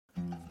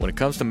When it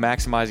comes to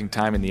maximizing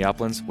time in the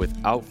uplands,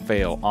 without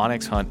fail,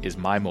 onX Hunt is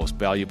my most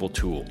valuable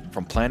tool.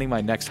 From planning my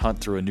next hunt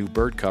through a new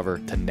bird cover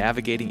to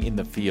navigating in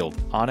the field,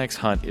 onX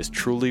Hunt is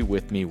truly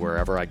with me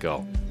wherever I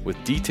go.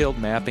 With detailed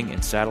mapping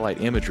and satellite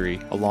imagery,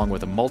 along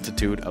with a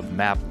multitude of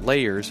map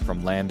layers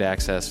from land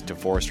access to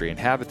forestry and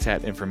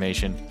habitat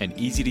information, and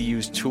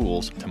easy-to-use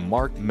tools to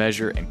mark,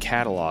 measure, and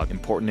catalog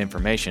important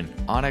information,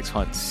 onX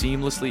Hunt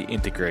seamlessly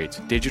integrates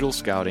digital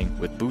scouting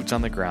with boots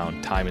on the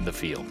ground time in the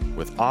field.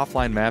 With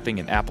offline mapping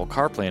and Apple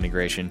CarPlay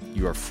integration,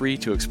 you are free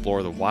to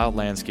explore the wild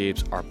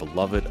landscapes our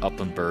beloved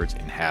upland birds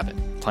inhabit.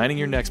 Planning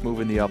your next move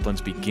in the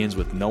uplands begins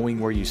with knowing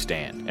where you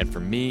stand, and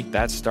for me,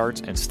 that starts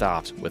and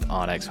stops with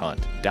onX Hunt.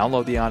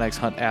 Download the onX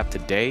Hunt app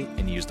today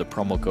and use the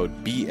promo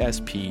code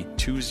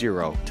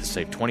BSP20 to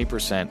save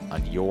 20%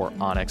 on your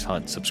onX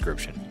Hunt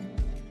subscription.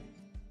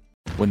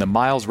 When the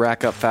miles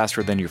rack up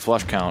faster than your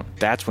flush count,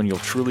 that's when you'll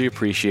truly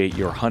appreciate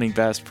your hunting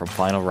vest from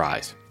Final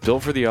Rise.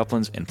 Built for the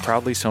uplands and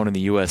proudly sewn in the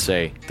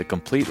USA, the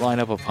complete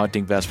lineup of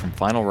hunting vests from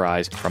Final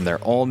Rise, from their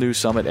all-new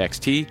Summit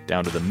XT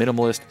down to the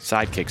minimalist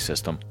Sidekick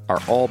system,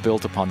 are all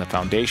built upon the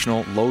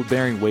foundational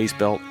load-bearing waist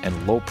belt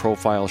and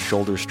low-profile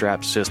shoulder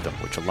strap system,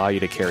 which allow you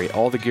to carry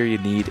all the gear you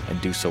need and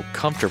do so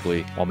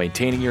comfortably while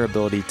maintaining your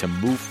ability to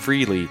move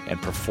freely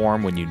and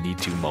perform when you need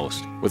to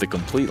most. With a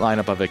complete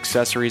lineup of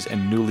accessories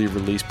and newly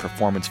released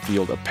performance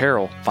field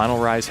apparel, Final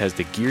Rise has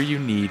the gear you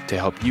need to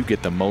help you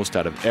get the most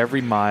out of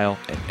every mile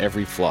and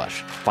every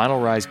flush.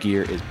 Final Rise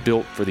gear is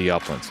built for the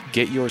uplands.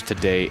 Get yours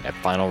today at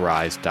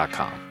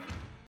finalrise.com.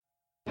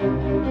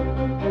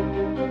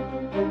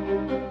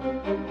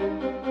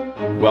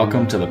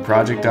 Welcome to the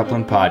Project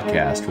Upland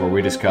podcast, where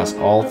we discuss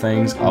all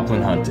things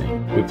upland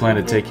hunting. We plan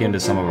to take you into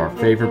some of our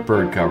favorite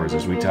bird covers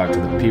as we talk to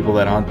the people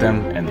that hunt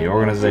them and the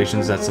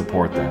organizations that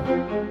support them.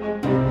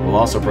 We'll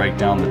also break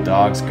down the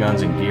dogs,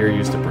 guns, and gear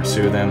used to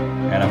pursue them,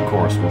 and of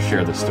course, we'll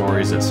share the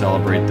stories that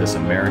celebrate this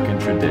American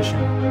tradition.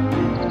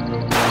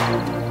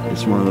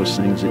 It's one of those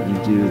things that you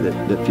do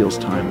that feels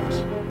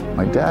timeless.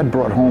 My dad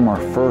brought home our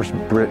first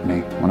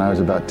Brittany when I was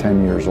about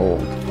 10 years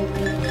old.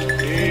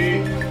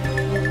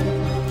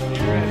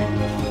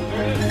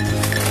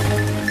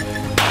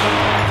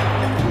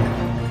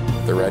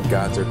 The red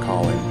gods are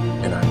calling,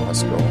 and I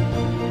must go.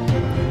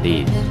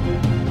 These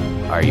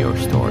are your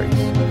stories.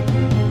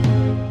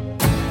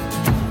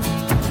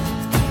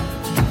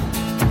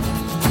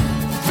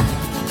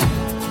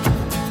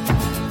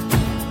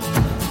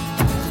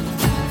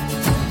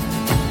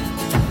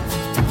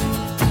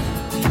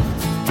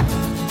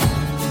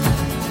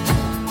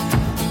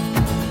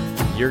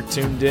 You're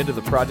tuned into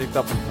the Project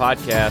Upland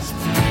podcast.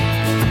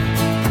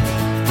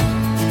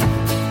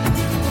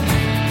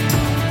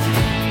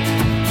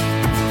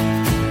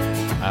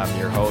 I'm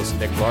your host,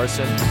 Nick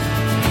Larson.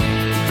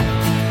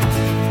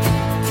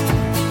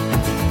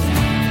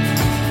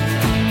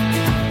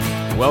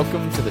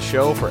 Welcome to the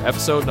show for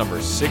episode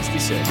number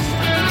 66.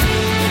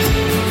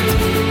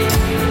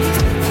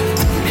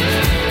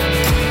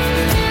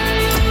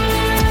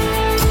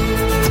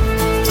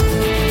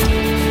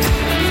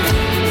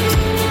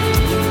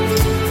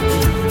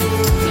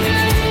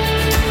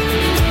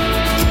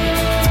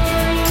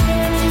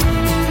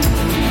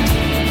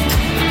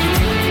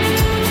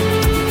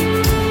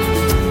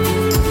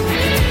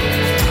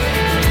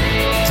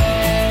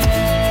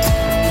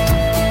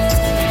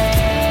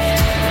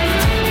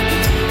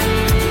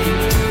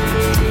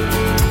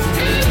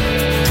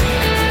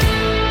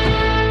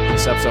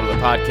 This episode of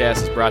the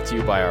podcast is brought to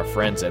you by our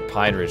friends at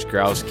Pine Ridge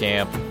Grouse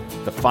Camp,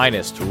 the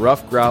finest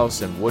rough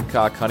grouse and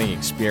woodcock hunting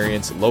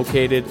experience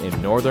located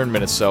in northern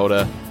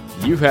Minnesota.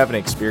 You haven't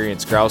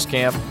experienced grouse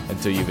camp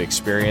until you've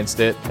experienced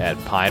it at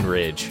Pine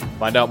Ridge.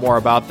 Find out more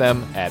about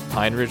them at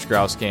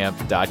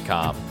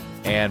pineridgegrousecamp.com.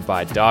 And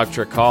by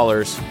Dogtra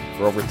Collars.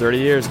 For over 30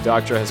 years,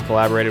 Dogtra has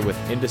collaborated with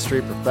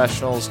industry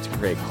professionals to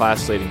create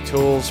class-leading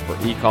tools for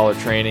e-collar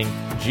training,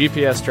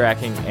 GPS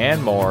tracking,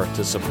 and more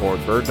to support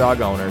bird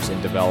dog owners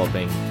in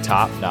developing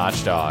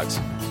top-notch dogs.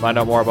 Find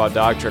out more about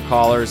Dogtra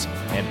Collars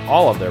and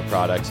all of their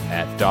products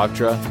at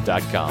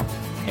dogtra.com.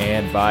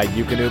 And by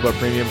Eukanuba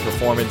Premium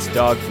Performance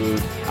Dog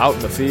Food. Out in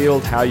the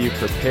field, how you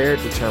prepare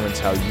determines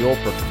how you'll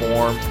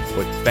perform.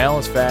 With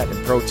balanced fat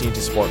and protein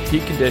to support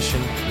peak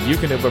condition,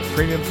 Eukanuba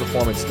Premium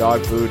Performance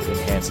Dog Food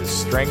enhances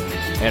strength,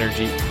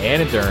 energy,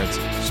 and endurance,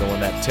 so when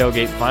that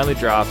tailgate finally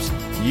drops,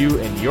 you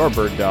and your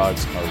bird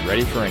dogs are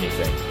ready for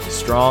anything.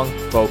 Strong,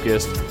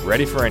 focused,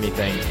 ready for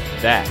anything.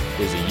 That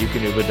is a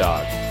Eukanuba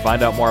dog.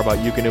 Find out more about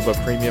Eukanuba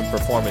Premium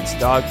Performance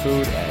Dog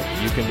Food at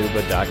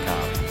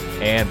eukanuba.com.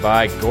 And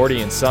by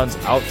Gordy & Sons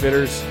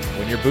Outfitters.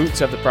 When your boots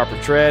have the proper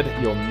tread,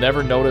 you'll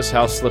never notice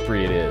how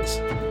slippery it is.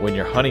 When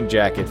your hunting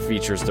jacket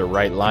features the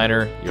right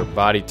liner, your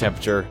body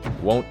temperature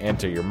won't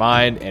enter your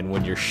mind, and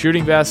when your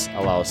shooting vest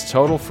allows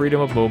total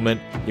freedom of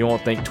movement, you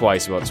won't think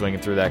twice about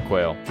swinging through that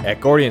quail. At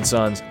Gordy &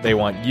 Sons, they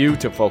want you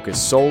to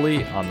focus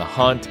solely on the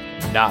hunt,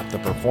 not the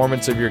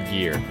performance of your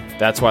gear.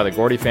 That's why the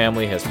Gordy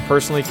family has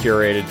personally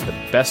curated the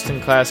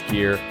best-in-class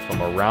gear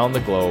from around the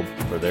globe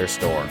for their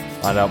store.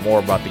 Find out more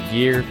about the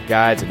gear,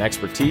 guides, and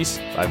expertise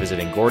by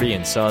visiting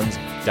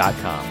GordyandSons.com.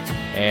 283kennels.com.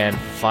 And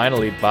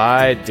finally,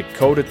 by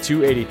Dakota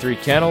 283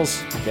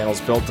 Kennels.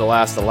 Kennels built to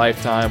last a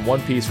lifetime.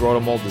 One-piece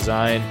rotomold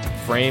design,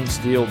 frame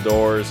steel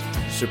doors,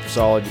 super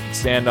solid. You can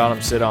stand on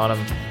them, sit on them.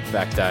 In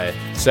fact, I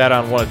sat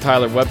on one of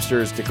Tyler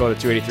Webster's Dakota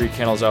 283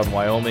 Kennels out in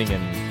Wyoming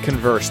and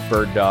conversed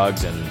bird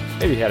dogs and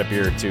maybe had a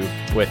beer or two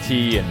with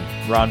he and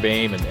Ron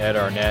Boehm and Ed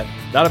Arnett.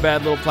 Not a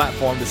bad little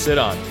platform to sit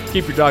on.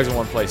 Keep your dogs in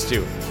one place,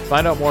 too.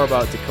 Find out more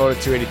about Dakota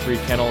 283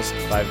 Kennels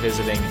by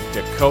visiting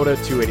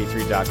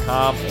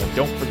dakota283.com. And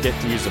don't forget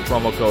to use the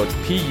promo code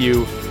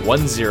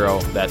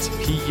PU10, that's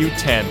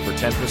PU10, for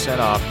 10%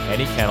 off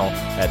any kennel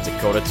at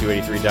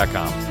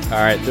dakota283.com. All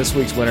right, this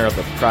week's winner of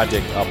the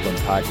Project Upland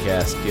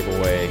podcast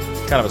giveaway,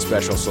 kind of a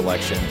special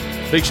selection.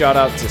 Big shout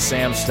out to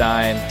Sam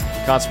Stein,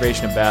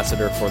 Conservation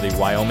Ambassador for the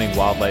Wyoming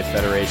Wildlife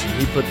Federation.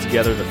 He put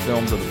together the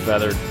Films of the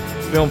Feathered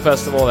Film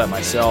Festival that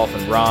myself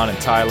and Ron and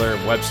Tyler,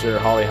 Webster,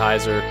 Holly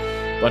Heiser,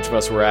 a bunch of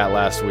us were at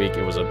last week.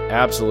 It was an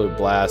absolute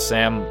blast.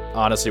 Sam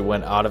honestly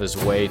went out of his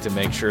way to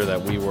make sure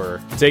that we were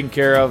taken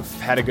care of,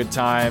 had a good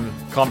time,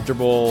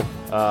 comfortable,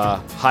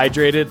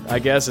 hydrated, I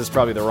guess is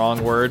probably the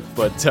wrong word,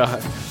 but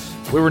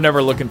we were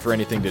never looking for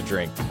anything to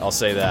drink. I'll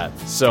say that.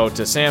 So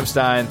to Sam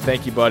Stein,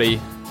 thank you, buddy.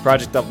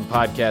 Project Upland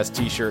Podcast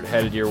t-shirt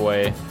headed your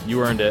way.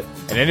 You earned it.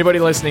 And anybody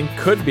listening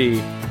could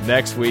be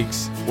next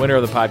week's winner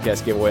of the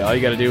podcast giveaway. All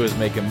you got to do is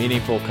make a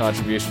meaningful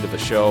contribution to the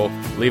show.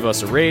 Leave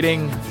us a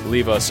rating,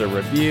 leave us a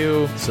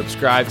review,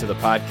 subscribe to the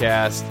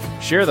podcast,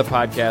 share the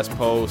podcast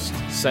post,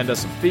 send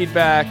us some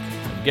feedback,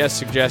 a guest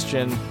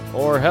suggestion,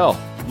 or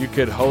hell, you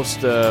could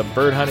host a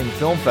bird hunting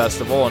film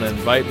festival and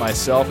invite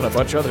myself and a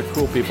bunch of other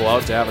cool people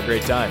out to have a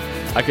great time.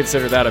 I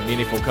consider that a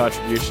meaningful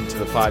contribution to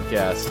the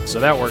podcast, so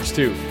that works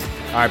too.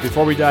 All right,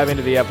 before we dive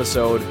into the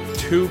episode,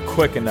 2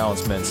 quick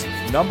announcements.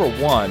 Number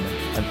 1,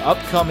 an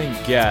upcoming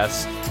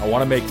guest I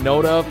want to make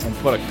note of and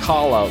put a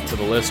call out to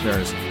the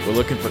listeners. We're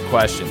looking for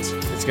questions.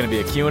 It's going to be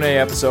a Q&A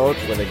episode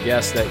with a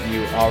guest that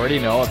you already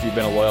know if you've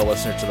been a loyal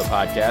listener to the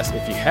podcast.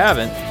 If you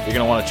haven't, you're going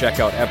to want to check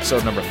out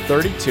episode number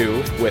 32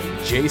 with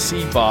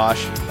JC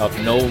Bosch of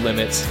No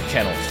Limits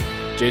Kennels.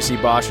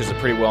 JC Bosch is a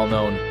pretty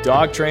well-known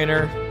dog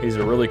trainer. He's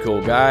a really cool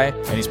guy,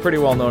 and he's pretty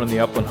well-known in the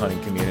upland hunting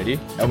community.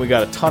 And we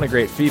got a ton of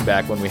great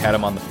feedback when we had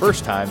him on the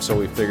first time, so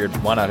we figured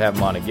why not have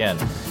him on again.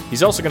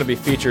 He's also going to be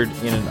featured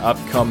in an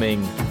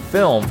upcoming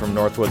film from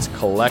Northwoods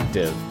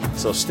Collective,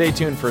 so stay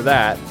tuned for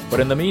that. But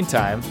in the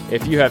meantime,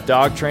 if you have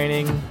dog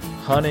training,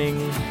 hunting,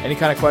 any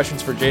kind of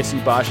questions for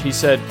JC Bosch, he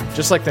said,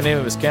 just like the name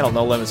of his kennel,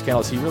 No Limits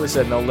Kennels, he really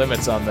said no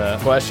limits on the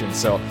questions.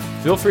 So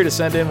feel free to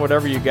send in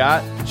whatever you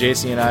got.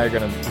 JC and I are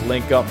going to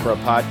link up for a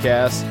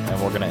podcast,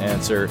 and we're going to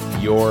answer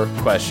your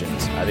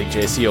questions. I think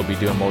JC will be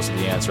doing most of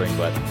the answering,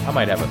 but I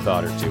might have a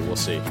thought or two. We'll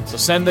see. So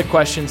send the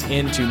questions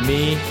in to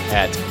me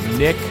at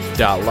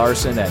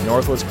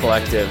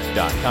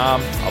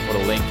nick.larson@northwoodscollective.com. I'll put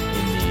a link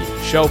in the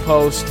show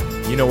post.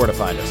 You know where to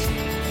find us.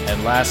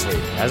 And lastly,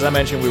 as I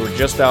mentioned, we were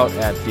just out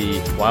at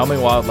the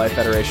Wyoming Wildlife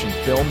Federation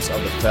Films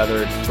of the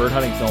Feathered Bird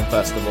Hunting Film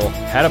Festival.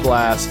 Had a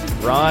blast.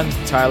 Ron,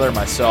 Tyler,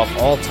 myself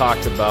all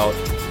talked about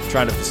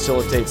trying to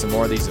facilitate some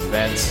more of these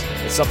events.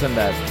 It's something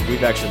that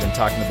we've actually been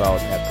talking about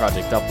at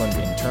Project Upland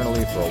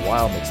internally for a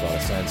while. It makes a lot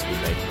of sense. We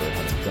make bird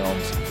hunting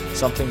films.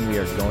 Something we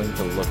are going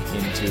to look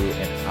into,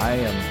 and I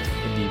am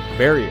in the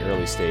very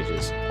early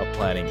stages of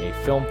planning a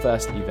Film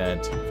Fest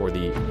event for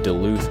the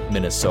Duluth,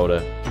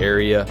 Minnesota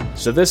area.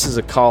 So this is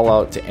a call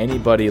out to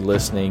anybody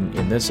listening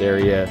in this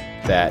area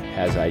that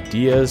has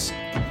ideas,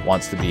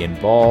 wants to be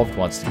involved,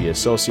 wants to be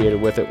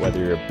associated with it, whether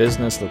you're a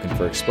business looking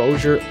for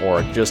exposure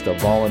or just a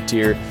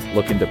volunteer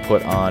looking to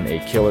put on a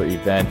killer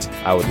event.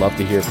 I would love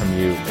to hear from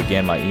you.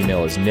 Again, my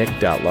email is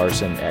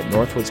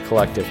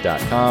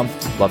nick.larson@northwoodscollective.com.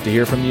 Love to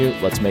hear from you.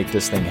 Let's make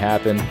this thing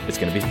happen. It's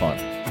going to be fun.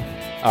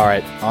 All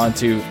right, on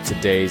to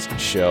today's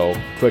show.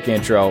 Quick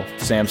intro,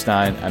 Sam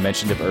Stein, I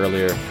mentioned him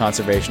earlier,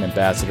 Conservation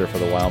Ambassador for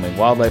the Wyoming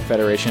Wildlife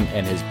Federation,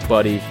 and his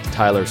buddy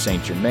Tyler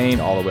St. Germain,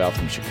 all the way out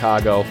from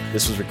Chicago.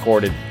 This was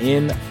recorded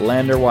in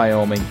Lander,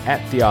 Wyoming,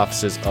 at the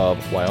offices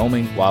of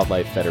Wyoming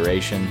Wildlife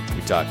Federation.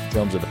 We talked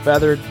Films of the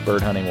Feathered,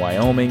 bird hunting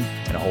Wyoming,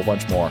 and a whole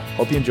bunch more.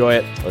 Hope you enjoy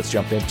it. Let's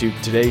jump into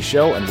today's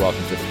show, and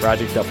welcome to the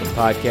Project Upland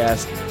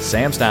Podcast,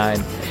 Sam Stein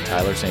and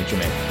Tyler St.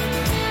 Germain.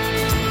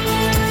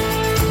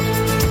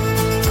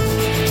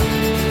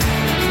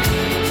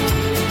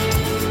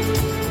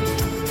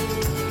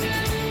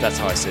 That's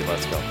how I say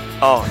let's go.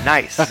 Oh,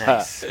 nice.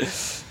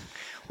 Nice.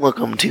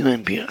 Welcome to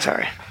NPR.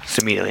 Sorry. It's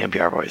immediately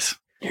NPR voice.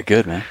 You're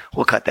good, man.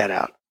 We'll cut that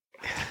out.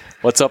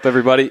 What's up,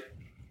 everybody?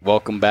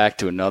 Welcome back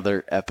to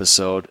another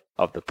episode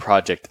of the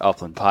Project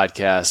Upland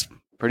Podcast.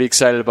 Pretty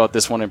excited about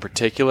this one in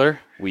particular.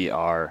 We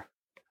are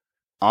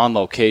on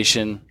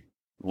location,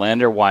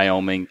 Lander,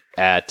 Wyoming,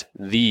 at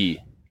the,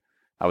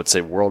 I would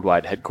say,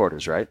 worldwide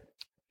headquarters, right?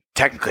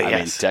 Technically, yes. I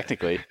mean,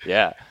 technically,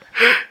 yeah.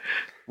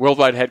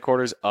 Worldwide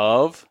headquarters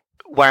of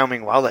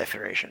Wyoming Wildlife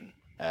Federation.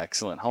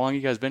 Excellent. How long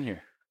have you guys been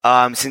here?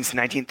 Since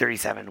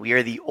 1937. We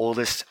are the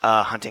oldest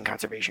hunting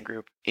conservation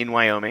group in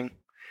Wyoming.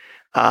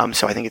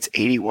 So I think it's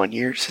 81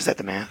 years. Is that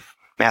the math?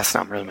 Math's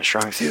not really my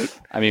strong suit.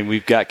 I mean,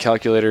 we've got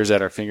calculators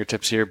at our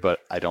fingertips here, but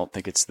I don't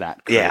think it's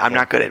that critical. Yeah, I'm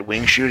not good at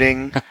wing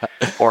shooting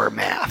or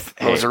math.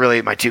 Those are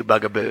really my two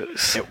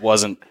bugaboos. It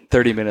wasn't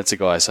 30 minutes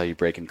ago I saw you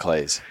breaking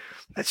clays.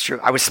 That's true.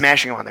 I was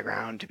smashing them on the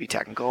ground, to be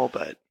technical,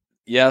 but...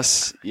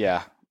 Yes,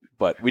 yeah.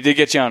 But we did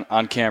get you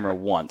on camera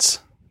once.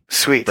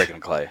 Sweet.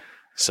 Breaking clay.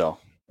 So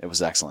it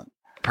was excellent.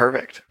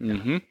 Perfect.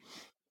 Mm-hmm.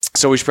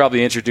 So we should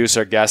probably introduce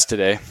our guest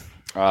today.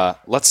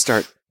 Let's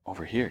start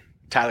over here.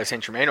 Tyler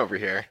St. Germain over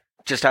here.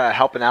 Just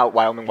helping out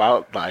Wyoming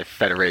Wildlife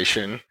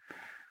Federation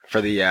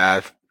for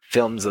the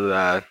Films of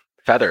the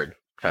Feathered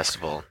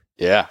Festival.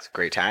 Yeah. It's a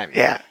great time.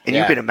 Yeah, and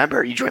you've been a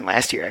member. You joined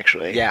last year,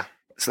 actually. Yeah.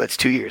 So that's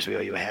 2 years we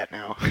owe you a hat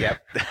now.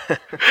 Yep.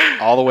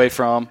 All the way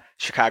from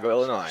Chicago,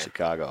 Illinois.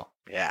 Chicago.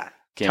 Yeah.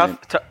 Came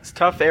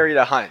Tough area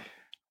to hunt,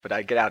 but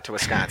I get out to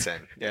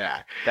Wisconsin.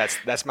 Yeah.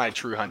 That's my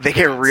true hunting. They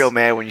get real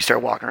mad when you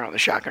start walking around with a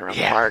shotgun around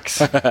the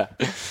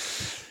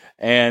parks.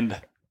 And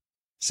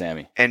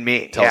Sammy. And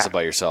me. Tell us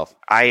about yourself.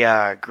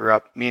 I grew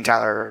up, me and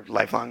Tyler are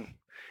lifelong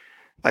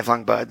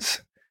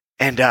buds.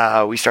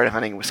 And we started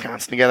hunting in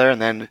Wisconsin together.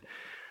 And then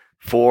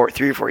 3 or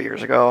 4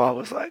 years ago, I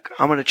was like,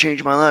 I'm going to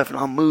change my life and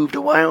I'll move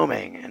to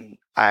Wyoming. And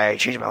I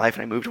changed my life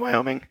and I moved to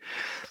Wyoming.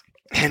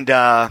 And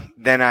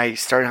then I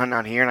started hunting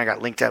out here and I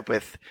got linked up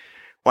with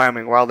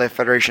Wyoming Wildlife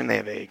Federation. They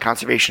have a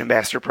conservation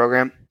ambassador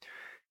program.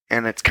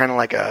 And it's kind of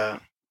like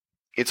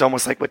it's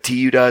almost like what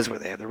TU does where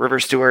they have the river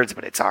stewards,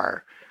 but it's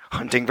our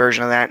hunting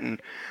version of that.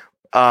 And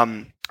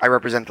I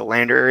represent the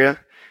Lander area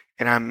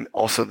and I'm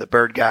also the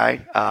bird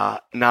guy.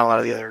 Not a lot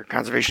of the other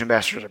conservation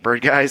ambassadors are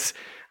bird guys.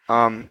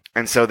 And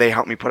so they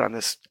helped me put on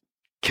this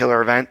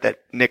killer event that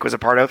Nick was a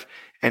part of.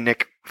 And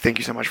Nick, thank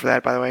you so much for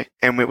that, by the way.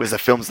 And it was the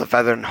Films of the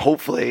Feather, and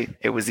hopefully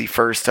it was the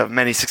first of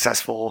many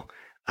successful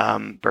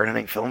bird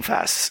hunting film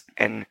fests.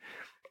 And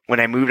when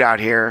I moved out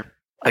here,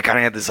 I kind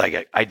of had this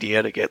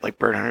idea to get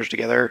bird hunters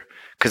together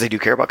because they do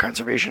care about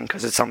conservation,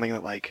 because it's something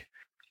that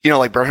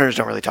bird hunters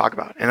don't really talk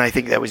about. And I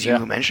think that was you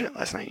who mentioned it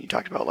last night. You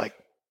talked about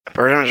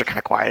bird hunters are kind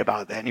of quiet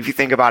about that. And if you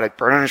think about it,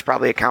 bird hunters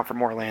probably account for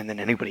more land than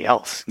anybody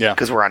else. Yeah.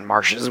 Because we're on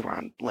marshes, we're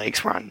on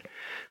lakes, we're on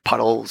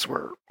puddles,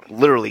 we're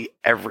literally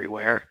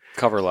everywhere.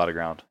 Cover a lot of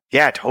ground.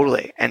 Yeah,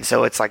 totally. And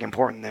so it's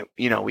important that,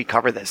 we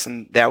cover this.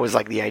 And that was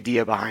the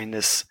idea behind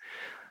this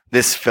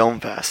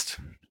film fest.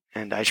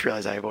 And I just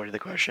realized I avoided the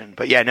question.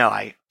 But yeah, no,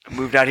 I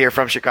moved out here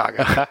from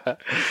Chicago.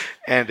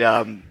 And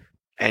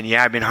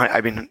yeah,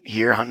 I've been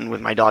here hunting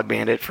with my dog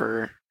Bandit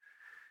for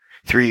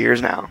 3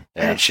 years now.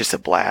 Yeah. And it's just a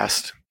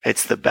blast.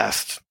 It's the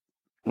best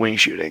wing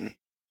shooting.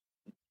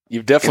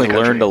 You've definitely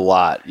learned a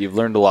lot. You've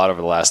learned a lot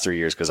over the last 3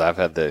 years, because I've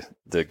had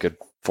the good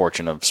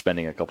fortune of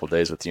spending a couple of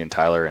days with you and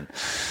Tyler, and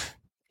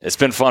it's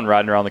been fun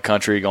riding around the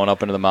country, going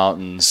up into the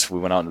mountains. We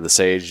went out into the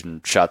sage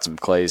and shot some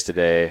clays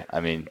today. I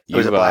mean, it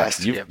was a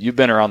blast. You've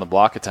been around the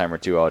block a time or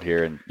two out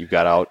here, and you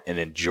got out and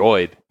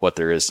enjoyed what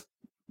there is,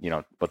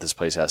 what this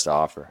place has to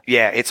offer.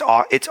 Yeah, it's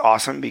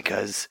awesome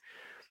because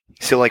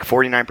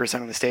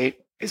 49% of the state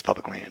is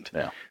public land.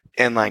 Yeah.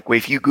 And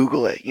if you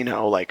Google it,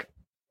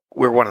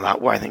 we're one of the,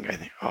 well, I think,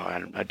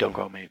 don't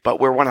quote me,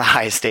 but we're one of the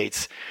highest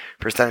states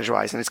percentage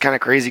wise. And it's kind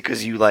of crazy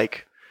because you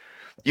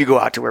go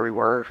out to where we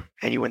were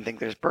and you wouldn't think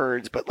there's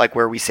birds, but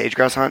where we sage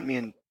grouse hunt, me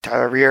and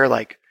Tyler every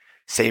year,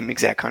 same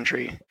exact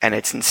country. And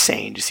it's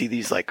insane to see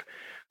these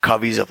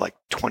coveys of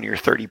 20 or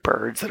 30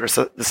 birds that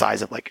are the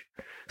size of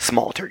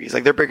small turkeys.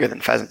 They're bigger than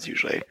pheasants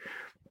usually.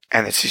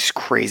 And it's these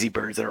crazy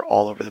birds that are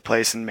all over the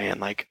place. And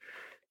man,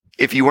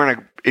 if you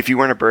weren't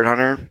a bird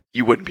hunter,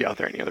 you wouldn't be out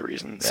there any other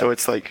reason. Yeah. So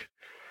it's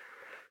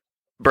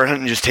bird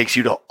hunting just takes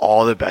you to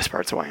all the best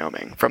parts of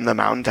Wyoming, from the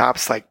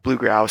mountaintops blue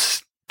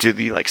grouse to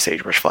the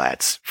sagebrush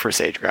flats for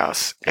sage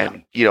grouse,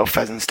 and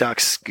pheasants,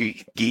 ducks,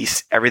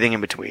 geese, everything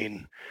in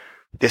between.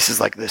 This is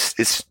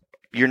this.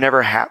 You're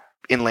never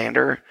in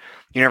Lander.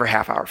 You're never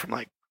half hour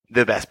from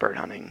the best bird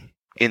hunting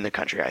in the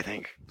country, I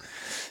think.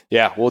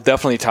 Yeah, we'll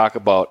definitely talk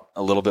about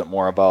a little bit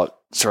more about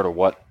sort of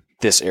what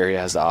this area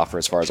has to offer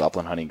as far as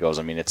upland hunting goes.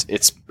 I mean,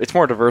 it's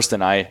more diverse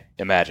than I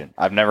imagined.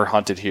 I've never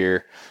hunted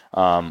here.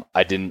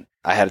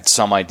 I had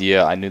some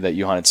idea. I knew that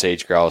you hunted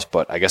sage grouse,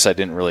 but I guess I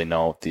didn't really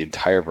know the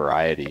entire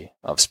variety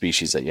of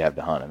species that you have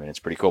to hunt. I mean, it's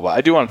pretty cool. But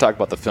I do want to talk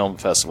about the film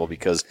festival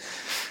because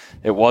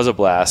it was a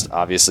blast.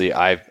 Obviously,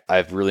 I've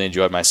really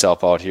enjoyed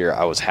myself out here.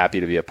 I was happy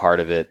to be a part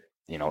of it.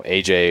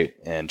 AJ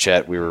and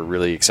Chet, we were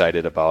really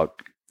excited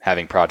about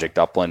having Project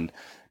Upland,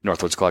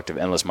 Northwoods Collective,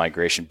 Endless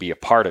Migration be a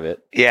part of it.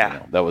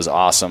 Yeah. That was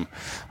awesome.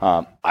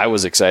 I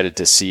was excited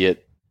to see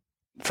it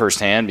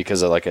firsthand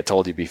because, like I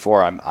told you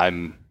before,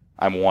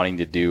 I'm wanting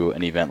to do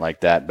an event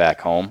like that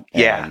back home.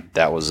 And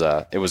that was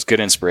it was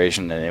good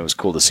inspiration, and it was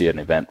cool to see an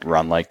event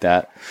run like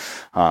that.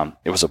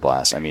 It was a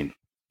blast. I mean,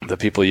 the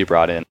people you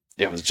brought in,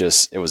 it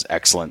was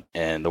excellent.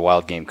 And the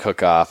Wild Game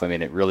Cook-Off, I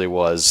mean, it really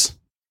was.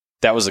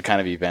 That was the kind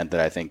of event that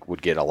I think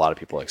would get a lot of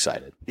people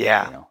excited.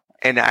 Yeah.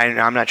 And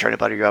I'm not trying to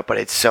butter you up, but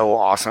it's so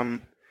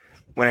awesome.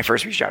 When I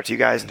first reached out to you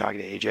guys and talking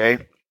to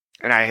AJ,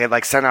 and I had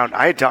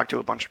I had talked to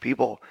a bunch of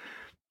people,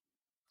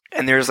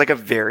 and there's a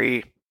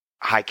very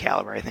high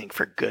caliber, I think,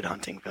 for good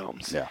hunting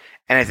films. Yeah.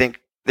 And I think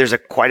there's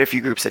quite a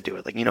few groups that do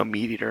it, like,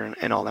 Meat Eater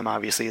and all them,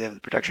 obviously they have the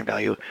production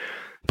value.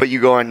 But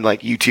you go on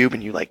like YouTube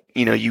and you like,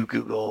 you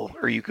Google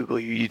you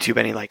YouTube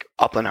any like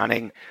upland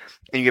hunting,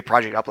 and you get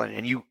Project Upland,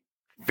 and you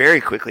very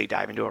quickly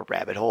dive into a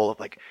rabbit hole of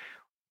like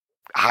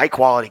high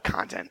quality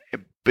content.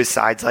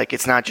 Besides, like,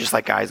 it's not just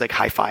like guys like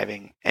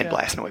high-fiving and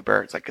blasting away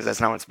birds, like, because that's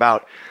not what it's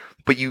about.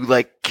 But you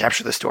like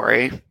capture the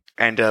story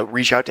and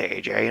reach out to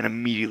AJ and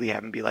immediately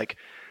have him be like,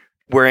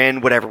 we're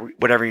in,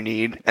 whatever you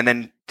need, and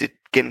then to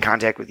get in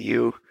contact with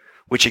you,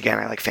 which again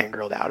I like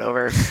fangirled out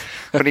over.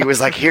 But he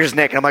was like, here's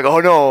Nick, and I'm like, oh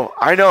no,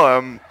 I know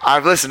him.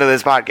 I've listened to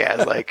this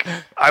podcast. Like,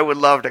 I would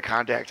love to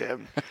contact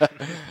him.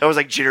 I was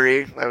like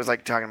jittery. I was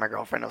like talking to my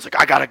girlfriend. I was like,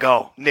 I gotta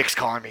go. Nick's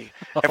calling me.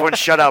 Everyone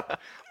shut up.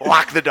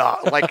 Lock the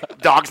dog. Like,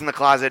 dogs in the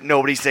closet.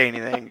 Nobody say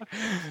anything.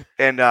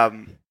 And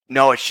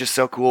no, it's just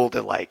so cool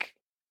to like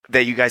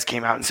that you guys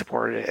came out and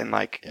supported it, and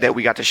like that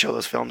we got to show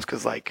those films,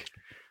 because like,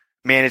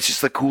 man, it's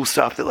just the cool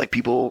stuff that like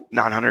people,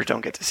 non-hunters,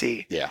 don't get to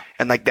see. Yeah.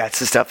 And like that's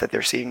the stuff that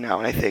they're seeing now.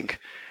 And I think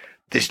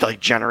this like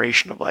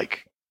generation of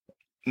like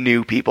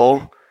new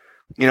people,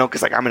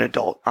 because like I'm an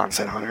adult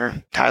onset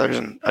hunter. Tyler's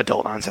an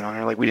adult onset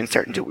hunter. Like, we didn't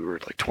start until we were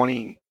like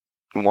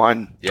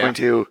 21,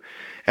 22.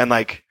 And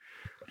like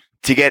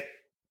to get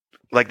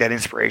like that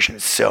inspiration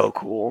is so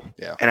cool.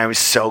 Yeah. And I was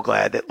so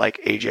glad that like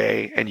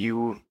AJ and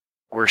you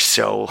were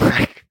so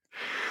like,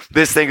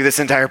 this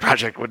entire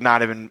project would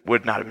not have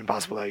been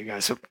possible without you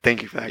guys. So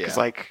thank you for that. Because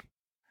like,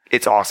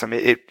 it's awesome.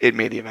 It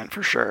made the event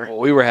for sure. Well,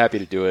 we were happy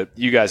to do it.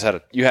 You guys had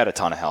a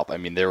ton of help. I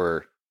mean, there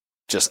were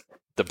just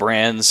the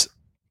brands,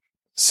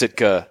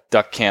 Sitka,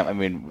 Duck Camp. I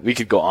mean, we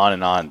could go on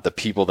and on. The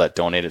people that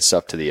donated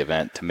stuff to the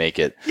event to make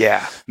it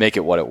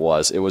what it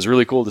was. It was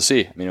really cool to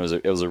see. I mean,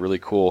 it was a really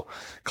cool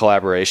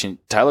collaboration.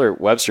 Tyler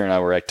Webster and I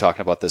were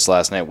talking about this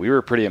last night. We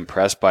were pretty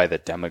impressed by the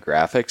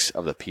demographics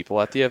of the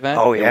people at the event.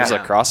 Oh yeah, it was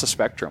across the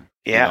spectrum.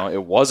 Yeah,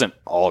 it wasn't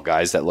all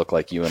guys that look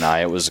like you and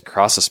I. It was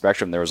across the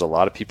spectrum. There was a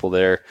lot of people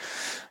there.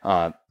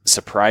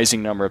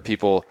 Surprising number of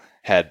people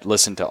had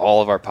listened to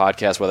all of our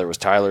podcasts, whether it was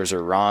Tyler's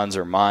or Ron's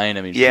or mine.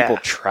 I mean, people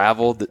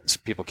traveled.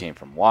 People came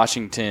from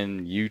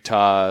Washington,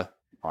 Utah,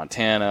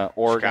 Montana,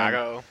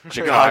 Oregon,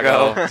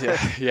 Chicago.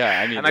 Yeah.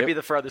 I mean, I might be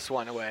the furthest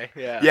one away.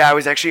 Yeah. Yeah.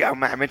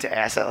 I meant to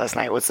ask that last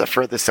night. What's the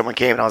furthest someone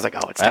came? And I was like,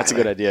 oh, it's that's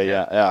Tyler. A good idea.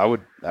 Yeah.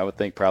 I would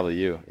think probably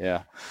you.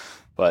 Yeah.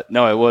 But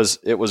no,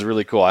 it was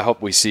really cool. I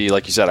hope we see,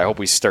 like you said, I hope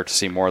we start to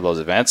see more of those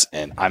events,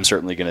 and I'm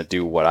certainly going to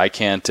do what I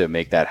can to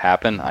make that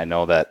happen. I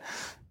know that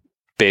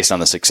based on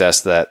the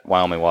success that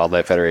Wyoming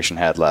Wildlife Federation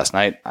had last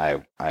night,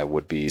 I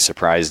would be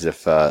surprised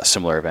if a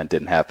similar event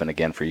didn't happen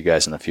again for you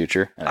guys in the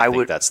future. And I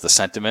think that's the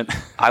sentiment.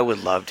 I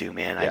would love to,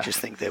 man. Yeah. I just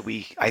think that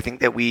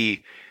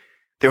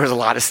there was a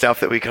lot of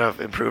stuff that we could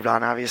have improved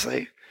on,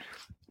 obviously.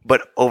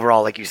 But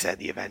overall, like you said,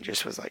 the event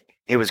just was like,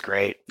 it was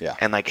great. Yeah.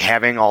 And like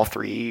having all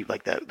three,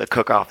 like the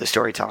cook-off, the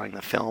storytelling,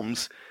 the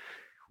films,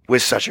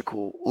 was such a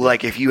cool,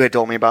 like if you had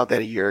told me about that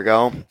a year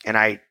ago and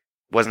I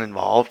wasn't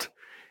involved,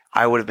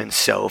 I would have been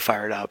so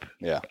fired up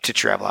to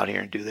travel out here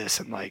and do this.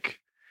 And like,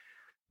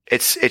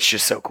 it's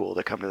just so cool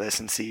to come to this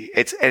and see.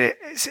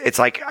 It's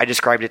like, I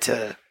described it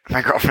to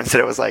my girlfriend,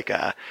 said it was like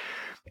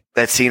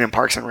that scene in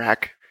Parks and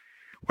Rec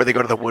where they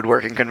go to the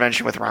woodworking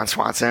convention with Ron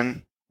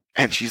Swanson.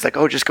 And she's like,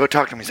 oh, just go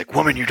talk to him. He's like,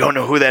 woman, you don't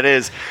know who that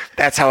is.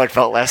 That's how it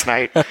felt last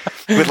night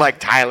with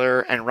like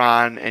Tyler and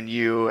Ron and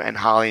you and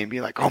Holly, and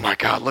be like, oh my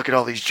God, look at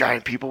all these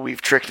giant people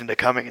we've tricked into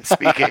coming and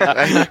speaking.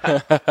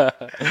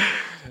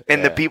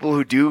 And the people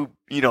who do,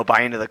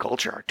 buy into the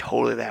culture are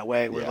totally that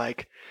way. We're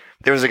like,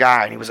 there was a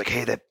guy and he was like,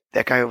 hey,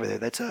 that guy over there,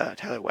 that's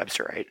Tyler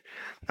Webster, right?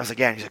 I was like,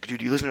 yeah. And he's like, dude,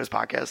 do you listen to his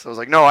podcast? I was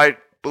like, no,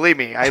 believe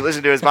me, I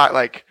listened to his podcast.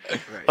 Like,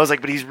 right. I was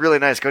like, but he's really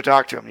nice. Go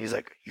talk to him. And he's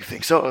like, you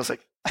think so? I was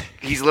like,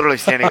 he's literally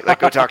standing, like,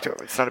 go talk to him.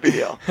 It's not a big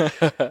deal.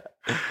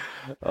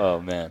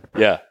 Oh man.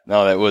 Yeah.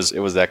 No, it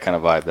was that kind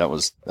of vibe. That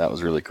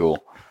was really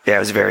cool. Yeah. It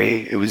was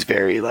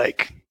very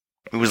like,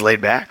 it was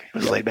laid back. It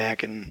was laid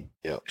back and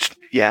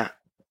yeah.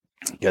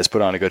 You guys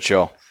put on a good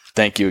show.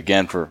 Thank you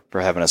again for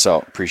having us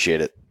out. Appreciate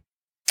it.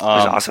 It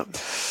was awesome.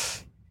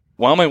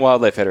 Wyoming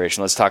Wildlife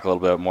Federation. Let's talk a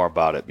little bit more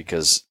about it,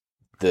 because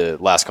the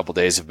last couple of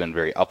days have been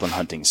very upland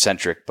hunting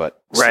centric,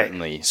 but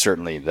certainly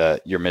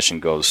your mission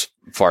goes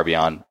far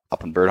beyond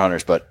upland bird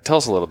hunters. But tell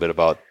us a little bit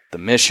about the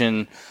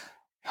mission,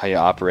 how you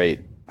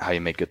operate, how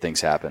you make good things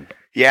happen.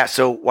 Yeah.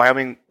 So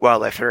Wyoming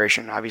Wildlife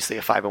Federation, obviously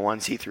a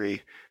 501c3.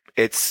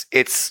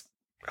 It's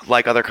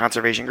like other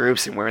conservation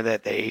groups, and where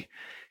that they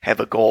have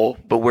a goal,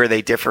 but where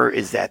they differ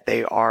is that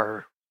they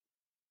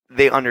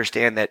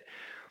understand that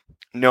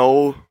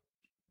no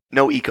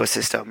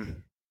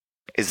ecosystem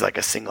is like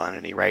a single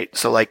entity, right?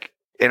 So like,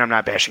 and I'm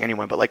not bashing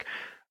anyone, but like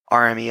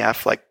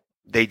RMEF, like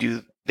they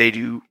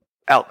do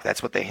elk.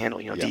 That's what they handle.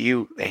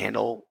 DU, they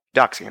handle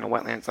ducks, they handle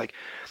wetlands. Like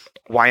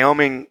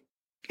Wyoming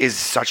is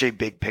such a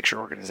big picture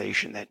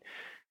organization that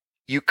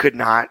you could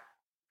not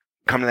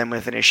come to them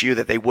with an issue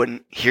that they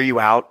wouldn't hear you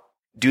out,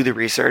 do the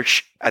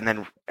research, and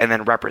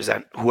then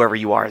represent whoever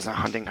you are as a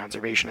hunting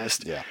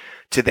conservationist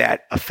to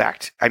that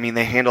effect. I mean,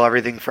 they handle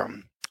everything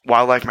from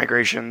wildlife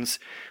migrations,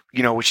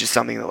 which is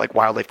something that like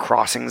wildlife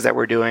crossings that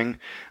we're doing,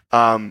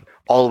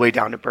 all the way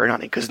down to bird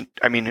hunting. Because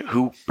I mean,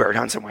 who bird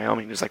hunts in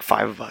Wyoming? There's like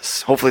 5 of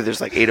us. Hopefully,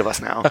 there's like 8 of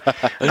us now.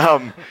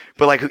 But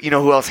like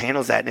who else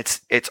handles that? And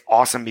it's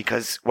awesome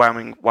because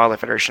Wyoming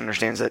Wildlife Federation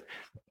understands that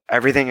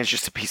everything is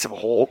just a piece of a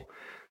whole,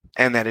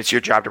 and that it's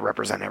your job to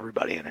represent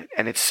everybody in it.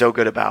 And it's so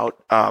good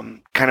about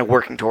kind of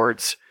working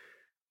towards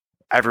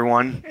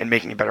everyone and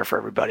making it better for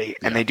everybody.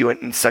 And they do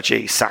it in such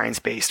a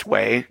science-based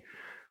way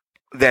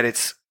that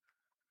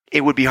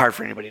it would be hard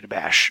for anybody to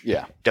bash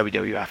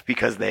WWF,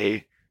 because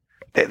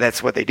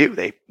that's what they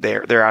do.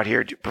 They're out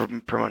here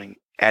promoting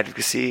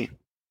advocacy,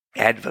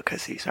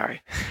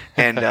 sorry,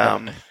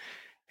 and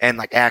and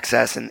like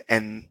access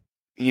and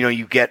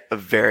you get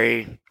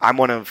I'm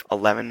one of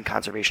 11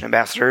 conservation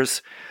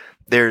ambassadors.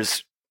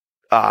 There's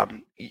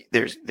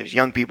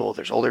young people,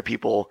 there's older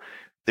people,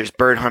 there's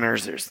bird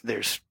hunters,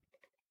 there's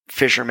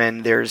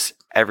fishermen, there's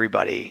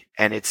everybody,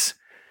 and it's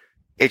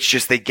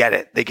just they get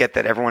it. They get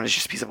that everyone is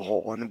just a piece of a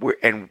whole,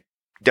 and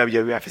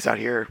WWF is out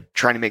here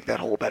trying to make that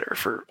whole better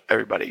for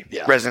everybody,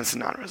 residents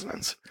and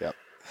non-residents. Yep.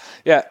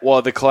 Yeah,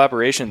 well, the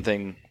collaboration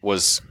thing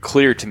was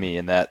clear to me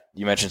in that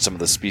you mentioned some of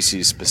the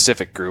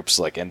species-specific groups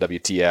like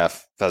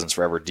NWTF, Pheasants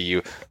Forever,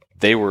 DU.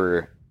 They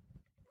were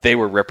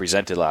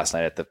represented last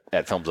night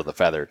at Films of the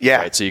Feathered. Yeah.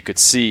 Right? So you could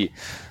see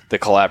the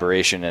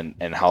collaboration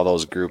and how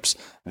those groups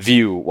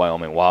view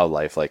Wyoming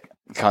wildlife. Like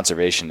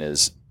conservation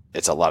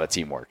it's a lot of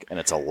teamwork and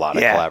it's a lot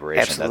of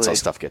collaboration. Absolutely. That's how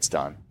stuff gets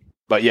done.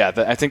 But yeah,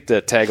 I think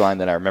the tagline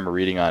that I remember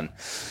reading on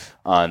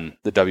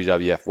the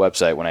WWF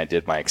website when I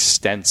did my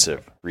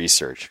extensive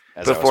research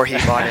before he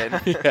bought in.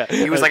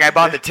 He was like, I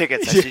bought the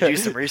tickets. I should do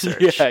some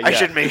research. I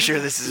should make sure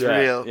this is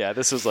real. Yeah,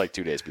 this was like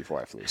 2 days before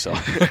I flew. So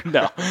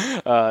no,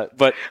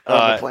 but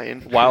on the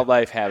plane.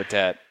 Wildlife,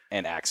 habitat,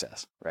 and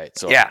access. Right.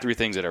 So 3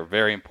 things that are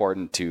very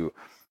important to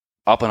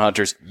upland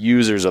hunters,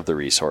 users of the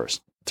resource.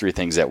 3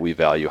 things that we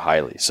value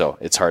highly. So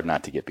it's hard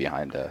not to get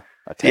behind a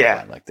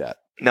tagline like that.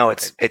 No,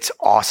 it's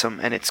awesome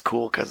and it's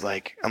cool because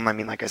like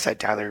I said,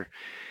 Tyler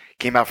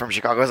came out from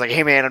Chicago. I was like,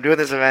 hey man, I'm doing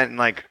this event and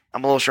like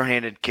I'm a little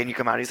short-handed. Can you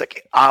come out? He's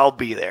like, I'll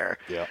be there.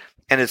 Yeah.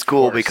 And it's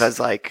cool because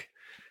like,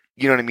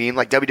 you know what I mean?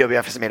 Like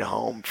WWF has made a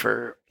home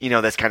for,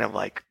 this kind of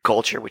like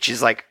culture, which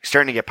is like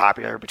starting to get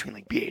popular between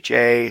like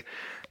BHA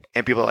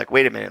and people are like,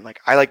 wait a minute,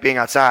 like I like being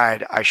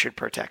outside. I should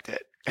protect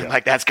it. And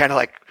like, that's kind of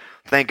like,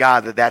 thank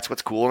God that's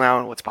what's cool now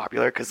and what's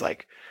popular. Cause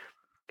like,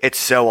 it's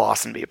so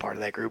awesome to be a part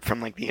of that group from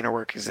like the inner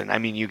workings. And I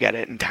mean, you get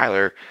it. And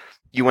Tyler,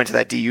 you went to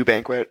that DU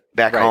banquet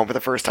back home for the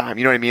first time.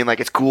 You know what I mean? Like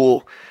it's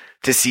cool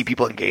to see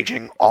people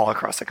engaging all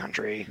across the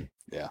country.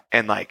 Yeah.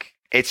 And like,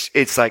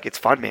 it's like, it's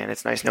fun, man.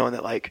 It's nice knowing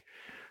that like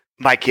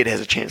my kid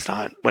has a chance to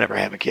hunt whenever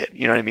I have a kid.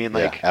 You know what I mean?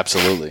 Like,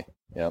 absolutely.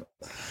 Yep.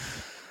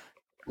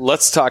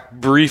 Let's talk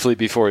briefly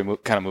before we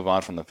kind of move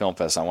on from the film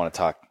fest. I want to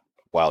talk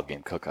wild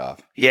game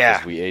cook-off.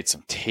 Yeah. We ate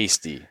some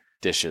tasty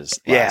dishes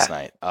last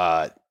night.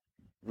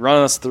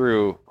 Run us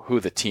through who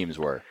the teams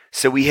were.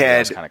 So we had, that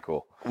was kind of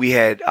cool. We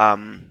had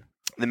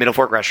the Middle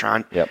Fork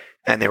Restaurant. Yep.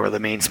 And they were the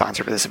main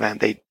sponsor for this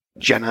event.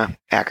 Jenna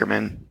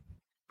Ackerman,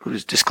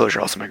 whose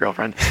disclosure also my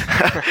girlfriend.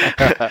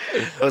 I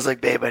was like,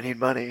 babe, I need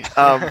money.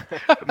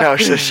 No,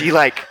 so she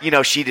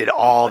she did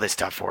all this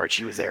stuff for it.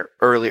 She was there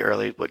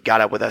early, but got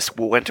up with us,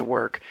 went to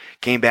work,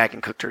 came back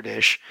and cooked her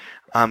dish.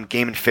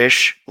 Game and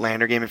Fish,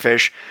 Lander Game and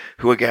Fish,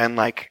 who again,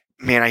 like,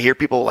 man, I hear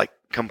people like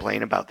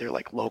complain about their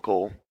like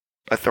local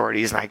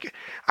authorities, and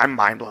I'm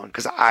mind blown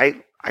because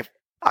I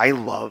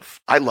love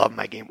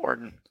my game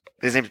warden.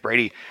 His name's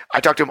Brady. I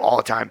talk to him all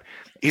the time.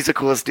 He's the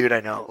coolest dude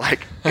I know.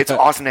 Like, it's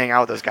awesome to hang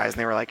out with those guys. And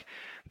they were like,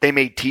 they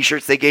made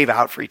T-shirts. They gave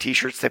out free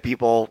T-shirts to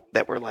people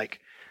that were like,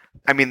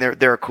 I mean,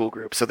 they're a cool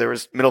group. So there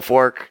was Middle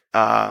Fork,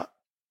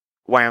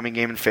 Wyoming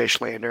Game and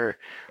Fish, Lander,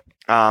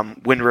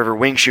 Wind River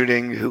Wing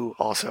Shooting, who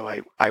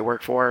also I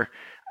work for,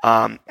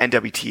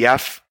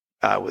 NWTF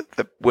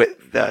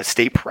with the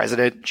state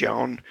president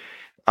Joan,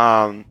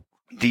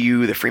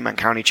 DU, the Fremont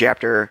County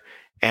chapter,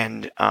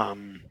 and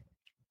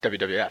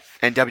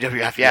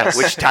WWF,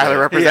 which Tyler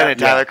represented.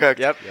 Tyler cooked.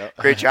 Yep.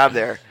 Great job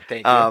there.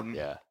 Thank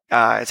you.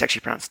 It's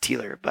actually pronounced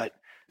Teeler, but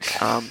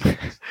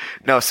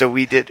no. So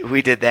we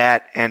did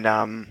that, and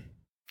I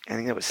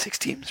think that was 6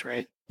 teams,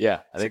 right? Yeah,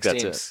 I think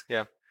that's teams.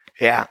 it.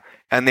 Yeah,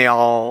 and they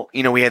all,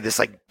 we had this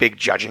like big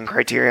judging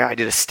criteria. I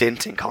did a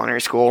stint in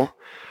culinary school,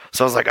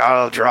 so I was like,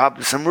 I'll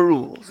drop some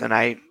rules, and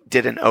I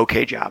did an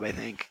okay job, I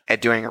think,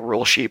 at doing a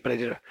rule sheet, but I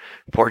did a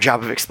poor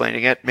job of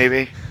explaining it.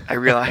 Maybe I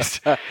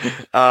realized.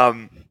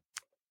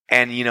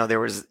 And, there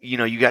was,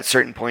 you got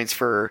certain points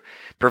for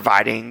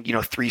providing,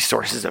 3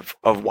 sources of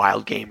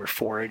wild game or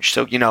forage.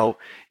 So,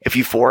 if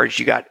you foraged,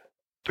 you got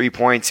 3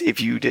 points.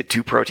 If you did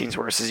 2 protein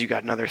sources, you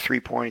got another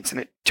 3 points,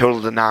 and it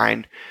totaled to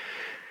 9.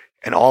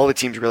 And all the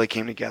teams really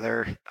came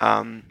together.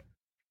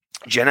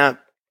 Jenna,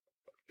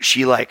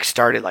 she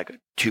started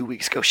 2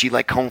 weeks ago. She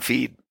home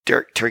feed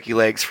turkey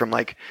legs from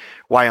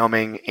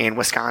Wyoming and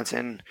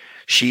Wisconsin.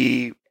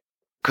 She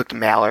cooked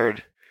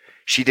mallard.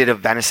 She did a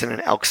venison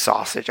and elk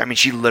sausage. I mean,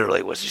 she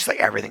literally was just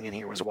everything in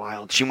here was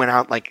wild. She went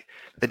out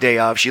the day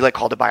of. She like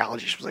called a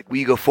biologist. Was like, "Will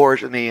you go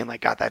forage with me?" And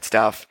like got that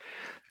stuff.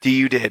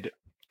 DU did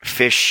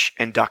fish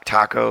and duck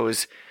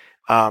tacos.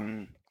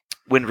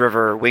 Wind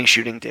River wing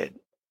shooting did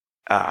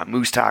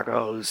moose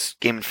tacos.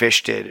 Game and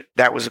Fish did.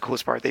 That was the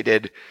coolest part. They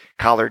did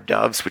collared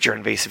doves, which are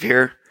invasive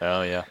here.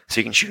 Oh yeah. So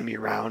you can shoot them year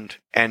round.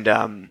 And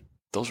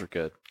those were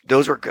good.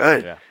 Those were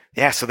good. Yeah.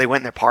 Yeah. So they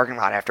went in their parking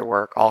lot after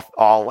work,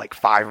 all like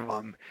 5 of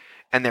them,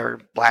 and they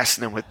were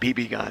blasting them with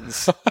BB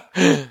guns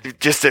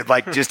just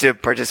to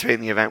participate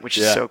in the event, which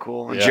is so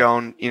cool. And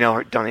Joan,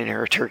 donated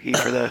her turkey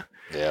for the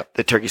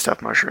turkey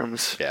stuffed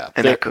mushrooms. Yeah.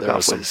 And that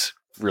cook-off was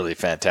really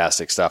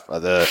fantastic stuff.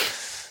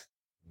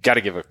 Got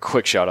to give a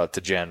quick shout out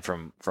to Jen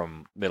from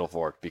Middle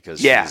Fork because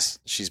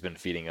she's been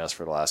feeding us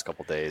for the last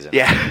couple of days. And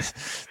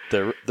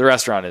the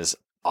restaurant is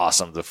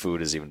awesome. The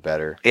food is even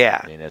better. Yeah.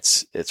 I mean,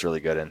 it's really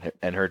good.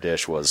 And her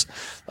dish was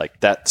like,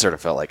 that sort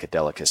of felt like a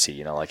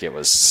delicacy, like it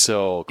was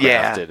so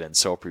crafted and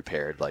so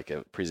prepared. Like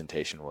a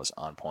presentation was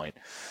on point.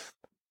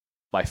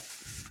 My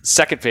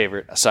second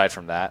favorite, aside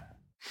from that,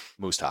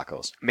 moose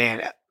tacos.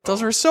 Man,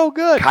 those were so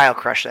good. Kyle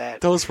crushed that.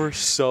 Those were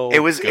so It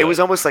was good.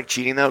 almost like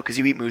cheating though, because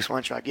you eat moose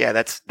lunch. Like, yeah,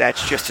 that's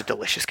just a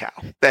delicious cow.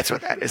 That's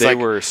what that is. They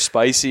were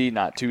spicy,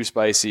 not too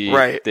spicy.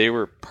 Right. They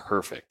were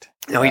perfect.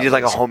 No, he did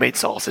like a homemade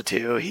salsa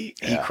too. He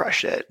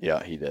crushed it.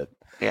 Yeah, he did.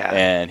 Yeah.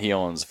 And he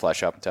owns a fly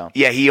shop in town.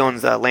 Yeah, he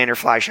owns the Lander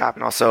Fly Shop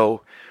and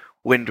also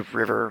Wind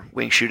River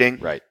Wing Shooting.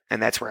 Right.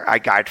 And that's where I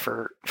guide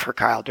for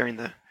Kyle during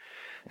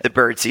the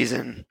bird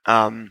season.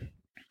 And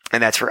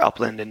that's for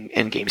upland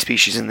and game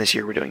species. And this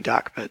year we're doing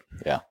duck. But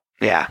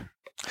yeah,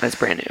 that's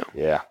brand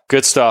new. Yeah,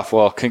 good stuff.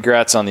 Well,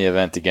 congrats on the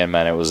event again,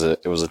 man. It was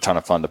a ton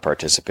of fun to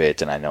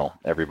participate, and I know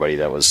everybody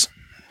that was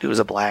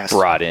a blast.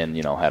 Brought in,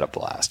 had a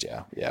blast.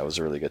 Yeah, it was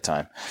a really good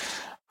time.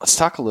 Let's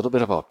talk a little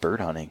bit about bird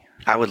hunting.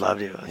 I would love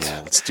to.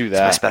 Let's do It's my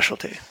that.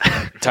 specialty.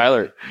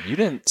 Tyler, you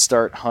didn't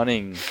start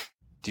hunting.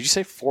 Did you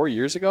say 4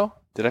 years ago?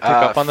 Did I pick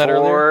up on that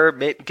earlier?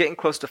 Getting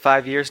close to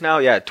 5 years now.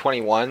 Yeah,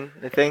 21,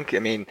 I think. I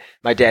mean,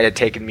 my dad had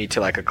taken me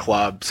to like a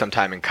club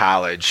sometime in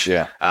college.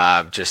 Yeah.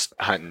 Just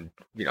hunting,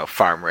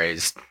 farm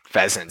raised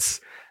pheasants.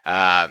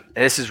 And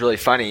this is really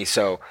funny.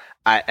 So,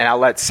 I'll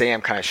let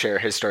Sam kind of share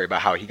his story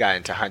about how he got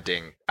into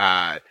hunting.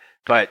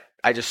 But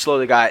I just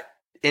slowly got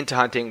into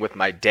hunting with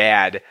my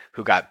dad,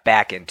 who got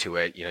back into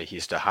it. He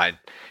used to hunt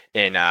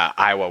in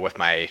Iowa with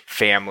my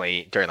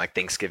family during like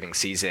Thanksgiving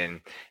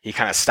season. He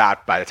kind of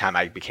stopped by the time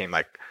I became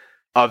like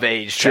of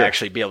age to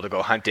actually be able to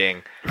go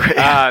hunting.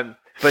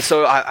 But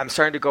so I'm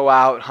starting to go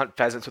out, hunt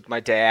pheasants with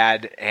my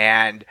dad,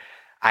 and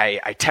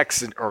I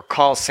text or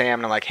call Sam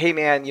and I'm like, hey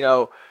man,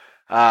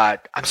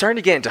 I'm starting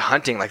to get into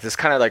hunting, like this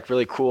kind of like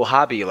really cool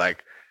hobby.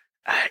 Like,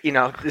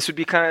 this would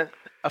be kind of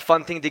a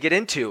fun thing to get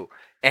into.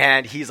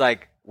 And he's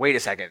like, wait a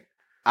second.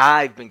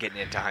 I've been getting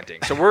into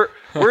hunting. So we're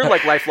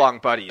like lifelong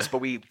buddies, but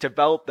we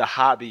developed the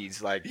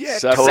hobbies like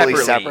totally separately.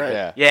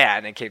 separate. Yeah,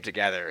 and then came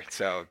together.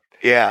 So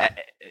Yeah.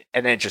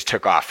 And then it just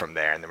took off from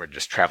there. And then we're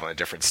just traveling to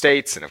different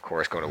states and of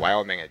course going to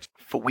Wyoming.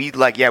 But we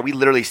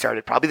literally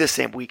started probably the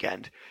same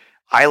weekend.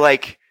 I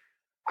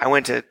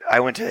went to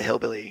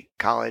Hillbilly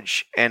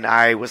College and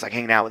I was like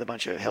hanging out with a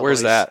bunch of hillbillies.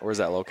 Where's that? Where's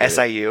that located?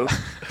 SIU,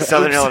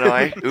 Southern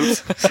Illinois.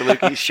 Oops,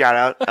 Saluki. Shout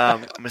out.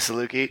 I'm a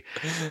Saluki.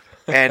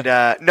 And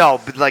no,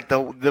 but like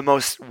the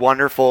most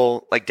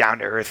wonderful, like down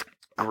to earth,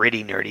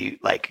 gritty, nerdy,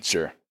 like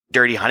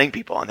dirty hunting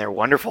people, and they're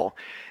wonderful.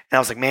 And I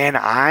was like, man,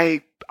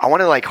 I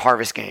want to like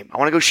harvest game. I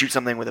want to go shoot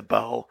something with a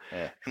bow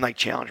and like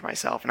challenge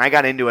myself. And I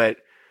got into it,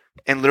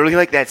 and literally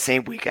like that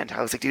same weekend,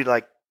 I was like, dude,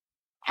 like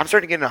I'm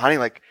starting to get into hunting.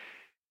 Like,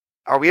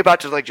 are we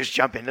about to like just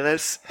jump into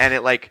this? And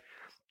it like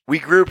we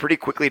grew pretty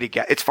quickly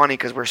together. It's funny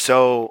because we're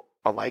so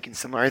alike and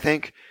similar, I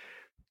think.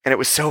 And it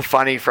was so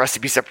funny for us to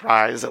be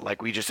surprised that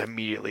like we just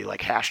immediately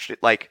like hashed it.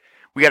 Like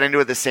we got into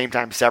it at the same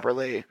time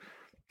separately.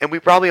 And we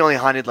probably only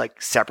hunted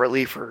like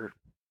separately for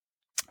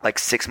like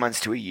 6 months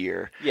to a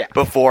year. Yeah.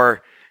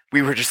 Before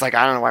we were just like,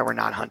 I don't know why we're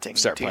not hunting.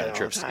 Start planning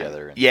trips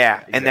together.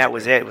 Yeah. And that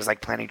was it. It was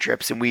like planning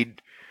trips. And we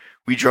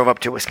drove up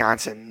to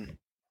Wisconsin,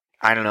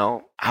 I don't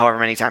know, however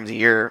many times a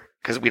year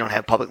because we don't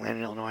have public land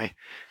in Illinois.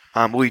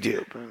 We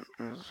do.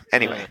 But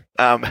anyway.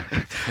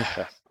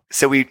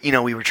 So we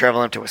were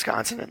traveling up to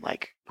Wisconsin and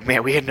like,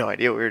 man, we had no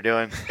idea what we were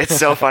doing. It's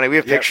so funny. We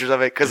have pictures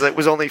of it because it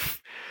was only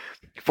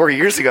 4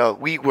 years ago.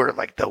 We were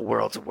like the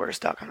world's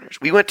worst duck hunters.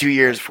 We went 2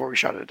 years before we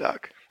shot a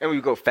duck. And we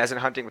would go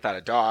pheasant hunting without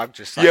a dog.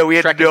 Just like, yeah, we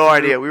had no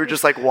idea. We were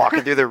just like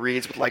walking through the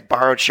reeds with like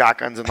borrowed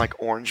shotguns and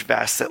like orange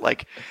vests that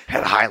like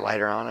had a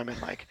highlighter on them, and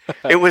like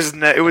it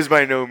was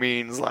by no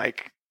means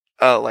like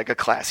a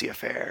classy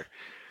affair.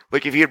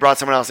 Like if you had brought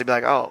someone else, they'd be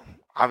like, oh,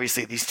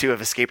 obviously these two have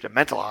escaped a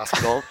mental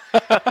hospital.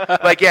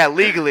 Like, yeah,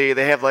 legally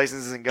they have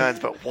licenses and guns,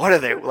 but what are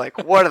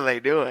they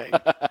doing?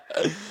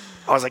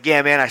 I was like,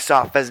 yeah, man, I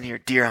saw a pheasant here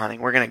deer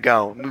hunting. We're going to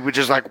go. And we would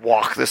just like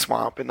walk the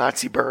swamp and not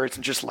see birds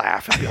and just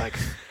laugh and be like,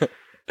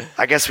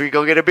 I guess we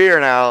go get a beer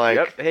now. Like,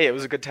 yep. Hey, it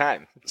was a good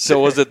time. So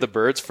was it the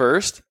birds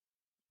first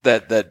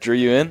that drew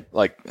you in?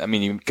 Like, I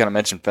mean, you kind of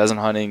mentioned pheasant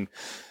hunting.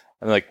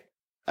 I mean, like,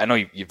 I know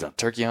you've done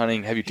turkey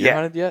hunting. Have you deer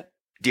hunted yet?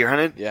 Deer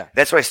hunted? Yeah.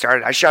 That's where I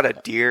started. I shot a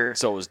deer.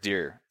 So it was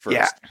deer first.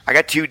 Yeah. I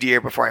got 2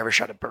 deer before I ever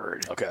shot a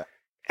bird. Okay.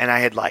 And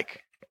I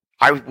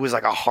was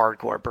like a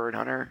hardcore bird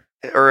hunter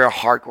or a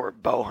hardcore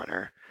bow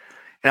hunter.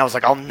 And I was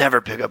like, I'll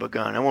never pick up a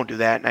gun. I won't do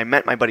that. And I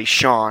met my buddy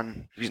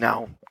Sean, who's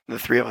now, the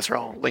 3 of us are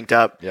all linked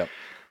up. Yep.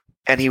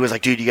 And he was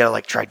like, dude, you got to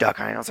like try duck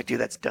hunting. I was like, dude,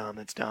 that's dumb.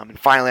 That's dumb. And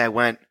finally I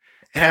went,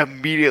 and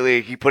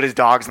immediately he put his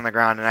dogs on the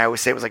ground. And I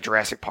always say it was like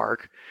Jurassic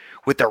Park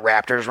with the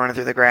raptors running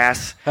through the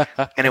grass.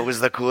 And it was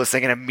the coolest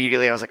thing. And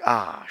immediately I was like,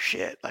 ah,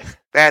 shit. Like,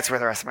 that's where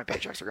the rest of my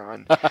paychecks are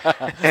going.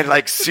 And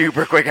like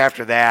super quick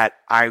after that,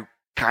 I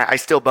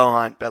still bow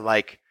hunt, but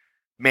like,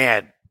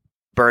 man,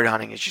 bird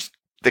hunting is just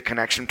the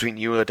connection between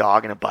you and a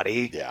dog and a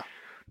buddy. Yeah.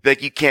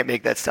 Like, you can't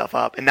make that stuff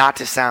up. And not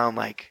to sound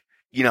like,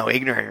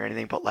 ignorant or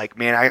anything, but like,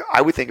 man,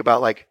 I would think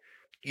about like,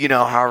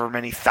 however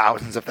many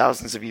thousands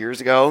of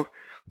years ago,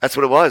 that's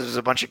what it was. It was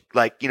a bunch of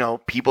like,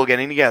 people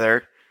getting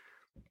together,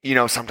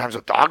 sometimes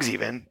with dogs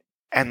even,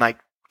 and like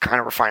kind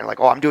of refining like,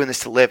 oh, I'm doing this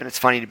to live. And it's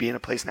funny to be in a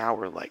place now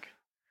where like,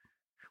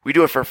 we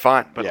do it for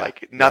fun, but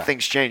like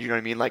nothing's changed. You know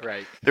what I mean? Like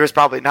there was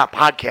probably not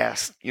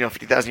podcasts,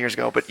 50,000 years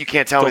ago, but you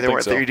can't tell me there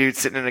weren't 3 dudes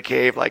sitting in a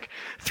cave, like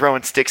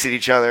throwing sticks at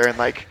each other and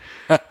like,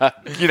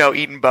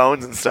 eating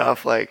bones and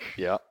stuff. Like,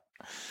 yeah.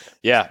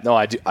 No,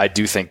 I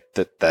do think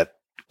that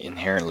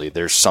inherently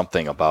there's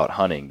something about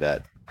hunting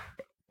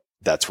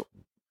that's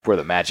where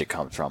the magic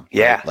comes from.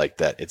 Yeah. Right? Like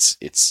that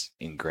it's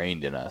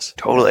ingrained in us.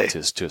 Totally.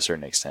 To a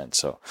certain extent.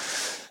 So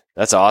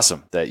that's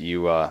awesome that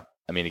you,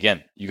 I mean,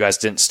 again, you guys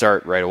didn't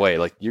start right away.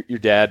 Like your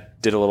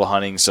dad did a little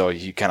hunting, so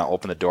he kind of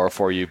opened the door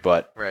for you.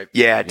 But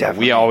yeah,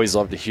 definitely. We always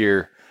love to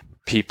hear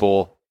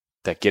people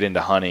that get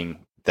into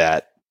hunting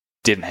that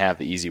didn't have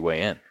the easy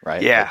way in,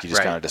 right? Yeah, like you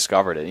just kind of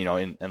discovered it,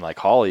 and like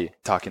Holly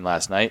talking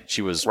last night,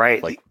 she was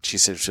like, she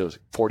said she was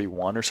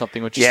 41 or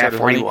something when she started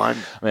 41.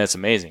 hunting. I mean, that's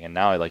amazing. And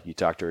now, like you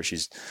talk to her,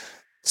 she's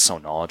so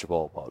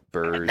knowledgeable about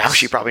birds. And now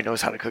she probably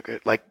knows how to cook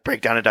it, like break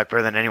down a duck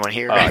better than anyone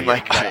here.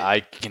 Like I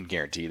can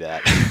guarantee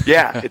that.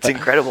 Yeah, it's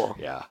incredible.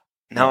 Yeah.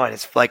 No, and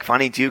it's like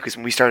funny too, because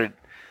when we started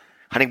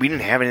hunting, we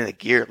didn't have any of the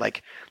gear.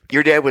 Like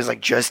your dad was like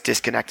just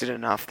disconnected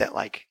enough that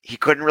like he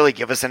couldn't really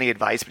give us any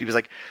advice, but he was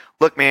like,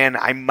 look, man,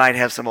 I might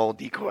have some old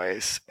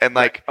decoys. And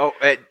like,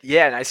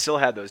 yeah, and I still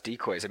had those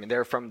decoys. I mean,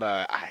 they're from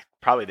the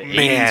probably the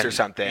 80s or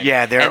something.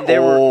 Yeah,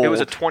 they're old. It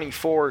was a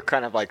 24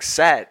 kind of like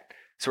set.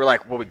 So we're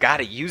like, well, we got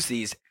to use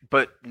these,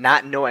 but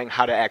not knowing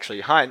how to actually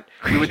hunt,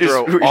 we would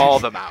throw all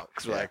of them out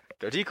because we're like,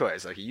 they're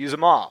decoys. Like, you use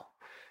them all.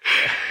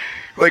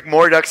 Like,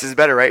 more ducks is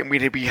better, right? And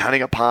we'd be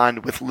hunting a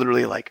pond with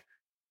literally like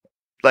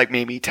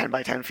maybe 10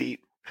 by 10 feet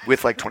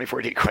with like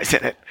 24 decoys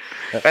in it.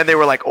 And they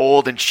were like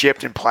old and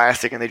chipped and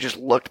plastic, and they just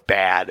looked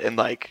bad. And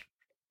like,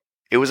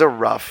 it was a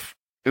rough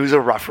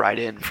ride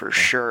in for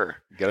sure.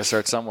 You got to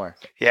start somewhere.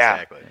 Yeah.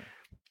 Exactly.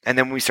 And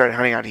then when we started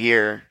hunting out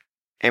here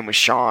and with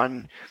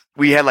Sean,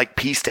 we had like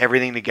pieced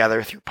everything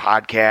together through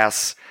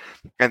podcasts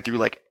and through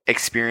like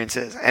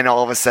experiences. And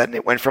all of a sudden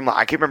it went from,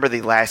 I can remember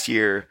the last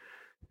year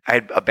I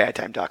had a bad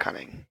time duck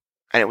hunting,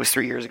 and it was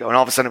 3 years ago. And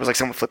all of a sudden it was like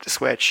someone flipped a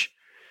switch,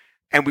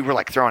 and we were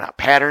like throwing out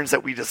patterns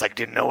that we just like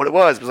didn't know what it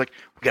was. It was like,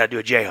 we got to do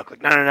a J hook.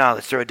 Like, no,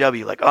 let's throw a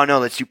W. Like, oh no,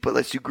 let's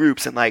do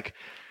groups. And like,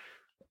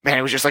 man,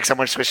 it was just like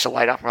someone switched the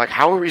light off. We're like,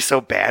 how were we so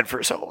bad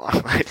for so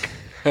long?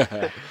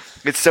 Like,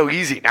 it's so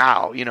easy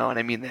now, you know what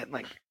I mean? That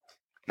like,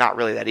 not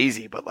really that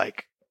easy, but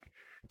like,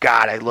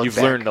 God, I look. You've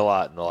back. learned a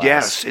lot in the last.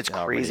 Yes, it's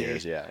crazy.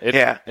 Years.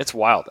 Yeah, it's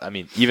wild. I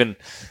mean, even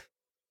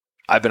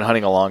I've been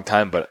hunting a long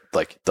time, but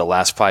like the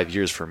last 5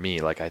 years for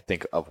me, like I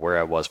think of where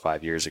I was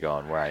 5 years ago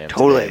and where I am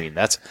totally. Today. I mean,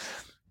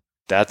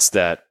 that's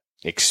that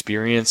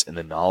experience and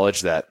the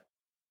knowledge that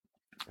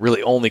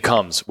really only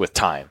comes with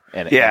time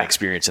and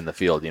experience in the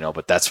field, you know.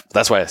 But that's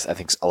why I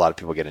think a lot of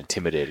people get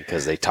intimidated,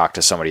 because they talk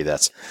to somebody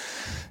that's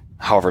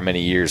however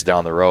many years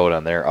down the road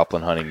on their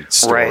upland hunting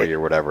story or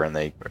whatever, and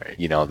they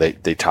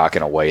they talk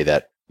in a way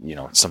that, you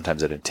know,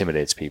 sometimes it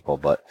intimidates people.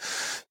 But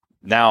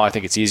now I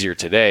think it's easier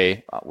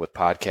today with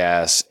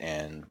podcasts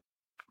and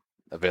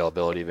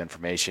availability of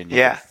information. You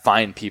can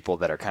find people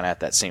that are kind of at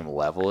that same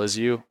level as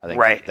you. I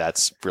think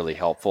that's really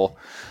helpful.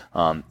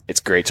 It's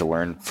great to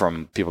learn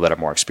from people that are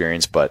more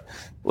experienced, but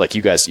like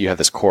you guys, you have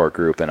this core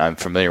group, and I'm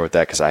familiar with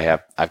that because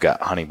I've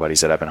got hunting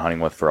buddies that I've been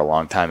hunting with for a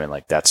long time, and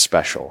like that's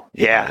special.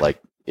 You know?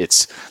 Like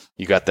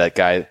you got that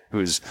guy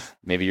who's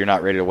maybe you're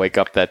not ready to wake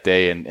up that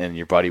day, and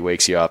your buddy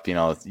wakes you up. You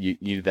know, you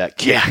need that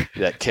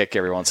kick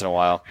every once in a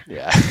while.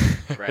 Yeah,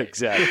 right.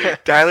 Exactly.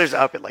 Tyler's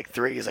up at like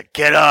 3. He's like,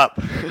 get up.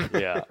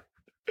 Yeah.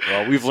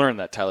 Well, we've learned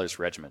that Tyler's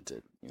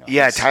regimented. You know,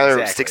 yeah,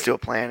 Tyler sticks to a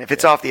plan. If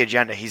it's off the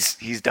agenda,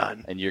 he's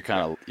done. And you're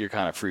kind of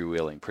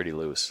freewheeling, pretty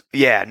loose.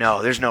 Yeah,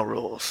 no, there's no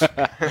rules.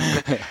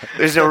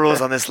 There's no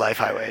rules on this life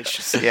highway. It's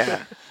just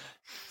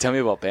Tell me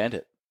about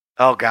Bandit.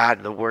 Oh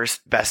God, the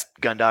worst, best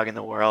gun dog in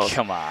the world.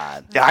 Come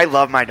on. Yeah, I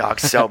love my dog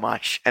so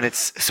much, and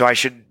I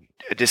should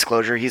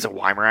disclosure, he's a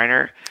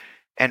Weimaraner,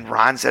 and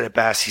Ron said it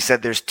best. He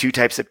said there's 2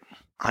 types of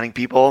hunting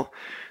people.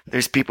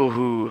 There's people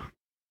who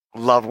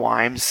love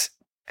Weims,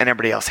 and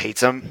everybody else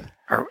hates them,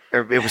 or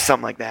it was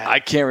something like that. I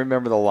can't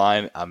remember the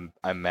line.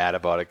 I'm mad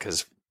about it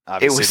because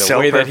obviously was the so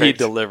way that he perfect.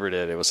 delivered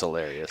it, it was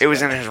hilarious. It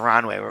was in his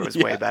Ronway where it was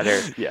way better.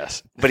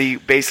 Yes. But he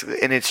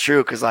basically, and it's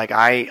true because like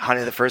I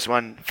hunted the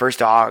first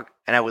dog,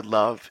 and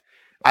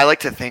I like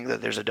to think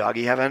that there's a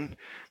doggy heaven,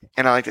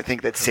 and I like to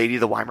think that Sadie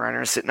the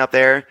Weimaraner is sitting up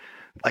there,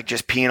 like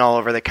just peeing all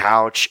over the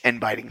couch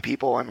and biting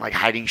people and like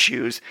hiding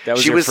shoes. That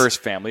was your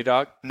first family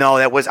dog? No,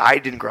 I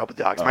didn't grow up with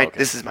dogs. Oh, okay.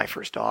 This is my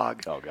first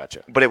dog. Oh,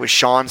 gotcha. But it was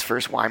Sean's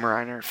first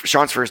Weimaraner,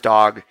 Sean's first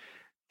dog,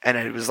 and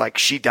it was like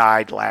she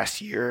died last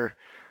year.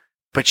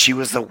 But she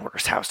was the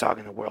worst house dog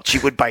in the world. She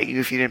would bite you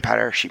if you didn't pet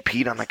her. She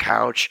peed on the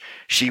couch.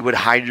 She would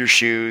hide your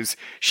shoes.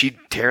 She'd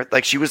tear,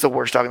 like she was the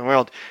worst dog in the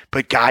world.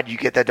 But God, you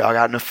get that dog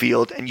out in the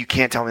field and you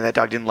can't tell me that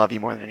dog didn't love you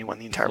more than anyone in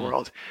the entire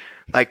world.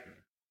 Like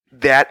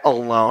that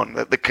alone,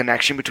 the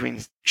connection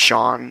between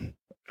Sean,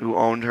 who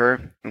owned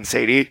her, and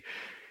Sadie,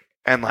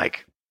 and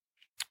like,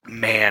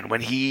 man,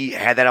 when he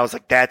had that, I was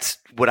like, that's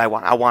what I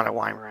want. I want a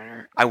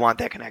Weimaraner. I want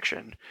that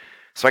connection.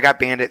 So I got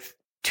Bandit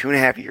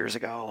 2.5 years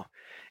ago.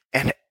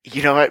 And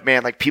you know what,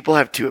 man? Like people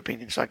have two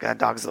opinions. Like that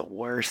dog's the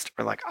worst,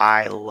 or like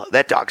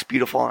that dog's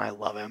beautiful and I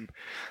love him.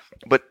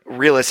 But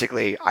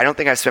realistically, I don't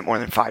think I spent more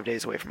than 5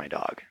 days away from my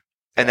dog,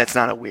 and that's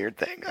not a weird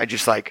thing. I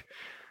just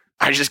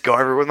go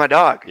everywhere with my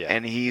dog,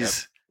 and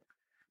he's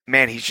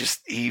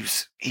he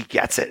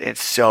gets it.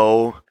 It's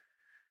so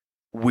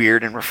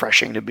weird and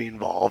refreshing to be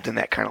involved in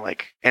that kind of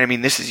like. And I mean,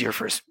 this is your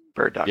first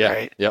bird dog,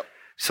 right? Yep.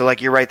 So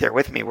like you're right there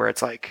with me, where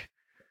it's like,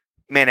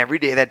 man, every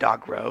day that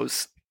dog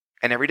grows.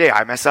 And every day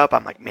I mess up,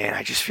 I'm like, man,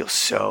 I just feel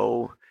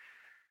so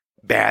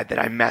bad that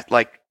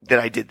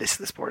I did this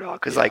to this poor dog.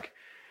 Because like,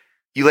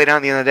 you lay down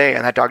at the end of the day,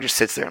 and that dog just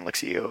sits there and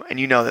looks at you, and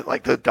you know that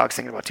like the dog's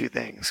thinking about two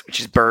things,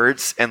 which is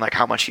birds and like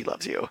how much he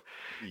loves you.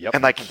 Yep.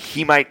 And like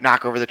he might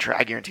knock over the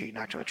trash. I guarantee you,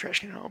 knocked over the trash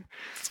can at home.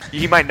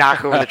 He might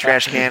knock over the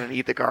trash can and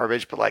eat the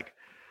garbage, but like,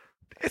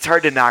 it's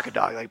hard to knock a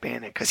dog like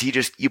Bandit because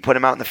you put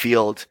him out in the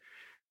field.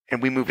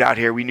 And we moved out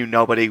here. We knew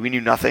nobody. We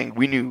knew nothing.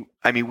 We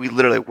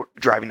literally were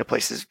driving to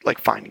places like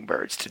finding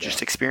birds to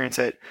just experience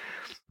it.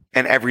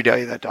 And every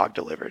day that dog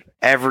delivered.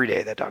 Every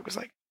day that dog was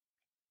like,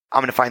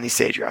 I'm going to find these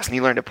sage grouse. And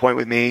he learned to point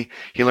with me.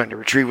 He learned to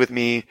retrieve with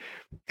me.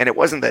 And it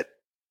wasn't that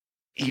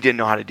he didn't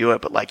know how to do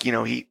it, but like, you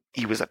know, he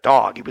was a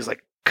dog. He was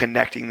like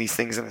connecting these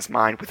things in his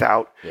mind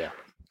without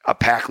a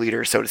pack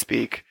leader, so to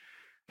speak.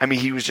 I mean,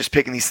 he was just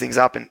picking these things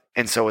up,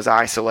 and so was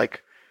I. So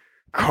like,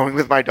 growing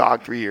with my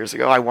dog 3 years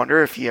ago, I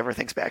wonder if he ever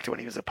thinks back to when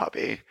he was a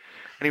puppy.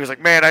 And he was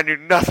like, man, I knew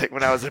nothing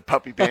when I was a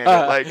puppy Bandit.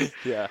 Like,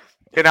 yeah.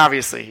 And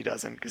obviously he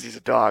doesn't because he's a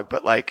dog,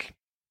 but like,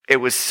 it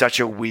was such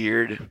a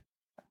weird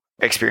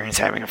experience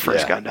having a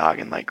first gun dog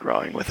and like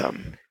growing with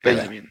him. But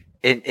I mean,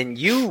 and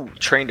you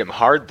trained him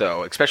hard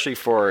though, especially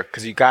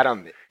because you got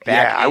him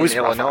back in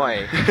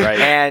Illinois, right?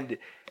 And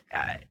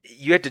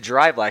you had to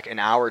drive like an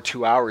hour,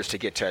 2 hours to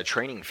get to a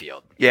training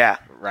field. Yeah.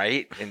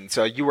 Right. And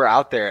so you were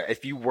out there.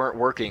 If you weren't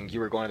working,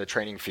 you were going to the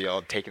training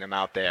field, taking them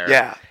out there.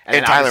 Yeah.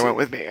 And Tyler went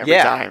with me every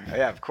time.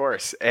 Yeah, of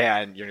course.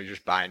 And you're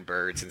just buying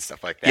birds and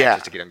stuff like that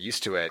just to get them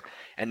used to it.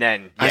 And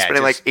then I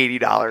spent like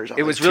 $80 on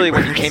it was really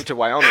when you came to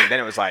Wyoming, then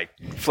it was like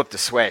flip the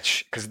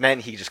switch, because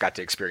then he just got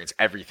to experience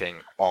everything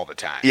all the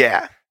time.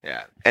 Yeah.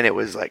 Yeah. And it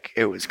was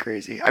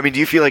crazy. I mean, do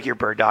you feel like your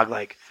bird dog,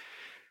 like,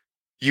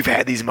 you've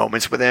had these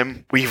moments with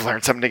him where you've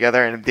learned something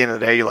together, and at the end of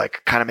the day, you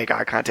like kind of make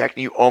eye contact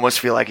and you almost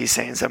feel like he's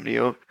saying something to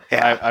you?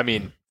 Yeah. I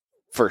mean,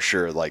 for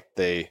sure. Like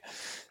they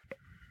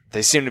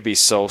seem to be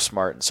so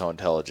smart and so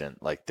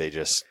intelligent. Like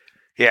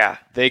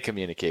they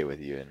communicate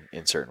with you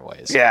in certain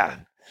ways. Yeah.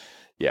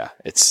 And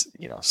it's,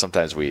 you know,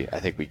 sometimes we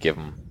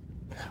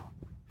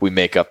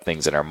make up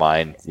things in our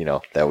mind, you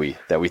know, that we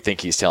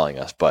think he's telling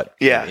us, but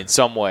in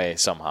some way,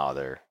 somehow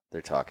they're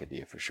talking to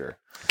you for sure.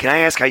 Can I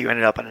ask how you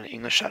ended up on an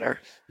English setter?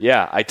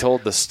 Yeah, I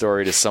told the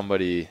story to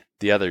somebody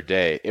the other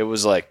day. It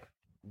was like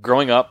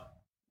growing up,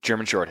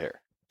 German short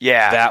hair.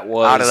 Yeah, that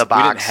was out of the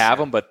box. We didn't have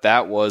them, but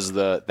that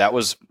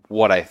was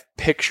what I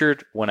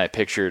pictured when I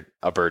pictured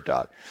a bird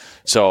dog.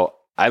 So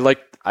I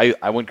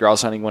went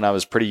grouse hunting when I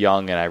was pretty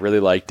young, and I really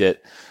liked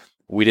it.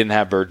 We didn't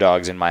have bird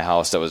dogs in my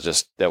house. That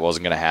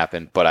wasn't going to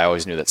happen. But I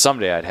always knew that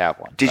someday I'd have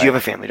one. Did you have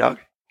a family dog?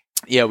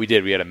 Yeah, we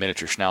did. We had a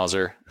miniature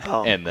schnauzer,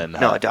 and then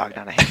a dog,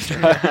 not a hamster.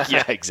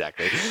 Yeah,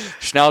 exactly.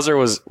 Schnauzer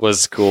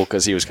was cool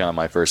because he was kind of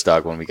my first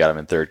dog when we got him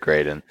in third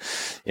grade, and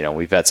you know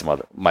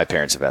my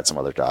parents have had some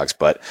other dogs,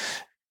 but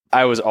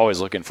I was always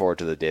looking forward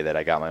to the day that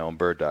I got my own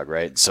bird dog.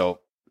 Right,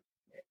 so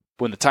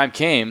when the time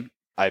came,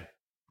 I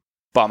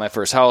bought my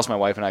first house. My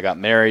wife and I got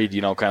married. You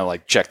know, kind of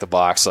like checked the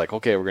box, like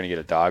okay, we're gonna get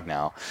a dog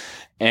now,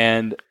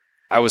 and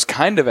I was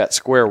kind of at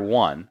square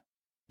one.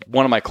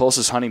 One of my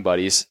closest hunting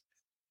buddies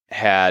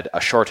had a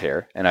short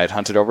hair, and I'd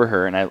hunted over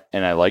her, and I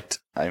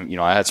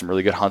had some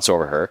really good hunts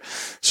over her.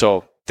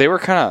 So they were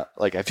kind of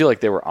like, I feel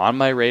like they were on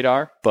my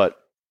radar, but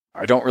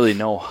I don't really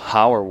know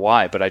how or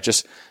why, but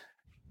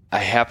I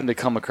happened to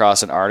come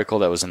across an article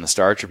that was in the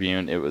Star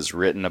Tribune. It was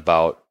written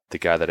about the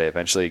guy that I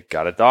eventually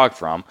got a dog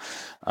from.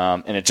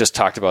 And it just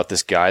talked about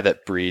this guy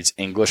that breeds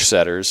English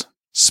setters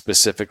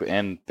specifically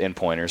and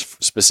pointers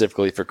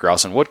specifically for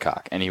grouse and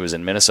woodcock. And he was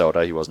in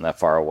Minnesota. He wasn't that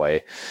far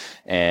away.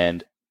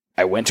 And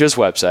I went to his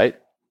website,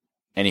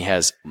 and he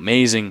has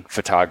amazing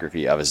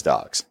photography of his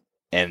dogs.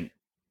 And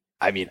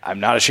I mean, I'm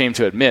not ashamed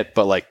to admit,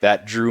 but like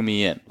that drew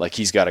me in. Like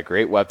he's got a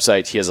great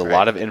website. He has a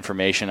lot of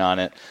information on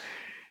it.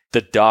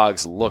 The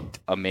dogs looked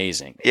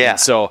amazing. Yeah. And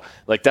so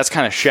like that's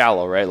kind of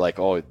shallow, right? Like,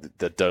 oh,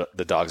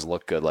 the dogs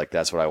look good. Like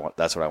that's what I want.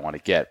 That's what I want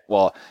to get.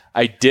 Well,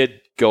 I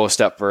did go a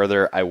step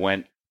further.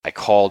 I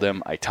called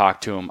him. I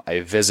talked to him. I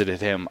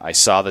visited him. I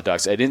saw the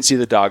dogs. I didn't see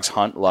the dogs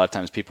hunt. A lot of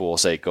times people will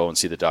say, go and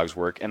see the dogs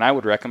work. And I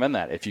would recommend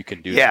that if you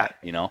can do that,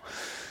 you know,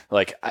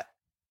 like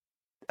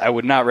I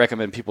would not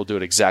recommend people do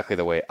it exactly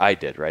the way I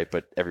did, right?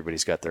 But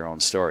everybody's got their own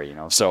story, you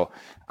know? So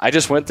I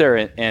just went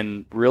there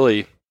and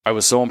really, I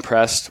was so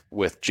impressed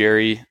with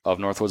Jerry of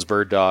Northwoods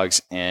Bird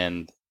Dogs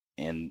and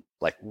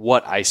like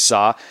what I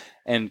saw.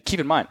 And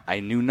keep in mind, I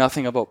knew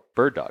nothing about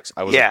bird dogs.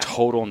 I was a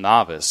total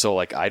novice. So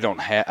like I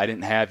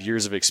didn't have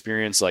years of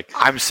experience. Like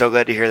I'm so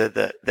glad to hear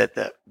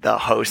that the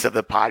host of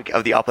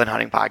the Upland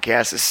Hunting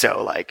Podcast is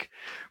so like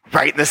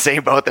right in the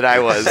same boat that I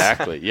was.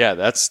 Exactly. Yeah,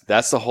 that's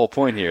the whole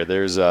point here.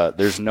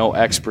 There's no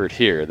expert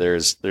here.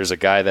 There's a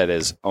guy that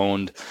has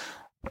owned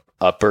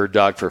a bird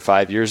dog for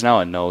 5 years now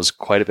and knows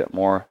quite a bit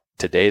more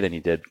today than he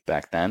did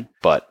back then.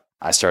 But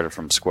I started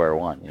from square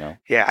one, you know?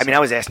 Yeah. I mean, I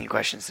was asking you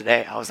questions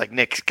today. I was like,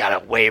 Nick's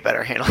got a way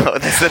better handle on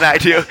this than I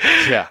do.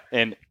 Yeah.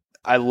 And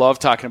I love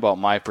talking about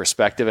my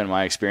perspective and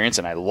my experience.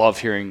 And I love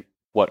hearing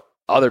what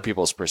other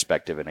people's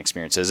perspective and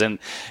experiences. And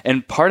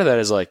part of that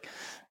is like,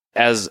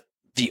 as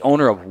the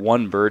owner of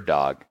one bird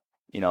dog,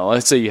 you know,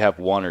 let's say you have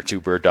 1 or 2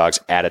 bird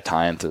dogs at a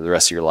time through the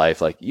rest of your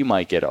life. Like you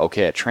might get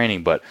okay at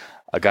training, but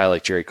a guy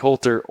like Jerry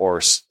Coulter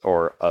or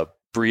a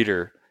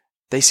breeder,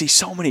 they see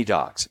so many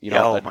dogs, you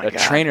know, a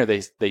trainer,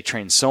 they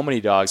train so many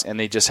dogs and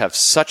they just have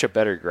such a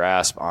better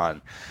grasp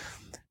on,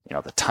 you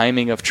know, the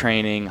timing of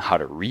training, how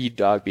to read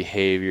dog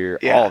behavior,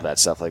 all of that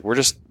stuff. Like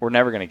we're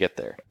never going to get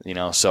there, you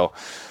know? So,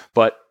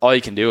 but all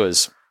you can do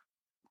is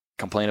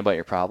complain about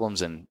your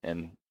problems and,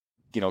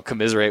 you know,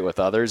 commiserate with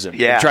others and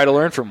try to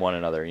learn from one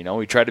another. You know,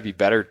 we try to be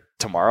better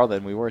tomorrow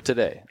than we were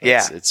today.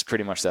 It's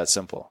pretty much that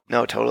simple.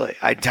 No, totally.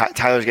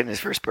 Tyler's getting his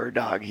first bird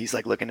dog. He's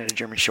like looking at a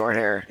German short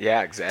hair.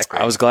 Yeah, exactly.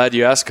 I was glad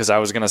you asked because I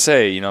was going to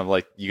say, you know,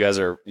 like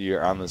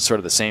you're on the sort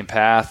of the same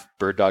path.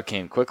 Bird dog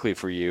came quickly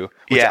for you,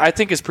 which I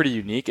think is pretty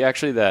unique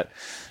actually, that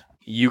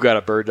you got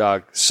a bird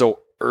dog so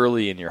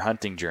early in your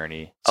hunting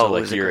journey. So like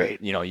it was a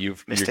great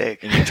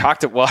mistake. You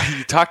talked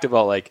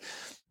about like,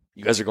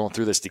 you guys are going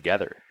through this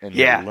together and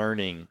you're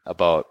learning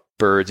about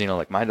birds. You know,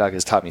 like my dog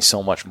has taught me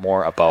so much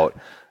more about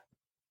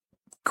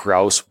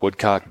grouse,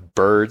 woodcock,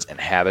 birds, and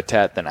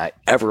habitat than I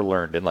ever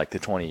learned in like the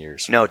 20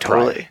 years. No,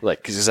 totally. Prior.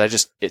 Like, because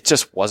it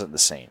just wasn't the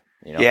same,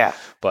 you know? Yeah.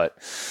 But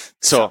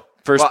so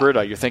first bird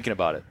dog, you're thinking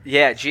about it.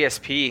 Yeah,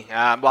 GSP.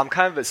 Well, I'm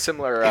kind of a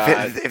similar.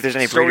 If there's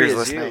any breeders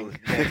listening,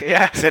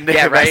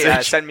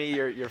 send me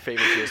your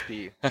favorite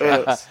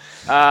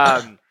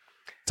GSP.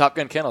 Top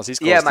Gun Kennels. He's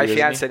close yeah, to my you,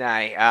 fiance and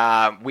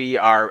I, we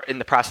are in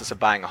the process of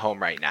buying a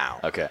home right now.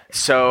 Okay.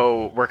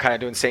 So we're kind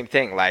of doing the same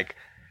thing. Like,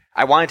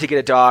 I wanted to get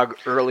a dog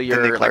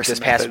earlier, like this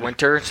past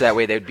winter, so that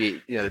way they'd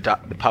be, you know,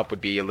 the pup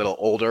would be a little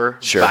older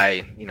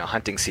by, you know,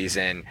 hunting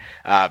season.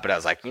 But I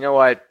was like, you know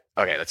what?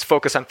 Okay, let's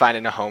focus on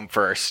finding a home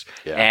first.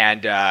 Yeah.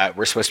 And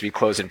we're supposed to be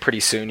closing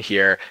pretty soon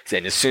here.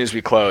 And as soon as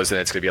we close,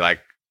 then it's going to be like,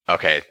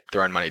 okay,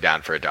 throwing money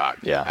down for a dog.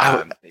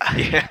 Yeah.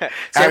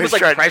 So I was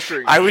like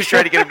pressuring. I was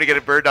trying to get him to get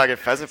a bird dog at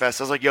Pheasant Fest.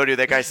 I was like, yo, dude,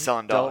 that guy's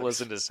selling dogs. Don't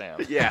listen to Sam.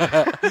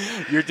 Yeah.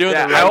 You're doing it.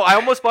 I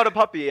almost bought a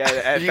puppy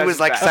at he was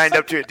like signed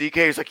up to it.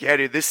 DK was like, yeah,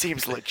 dude, this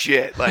seems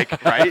legit.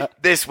 Like, right?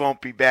 This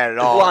won't be bad at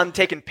all. Well, I'm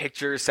taking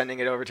pictures, sending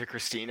it over to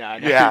Christina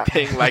and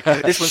everything. Like,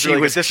 this one's really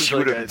good. This one's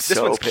really good.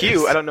 This one's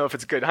cute. I don't know if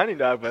it's a good hunting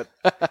dog, but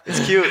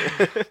it's cute.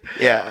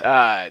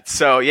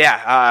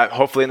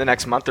 Hopefully in the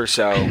next month or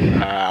so,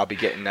 I'll be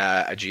getting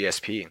a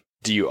GSP.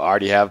 Do you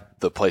already have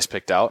the place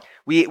picked out?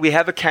 We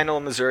have a kennel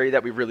in Missouri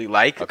that we really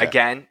like. Okay.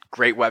 Again,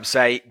 great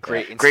website,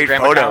 great Instagram great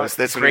photos. Account,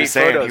 that's what great he was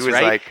saying. photos, he was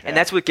right? like, and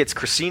that's what gets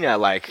Christina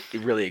like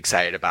really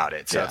excited about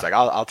it. So it's like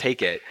I'll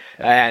take it.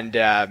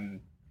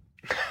 And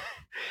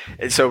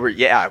so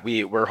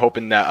we're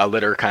hoping that a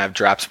litter kind of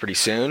drops pretty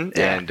soon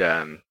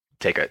and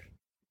take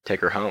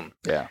her home.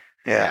 Yeah.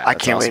 I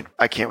can't wait.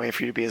 I can't wait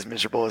for you to be as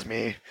miserable as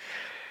me.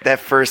 That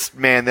first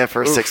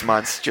 6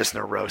 months, just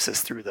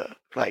neurosis through the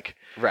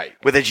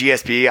with a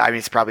GSP. I mean,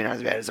 it's probably not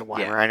as bad as a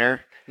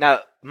Weimaraner. Now,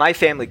 my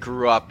family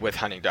grew up with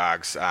hunting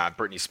dogs,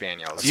 Brittany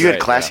Spaniels. You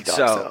had classy dogs,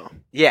 though.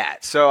 Yeah,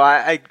 so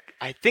I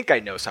think I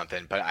know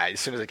something, but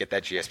as soon as I get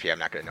that GSP, I'm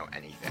not going to know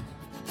anything.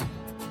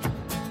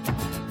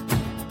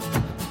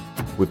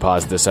 We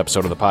paused this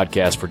episode of the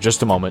podcast for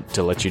just a moment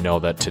to let you know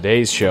that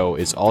today's show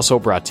is also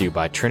brought to you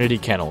by Trinity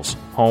Kennels,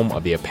 home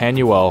of the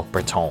Épagneuel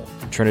Breton.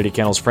 Trinity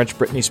Kennels French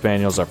Brittany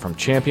Spaniels are from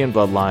champion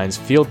bloodlines,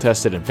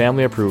 field-tested and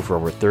family-approved for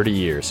over 30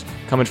 years.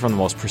 Coming from the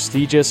most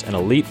prestigious and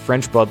elite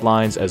French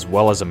bloodlines as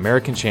well as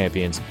American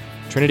champions,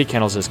 Trinity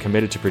Kennels is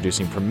committed to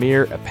producing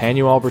premier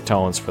Épagneuel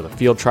Bretons for the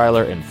field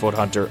trialer and foot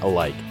hunter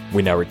alike.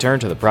 We now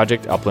return to the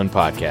Project Upland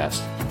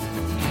podcast.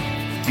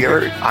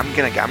 I'm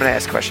gonna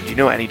ask a question. Do you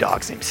know any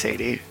dogs named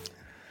Sadie?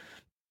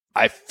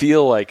 I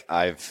feel like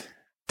I've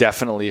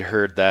definitely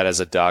heard that as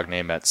a dog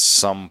name at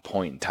some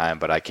point in time,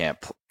 but I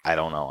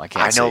don't know. I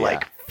can't I know say,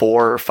 like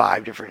 4 or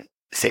 5 different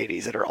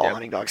Sadies that are all Yep.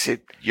 hunting dogs.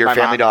 Your My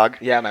family mom- dog?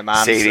 Yeah, my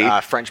mom's Sadie.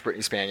 French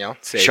Brittany Spaniel.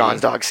 Sadie. Sean's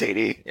dog,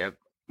 Sadie. Yep.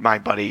 My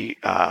buddy,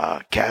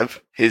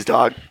 Kev, his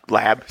dog,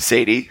 Lab,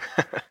 Sadie.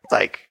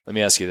 Like, Let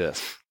me ask you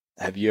this.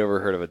 Have you ever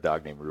heard of a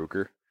dog named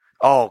Ruger?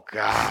 oh,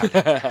 God.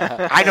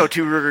 I know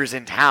 2 Rugers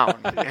in town.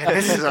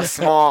 This is a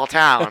small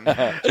town.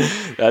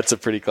 That's a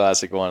pretty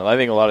classic one. I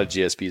think a lot of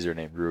GSPs are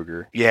named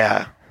Ruger.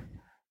 Yeah.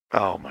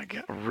 Oh, my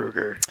God.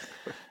 Ruger.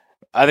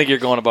 I think you're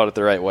going about it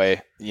the right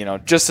way.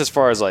 Just as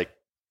far as like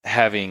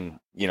having,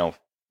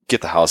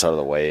 get the house out of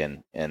the way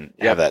and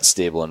have that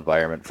stable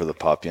environment for the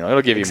pup.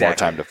 It'll give you more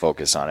time to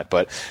focus on it.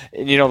 But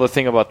the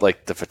thing about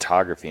like the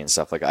photography and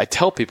stuff, like I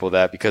tell people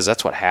that because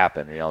that's what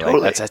happened. Totally.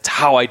 Like, that's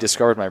how I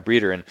discovered my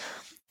breeder and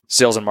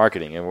sales and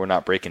marketing. And we're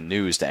not breaking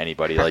news to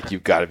anybody. Like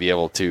you've got to be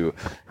able to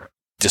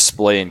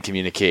display and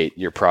communicate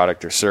your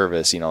product or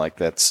service. Like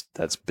that's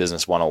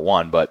business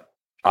 101. But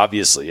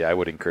obviously, I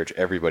would encourage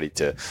everybody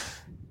to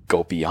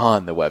go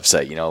beyond the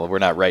website. We're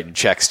not writing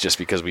checks just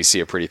because we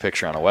see a pretty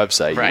picture on a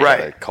website. Right. You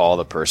gotta call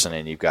the person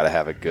and you've got to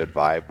have a good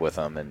vibe with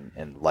them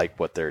and like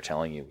what they're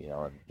telling you,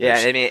 and Yeah,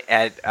 I mean,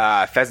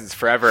 at Pheasants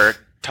Forever,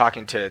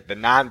 talking to the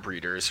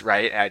non-breeders,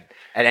 right? At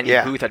any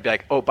booth, I'd be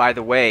like, oh, by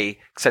the way,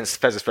 since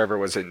Pheasants Forever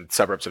was in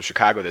suburbs of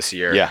Chicago this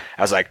year,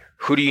 I was like,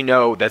 who do you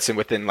know that's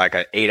within like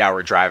an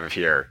 8-hour drive of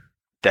here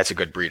that's a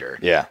good breeder?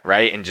 Yeah.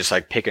 Right? And just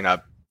like picking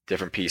up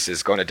different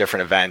pieces, going to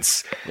different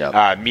events,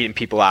 Yep. Meeting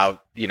people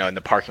out, in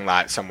the parking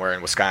lot somewhere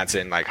in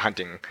Wisconsin, like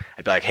hunting.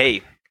 I'd be like,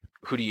 hey,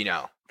 who do you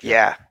know?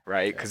 Yeah.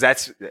 Right? Because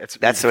that's the way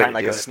kind to of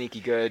like do a it. sneaky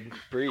good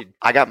breed.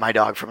 I got my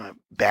dog from a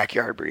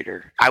backyard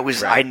breeder.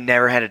 I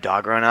never had a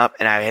dog growing up,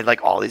 and I had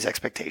like all these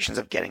expectations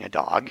of getting a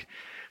dog.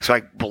 So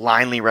I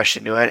blindly rushed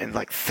into it and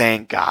like,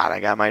 thank God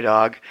I got my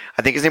dog.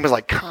 I think his name was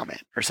like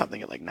Comet or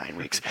something at like 9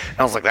 weeks. And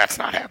I was like, that's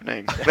not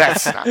happening.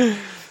 That's not.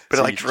 But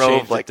So I like you drove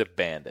changed like it to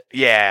Bandit.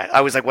 yeah. I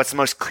was like, what's the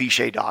most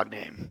cliche dog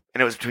name?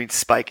 And it was between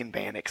Spike and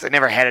Bandit because I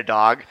never had a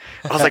dog.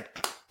 I was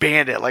like,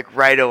 Bandit, like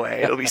right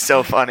away. It'll be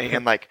so funny.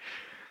 And like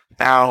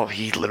now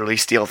he literally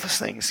steals those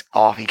things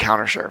off. He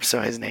counter surfs.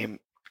 So his name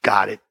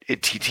got it. He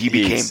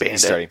became Bandit.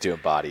 He's starting to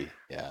embody.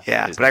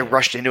 Yeah, his but I name.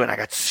 rushed into it and I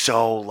got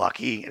so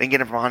lucky. I didn't get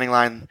it from a hunting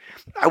line.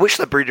 I wish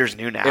the breeders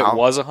knew now. It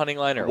was a hunting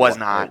line, or Was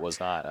not. It was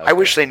not. I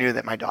wish they knew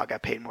that my dog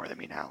got paid more than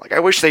me now. Like I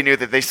wish they knew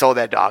that they sold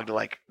that dog to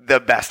like the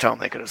best home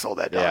they could have sold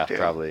that dog to.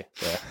 Probably.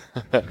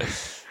 Yeah.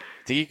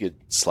 Think you could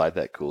slide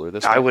that cooler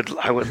this way? I would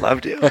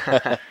love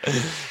to.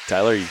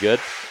 Tyler, you good?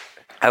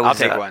 I'll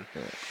take one.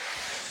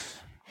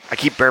 I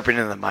keep burping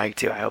into the mic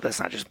too. I hope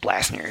that's not just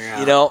blasting your ear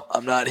out.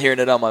 I'm not hearing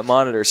it on my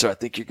monitor, so I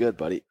think you're good,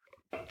 buddy.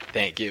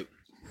 Thank you.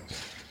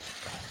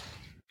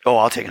 Oh,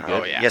 I'll take it.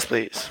 Oh, yeah. Yes,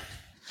 please.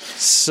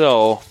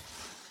 So,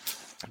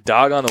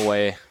 dog on the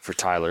way for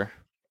Tyler,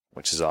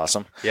 which is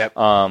awesome. Yep.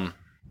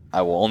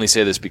 I will only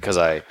say this because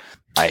I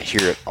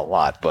hear it a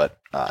lot, but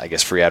I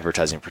guess free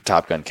advertising for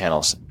Top Gun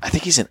Kennels. I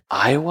think he's in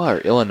Iowa or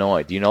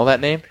Illinois. Do you know that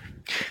name?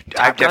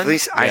 I definitely.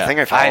 I think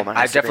I follow him on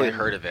I've definitely Instagram.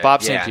 heard of it.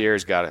 Bob Yeah. St.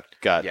 Pierre's got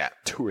Yeah.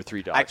 2 or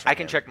 3 dogs. I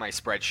can check my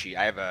spreadsheet.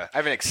 I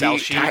have an Excel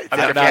sheet. Ty- of Ty-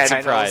 different not Ty-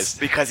 titles, surprised.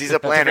 because he's a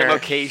different planner.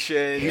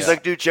 locations. He's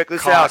like, dude, check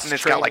this Cost, out, and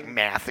it's got like training.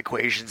 math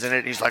equations in it.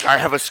 And he's like, I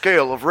have a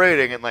scale of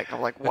rating, and like,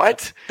 I'm like,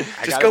 what?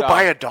 Just got go a dog.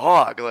 buy a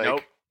dog. Like,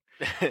 Nope.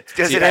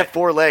 does See, it have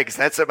 4 legs?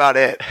 That's about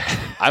it.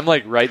 I'm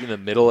like right in the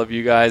middle of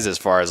you guys as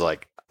far as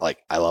like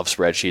I love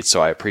spreadsheets, so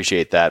I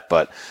appreciate that,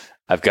 but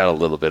I've got a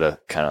little bit of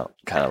kind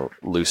of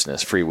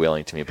looseness,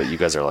 freewheeling to me. But you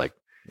guys are like,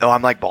 No,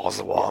 I'm like balls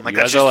to the wall. I'm like, you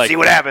let's guys are just see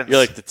what happens. You're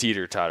like the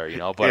teeter totter,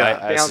 But Yeah, I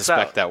balance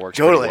suspect out. that works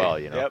Totally.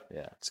 pretty well, Yep.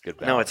 Yeah, it's a good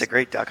balance. No, it's a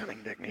great duck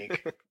hunting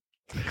technique.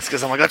 It's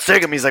because I'm like, let's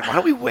take him. He's like, why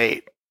don't we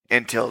wait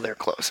until they're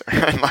closer?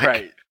 I'm like,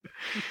 Right.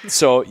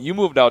 So you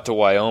moved out to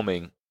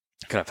Wyoming.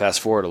 Kind of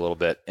fast forward a little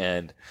bit,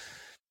 and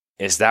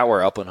is that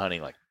where upland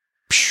hunting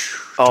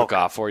took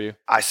off for you?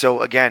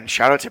 So again,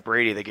 shout out to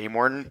Brady, the game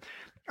warden.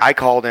 I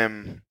called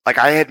him, like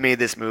I had made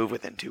this move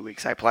within 2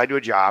 weeks. I applied to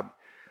a job.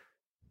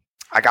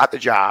 I got the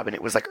job and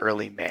it was like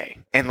early May.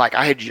 And like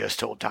I had just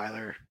told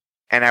Tyler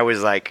and I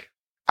was like,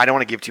 I don't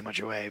want to give too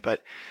much away,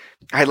 but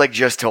I had like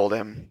just told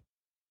him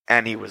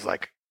and he was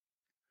like,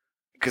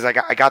 because I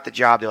got the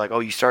job. They're like, oh,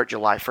 you start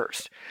July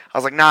 1st. I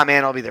was like, nah,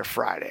 man, I'll be there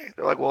Friday.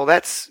 They're like, well,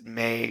 that's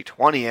May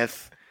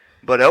 20th,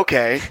 but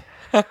okay.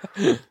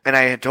 And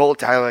I had told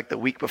Tyler like the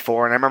week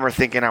before, and I remember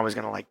thinking I was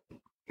going to like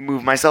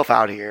move myself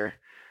out here.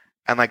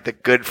 And like the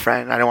good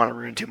friend, I don't want to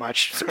ruin too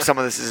much. So some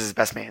of this is his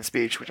best man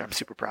speech, which I'm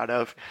super proud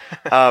of.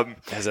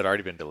 Has it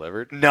already been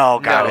delivered? No,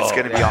 God, No. it's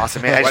going to be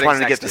awesome, man. I just Wedding's wanted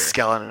to get next the year.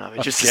 skeleton of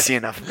it just to see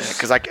enough of it.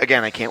 Because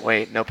again, I can't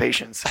wait. No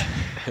patience.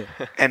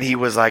 And he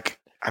was like,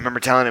 I remember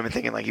telling him and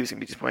thinking like he was going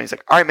to be disappointed. He's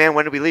like, all right, man,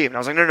 when do we leave? And I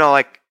was like, no,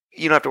 like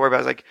you don't have to worry about it.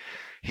 I was like,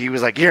 he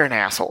was like, you're an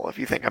asshole if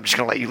you think I'm just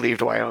going to let you leave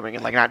to Wyoming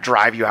and like not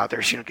drive you out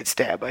there so you don't get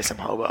stabbed by some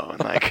hobo. And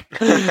like,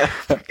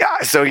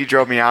 yeah, so he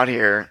drove me out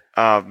here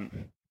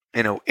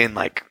in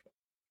like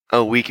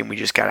a week, and we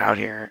just got out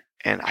here.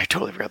 And I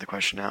totally forgot the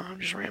question now.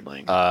 I'm just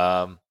rambling.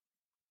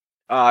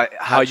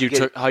 how you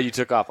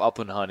took off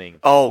upland hunting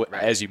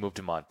as you moved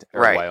to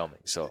Wyoming.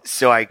 So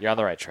you're on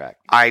the right track.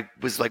 I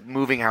was like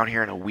moving out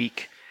here in a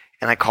week,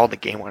 and I called the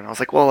game warden. I was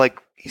like, well, like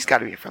he's got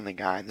to be a friendly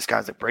guy. And this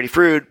guy's like, Brady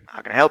Frood,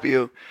 how can I help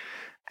you?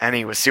 And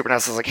he was super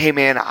nice. I was like, hey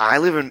man, I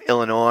live in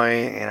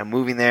Illinois and I'm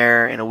moving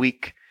there in a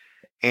week.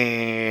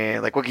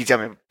 And like, what can you tell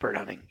me about bird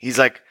hunting? He's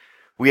like,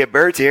 we have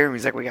birds here. And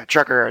he's like, we got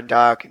chukar and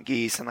duck and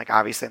geese. And like,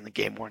 obviously I'm the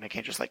game warden. I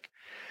can't just like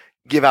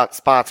give out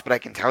spots, but I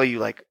can tell you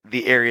like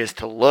the areas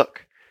to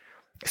look.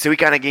 So he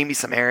kind of gave me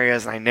some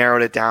areas, and I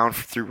narrowed it down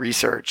through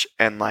research.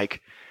 And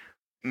like,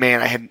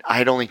 man, I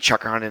had only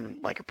chukar hunted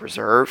in like a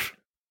preserve,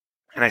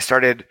 and I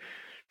started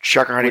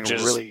chukar hunting. Which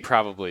is really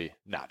probably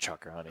not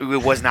chukar hunting.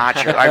 It was not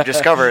chukar. I've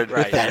discovered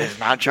that is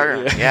not chukar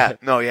hunting. Yeah,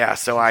 no, yeah.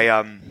 So I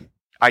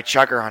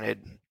chukar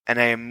hunted, and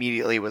I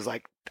immediately was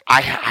like,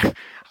 I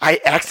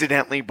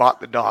accidentally bought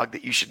the dog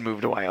that you should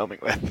move to Wyoming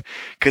with,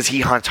 because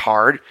he hunts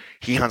hard,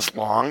 he hunts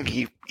long,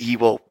 he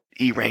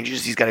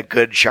ranges. He's got a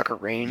good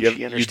chukar range.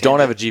 You don't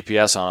have a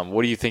GPS on him.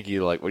 What do you think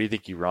What do you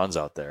think he runs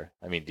out there?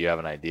 I mean, do you have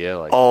an idea?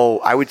 Like,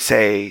 I would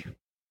say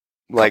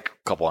like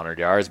a couple hundred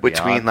yards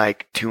between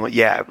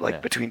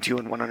beyond? Between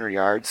 200 and 100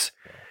 yards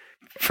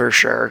for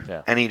sure.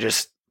 Yeah. And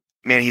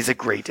he's a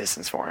great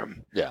distance for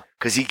him. Yeah,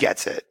 because he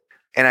gets it.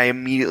 And I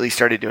immediately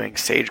started doing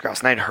sage grouse,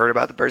 and I'd heard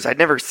about the birds. I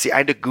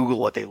had to Google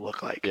what they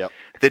look like. Yep.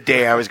 The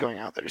day I was going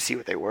out there to see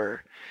what they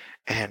were.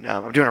 And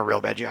I'm doing a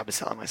real bad job of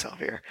selling myself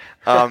here.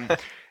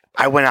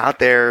 I went out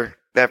there.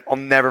 I'll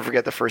never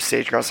forget the first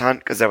sage grouse hunt,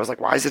 because I was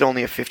like, why is it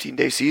only a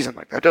 15-day season?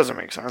 Like, that doesn't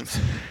make sense.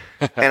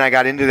 And I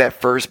got into that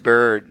first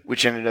bird,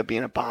 which ended up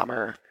being a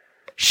bomber,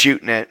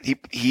 shooting it.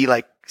 He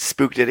like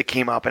spooked it. It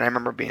came up, and I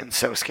remember being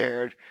so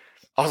scared.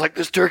 I was like,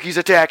 this turkey's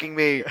attacking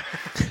me.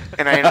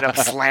 And I ended up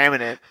slamming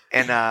it.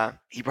 And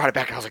he brought it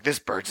back, and I was like, this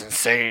bird's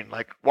insane.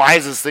 Like, why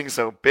is this thing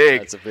so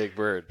big? That's a big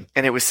bird.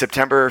 And it was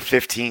September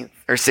 15th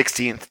or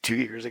 16th, 3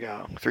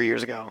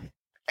 years ago.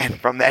 And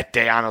from that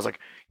day on, I was like,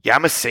 yeah,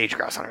 I'm a sage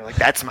grouse hunter. Like,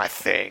 that's my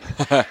thing.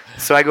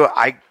 So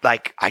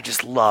I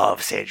just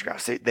love sage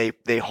grouse.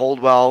 They hold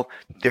well.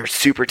 They're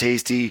super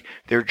tasty.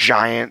 They're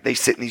giant. They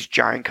sit in these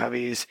giant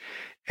coveys.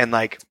 And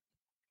like,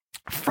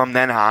 from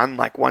then on,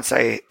 like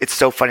it's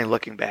so funny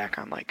looking back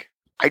on like,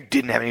 I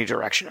didn't have any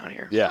direction on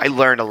here. Yeah. I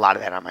learned a lot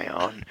of that on my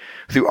own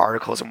through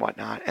articles and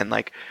whatnot. And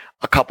like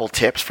a couple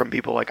tips from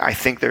people, like, I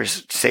think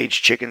there's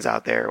sage chickens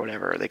out there or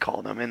whatever they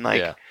call them. And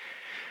like,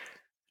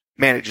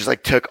 man, it just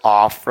like took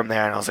off from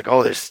there. And I was like,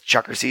 oh, there's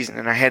chukar season.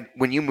 And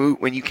when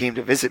you came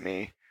to visit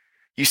me,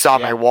 you saw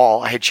my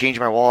wall. I had changed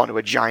my wall into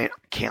a giant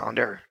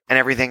calendar, and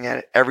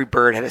every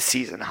bird had a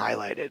season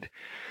highlighted.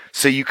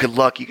 So you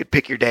could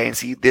pick your day and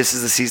see, this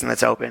is the season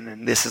that's open,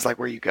 and this is like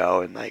where you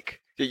go. And like,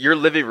 your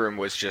living room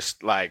was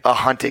just like a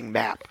hunting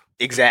map.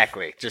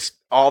 Exactly. Just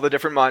all the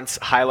different months,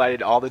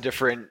 highlighted all the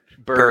different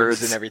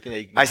birds and everything that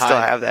you can I still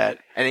have that.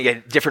 And then you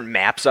get different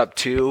maps up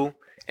too,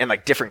 and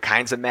like different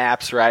kinds of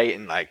maps, right?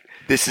 And like,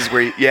 this is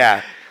where,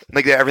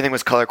 like everything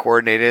was color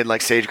coordinated.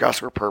 Like sage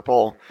grouse were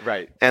purple,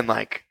 right? And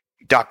like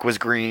duck was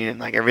green, and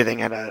like everything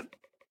had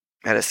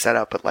a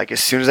setup. But like,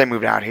 as soon as I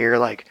moved out here,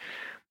 like,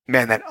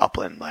 man, that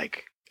upland,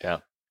 like,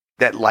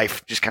 that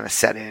life just kind of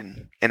set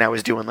in. And I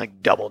was doing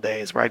like double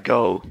days where I'd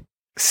go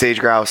sage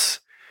grouse,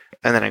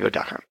 and then I go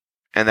duck hunt,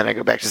 and then I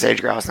go back to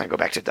sage grouse, and I go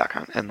back to duck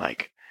hunt. And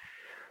like,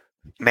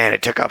 man,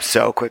 it took up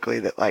so quickly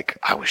that like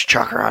I was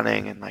chukar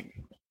hunting, and like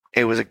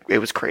it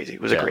was crazy.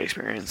 It was a great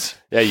experience.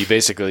 Yeah,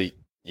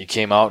 you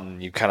came out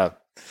and you kind of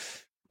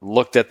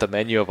looked at the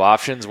menu of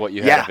options, what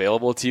you had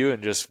available to you,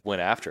 and just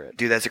went after it.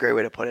 Dude, that's a great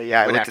way to put it.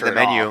 Yeah, I looked at the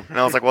menu, and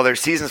I was like, well, there's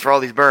seasons for all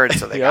these birds,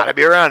 so they got to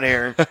be around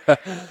here.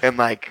 And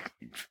like,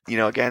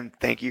 again,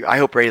 thank you. I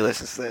hope Brady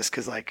listens to this,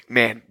 because like,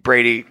 man,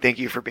 Brady, thank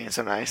you for being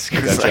so nice.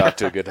 Got you off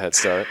to a good head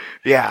start.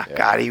 Yeah,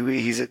 God,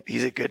 he's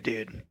a good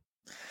dude.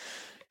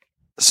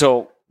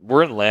 So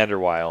we're in Lander,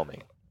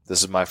 Wyoming.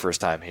 This is my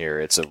first time here.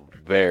 It's a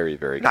very,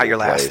 very not cool your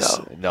last place.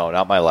 though. No,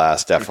 not my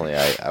last. Definitely,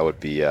 I would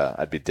be.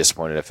 I'd be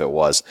disappointed if it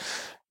was.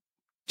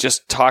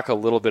 Just talk a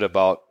little bit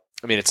about.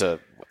 I mean, it's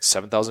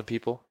 7,000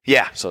 people.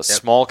 Yeah. So a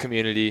small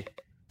community,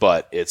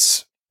 but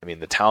it's. I mean,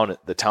 the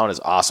town is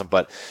awesome,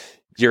 but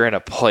you're in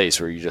a place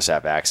where you just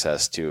have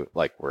access to,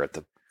 like, we're at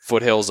the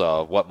foothills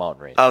of what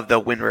mountain range? Of the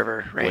Wind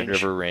River Range. Wind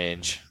River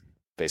Range,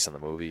 based on the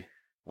movie.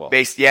 Well,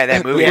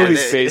 that movie.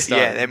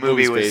 That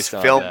movie was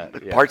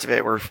filmed. Parts of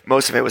it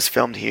most of it was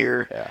filmed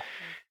here. Yeah.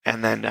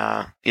 And then,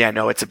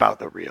 it's about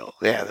the real.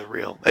 Yeah, the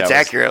real. It's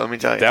accurate. Let me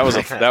tell you. That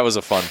was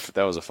a fun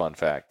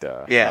fact.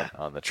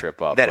 On the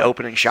trip up. That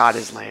opening shot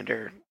is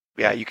Lander.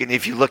 Yeah, you can,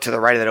 if you look to the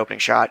right of that opening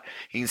shot,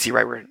 you can see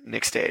right where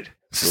Nick stayed.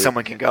 So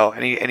someone can go.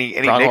 Any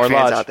Nick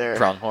fans out there?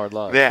 Pronghorn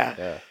Lodge.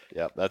 Yeah.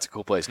 That's a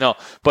cool place. No,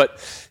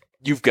 but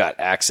you've got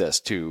access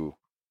to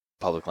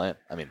public land.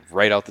 I mean,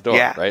 right out the door.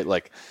 Yeah. Right.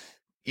 Like,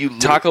 you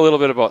talk a little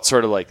bit about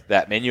sort of like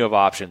that menu of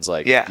options.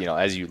 Like,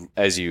 as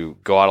you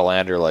go out of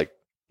Lander, like,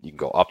 you can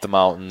go up the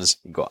mountains,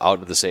 you can go out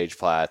into the sage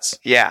flats.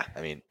 Yeah.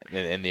 I mean,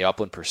 in the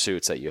upland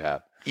pursuits that you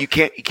have. You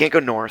can't go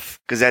north,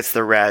 because that's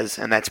the res,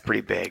 and that's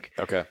pretty big.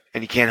 Okay.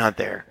 And you can't hunt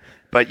there.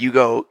 But you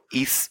go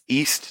east,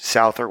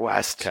 south, or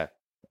west. Okay.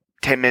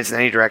 10 minutes in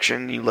any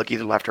direction, you look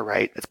either left or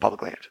right, it's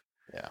public land.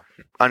 Yeah.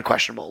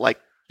 Unquestionable. Like,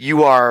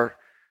 you are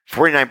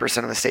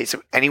 49% of the state.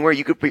 So anywhere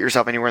you could put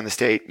yourself anywhere in the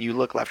state, you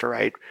look left or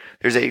right,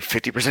 there's a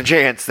 50%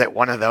 chance that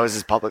one of those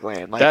is public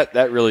land. Like,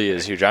 that really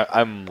is huge.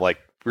 I'm like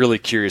really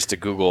curious to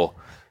Google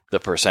the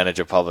percentage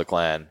of public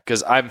land,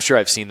 because I'm sure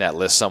I've seen that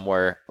list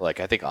somewhere. Like,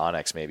 I think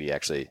Onyx maybe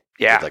actually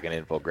did like an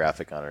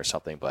infographic on it or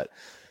something, but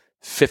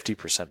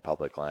 50%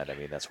 public land. I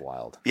mean, that's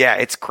wild. Yeah,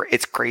 it's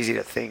crazy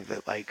to think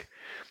that, like,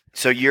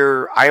 so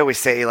I always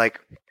say, like,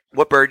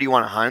 what bird do you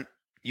want to hunt?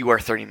 You are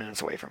 30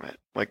 minutes away from it.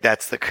 Like,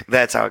 that's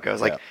how it goes.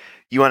 Like,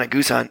 you want a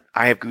goose hunt?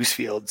 I have goose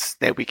fields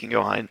that we can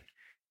go hunt,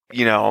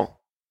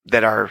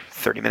 that are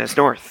 30 minutes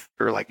north,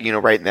 or like,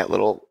 right in that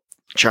little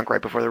chunk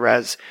right before the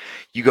res.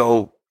 You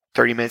go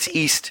 30 minutes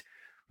east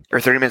or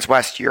 30 minutes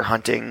west, you're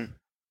hunting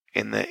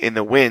in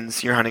the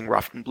winds, you're hunting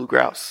ruffed and blue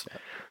grouse. Yeah.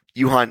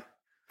 You hunt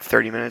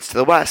 30 minutes to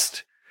the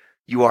west,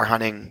 you are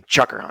hunting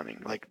chukar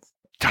hunting, like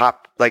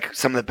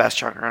some of the best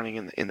chukar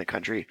hunting in the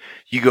country.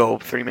 You go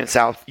 30 minutes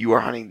south, you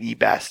are hunting the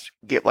best.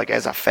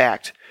 As a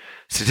fact,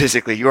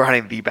 statistically, you are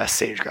hunting the best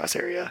sage grouse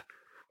area.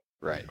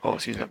 Right. Oh,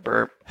 excuse me,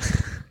 burp.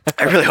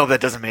 I really hope that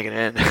doesn't make it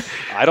in.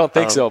 I don't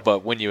think so,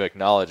 but when you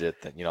acknowledge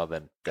it, then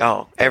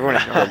everyone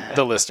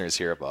the listeners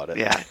hear about it.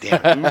 Yeah,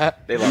 damn it.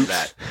 They love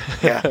that.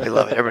 Yeah, they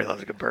love it. Everybody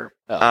loves a good burp.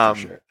 For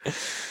sure.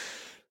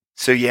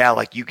 So yeah,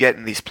 like, you get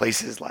in these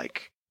places,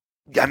 like,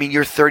 I mean,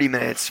 you're 30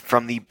 minutes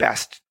from the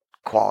best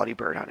quality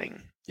bird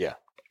hunting. Yeah.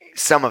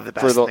 Some of the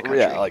best in the country.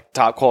 Yeah, like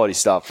top quality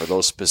stuff for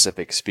those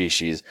specific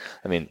species.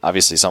 I mean,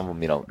 obviously some of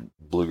them,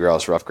 blue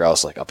grouse, rough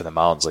grouse, like up in the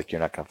mountains, like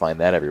you're not going to find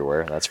that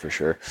everywhere. That's for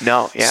sure.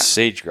 No, yeah.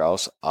 Sage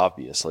grouse,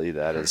 obviously,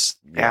 that is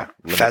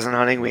pheasant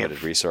hunting. We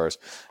have resource.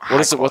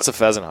 What's the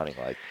pheasant hunting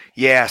like?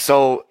 Yeah,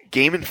 so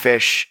Game and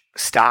Fish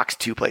stocks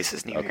 2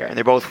 places near here, and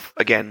they're both,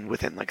 again,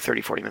 within like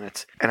 30, 40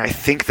 minutes. And I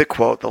think the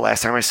quote, the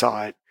last time I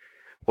saw it,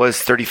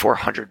 was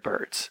 3,400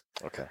 birds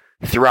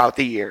throughout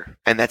the year,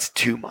 and that's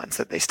 2 months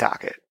that they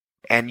stock it.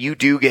 And you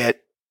do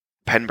get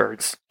pen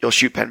birds. You'll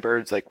shoot pen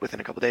birds like within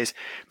a couple of days,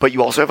 but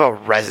you also have a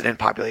resident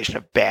population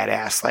of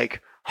badass,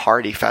 like,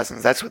 hardy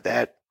pheasants. That's what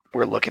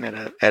we're looking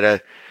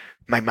at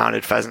my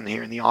mounted pheasant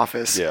here in the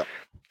office. Yeah.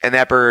 And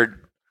that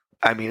bird,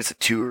 I mean, it's a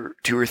 2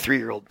 or 3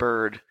 year old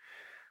bird.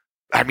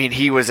 I mean,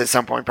 he was at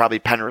some point probably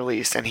pen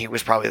released, and he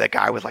was probably that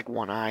guy with like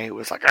one eye who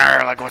was like,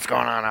 what's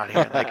going on out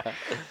here? Like,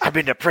 I've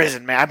been to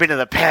prison, man. I've been to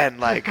the pen.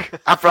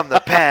 Like, I'm from the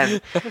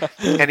pen.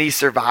 And he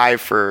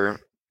survived for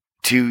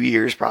 2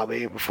 years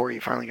probably before he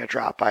finally got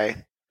dropped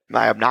by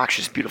my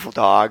obnoxious, beautiful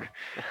dog.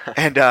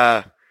 And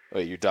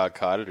wait, your dog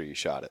caught it or you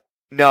shot it?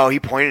 No,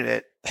 he pointed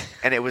it,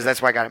 and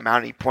that's why I got it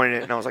mounted. He pointed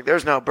it, and I was like,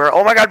 "There's no bird!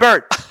 Oh my God,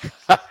 bird!"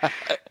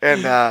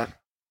 And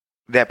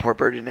that poor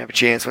bird didn't have a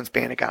chance once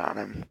Bandit got on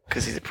him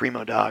because he's a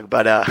primo dog.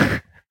 But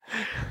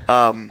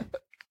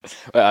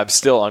I'm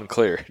still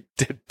unclear.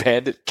 Did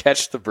Bandit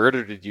catch the bird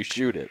or did you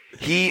shoot it?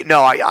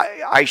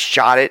 I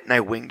shot it and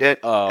I winged it,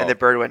 and the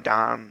bird went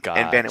down.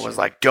 Gotcha. And Bandit was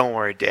like, "Don't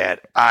worry,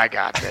 Dad, I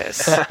got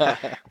this."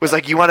 Was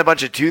like, "You want a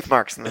bunch of tooth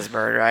marks in this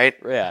bird, right?"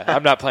 Yeah,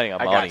 I'm not planning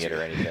on mounting it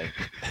or anything.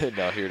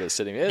 No, here it is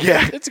sitting.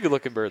 It's a good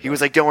looking bird. He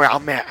was like, "Don't worry, I'll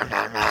man."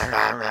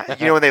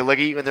 You know when they look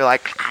at you and they're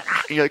like,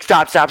 you're like,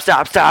 "Stop!"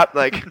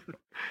 Like,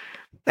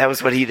 that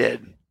was what he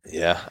did.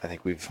 Yeah, I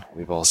think we've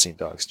all seen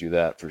dogs do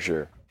that for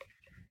sure.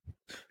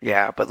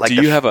 Yeah, but like, do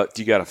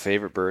you got a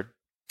favorite bird?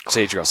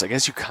 Sage grouse. I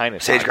guess you kind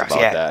of talked about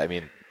that. I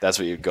mean, that's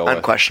what you'd go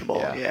unquestionable.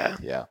 with.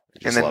 Unquestionable. Yeah.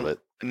 And then love it.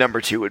 Number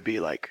 2 would be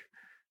like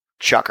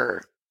chukar,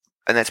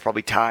 and that's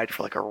probably tied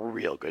for like a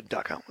real good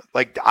duck hunt.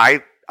 Like,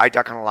 I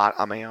duck hunt a lot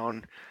on my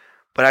own,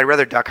 but I'd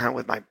rather duck hunt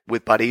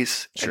with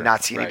buddies and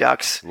not see any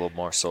ducks. A little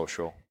more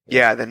social.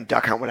 Yeah, than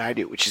duck hunt what I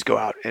do, which is go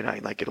out and I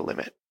like get a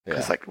limit.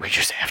 Because like we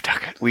just have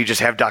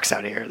ducks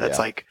out here. That's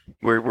like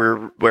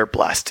we're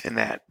blessed in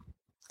that.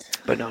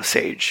 But no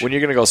sage. When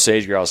you're gonna go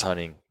sage grouse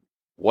hunting,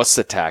 what's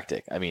the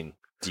tactic? I mean,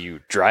 do you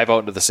drive out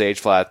into the sage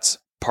flats,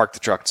 park the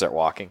truck, and start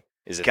walking?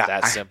 Is it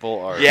that simple?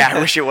 Or yeah, I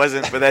wish it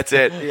wasn't, but that's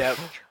it. Yeah.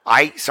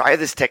 I have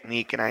this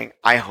technique, and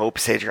I hope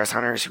sage grouse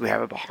hunters who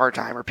have a hard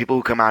time, or people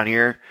who come out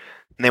here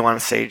and they want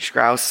to sage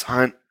grouse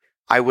hunt,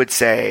 I would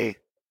say,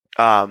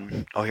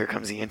 here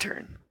comes the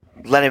intern.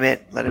 Let him in.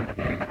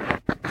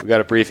 We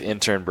got a brief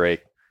intern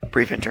break.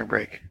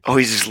 Oh,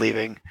 he's just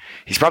leaving.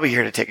 He's probably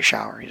here to take a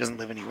shower. He doesn't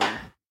live anywhere.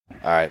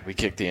 All right, we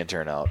kicked the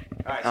intern out.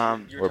 All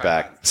right, we're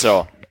back.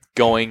 So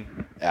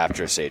going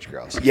after sage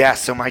grouse. Yeah.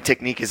 So my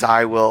technique is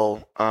I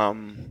will,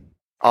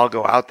 I'll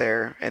go out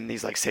there and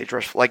these like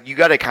sagebrush, like you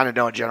got to kind of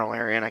know a general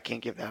area, and I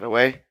can't give that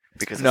away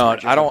because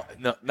not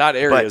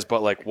areas,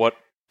 but like what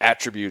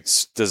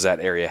attributes does that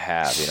area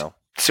have?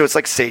 So it's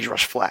like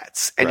sagebrush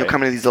flats, and you'll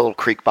come into these little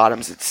creek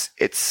bottoms.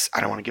 It's I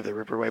don't want to give the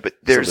river away, but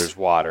there's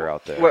water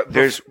out there. Well,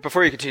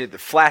 before you continue, the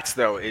flats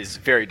though is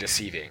very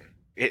deceiving.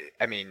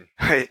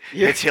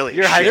 It's hilly.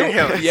 You're hiking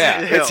hills.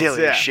 Yeah, it's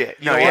hilly as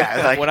shit. No,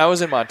 when I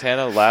was in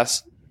Montana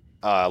last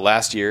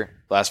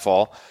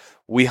fall,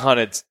 we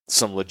hunted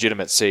some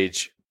legitimate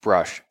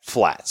sagebrush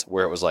flats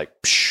where it was like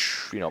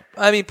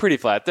pretty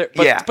flat. But,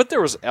 Yeah. but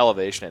there was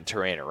elevation and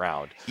terrain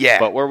around. Yeah.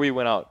 But where we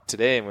went out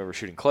today and we were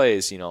shooting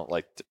clays,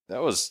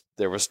 there was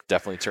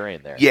definitely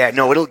terrain there. Yeah,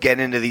 no, it'll get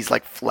into these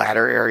like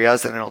flatter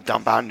areas and it'll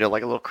dump out into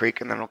like a little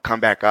creek and then it'll come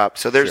back up.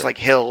 So there's Sure. like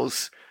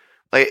hills,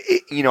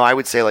 I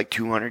would say like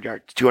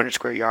 200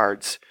 square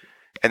yards,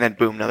 and then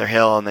boom, another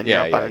hill, and then you're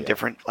up on a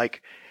different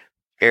like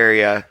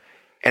area.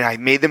 And I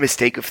made the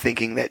mistake of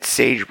thinking that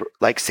sage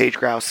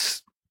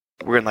grouse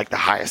were in like the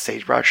highest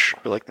sagebrush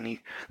or like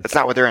that's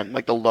not what they're in.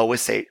 Like the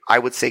lowest sage. I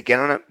would say get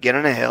on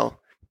a hill,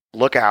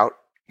 look out.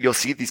 You'll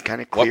see these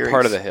kind of clearings. What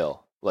part of the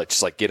hill? Like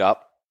just like get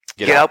up.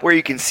 Get up where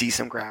you can see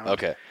some ground.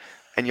 Okay.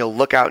 And you'll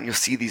look out and you'll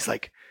see these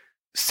like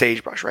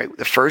sagebrush, right?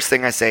 The first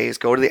thing I say is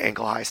go to the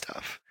ankle high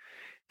stuff.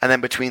 And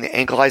then between the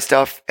ankle high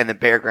stuff and the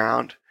bare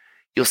ground,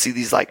 you'll see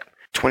these like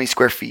 20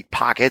 square feet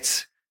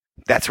pockets.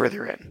 That's where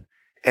they're in.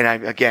 And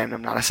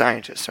I'm not a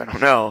scientist, so I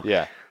don't know.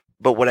 Yeah.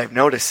 But what I've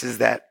noticed is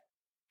that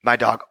my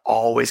dog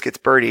always gets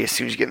birdie as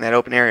soon as you get in that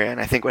open area. And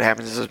I think what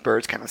happens is those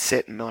birds kind of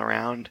sit and mill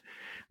around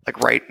like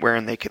right where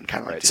they can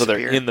kind of like So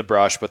disappear. they're in the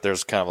brush, but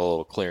there's kind of a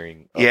little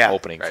clearing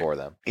opening for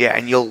them. Yeah,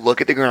 and you'll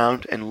look at the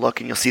ground and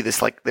you'll see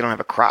this like they don't have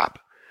a crop.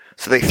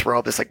 So they throw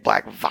up this like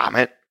black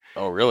vomit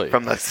Oh, really?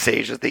 from the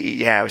sage that they eat.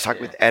 Yeah, I was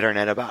talking with Ed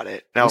Arnett about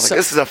it. And I was like,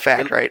 this is a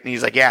fact, right? And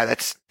he's like, yeah,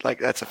 that's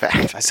a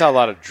fact. I saw a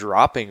lot of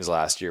droppings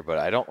last year, but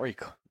I don't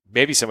recall.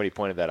 Maybe somebody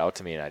pointed that out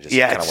to me, and I just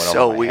kind of it's went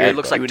so over my weird. head, It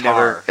looks but- like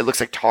tar. It looks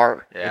like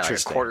tar. Yeah, like a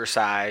Interesting. quarter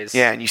size.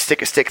 Yeah, and you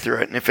stick a stick through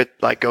it, and if it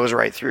like goes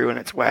right through and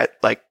it's wet,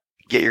 like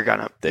get your gun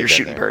up. They've You're been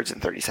shooting there. birds in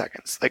 30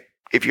 seconds. Like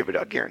if you have a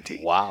dog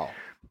guarantee. Wow.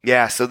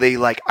 Yeah, so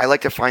I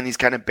like to find these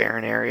kind of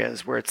barren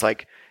areas where it's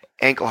like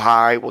ankle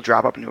high, we'll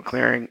drop up into a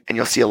clearing, and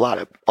you'll see a lot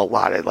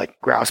of like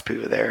grouse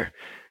poo there.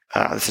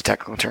 That's a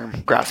technical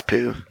term, grouse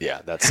poo. Yeah,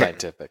 that's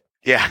scientific.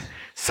 Yeah,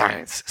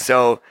 science.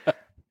 So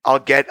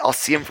I'll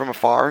see them from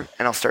afar,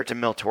 and I'll start to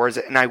mill towards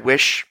it. And I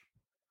wish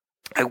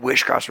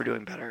grouse were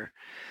doing better,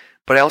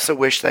 but I also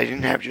wish that I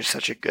didn't have just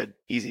such a good,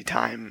 easy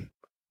time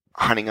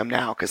hunting them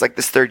now. Because like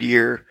this third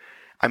year,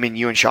 I mean,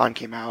 you and Sean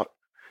came out,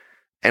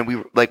 and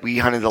we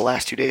hunted the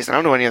last 2 days. And I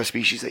don't know any other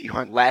species that you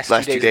hunt Last 2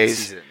 days. Of the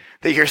season.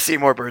 That you're seeing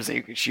more birds than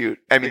you can shoot.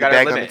 I mean, You the gotta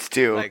bag limit. limits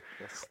too. Like,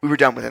 We were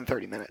done within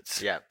 30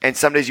 minutes. yeah. And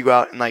some days you go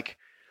out and like,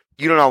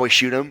 you don't always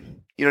shoot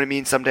them. You know what I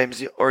mean?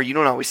 Sometimes, or you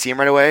don't always see them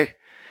right away,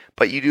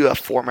 but you do a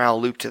 4-mile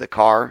loop to the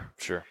car,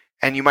 Sure.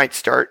 and you might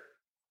start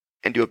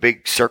and do a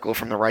big circle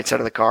from the right side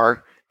of the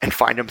car and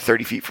find them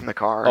 30 feet from the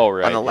car Oh,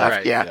 right. on the left.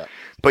 Right. Yeah.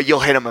 But you'll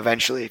hit them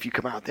eventually if you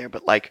come out there.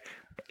 But like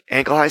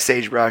ankle high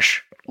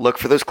sagebrush, look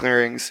for those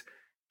clearings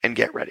and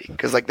get ready.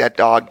 Because like that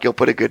dog, you'll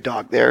put a good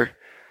dog there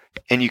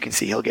and you can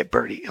see he'll get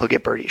birdie. He'll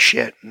get birdie as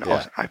shit. No,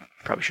 Yeah. I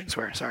probably shouldn't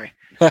swear. Sorry.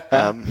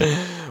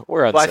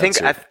 We're on. Well, I think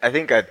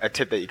a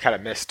tip that you kind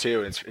of missed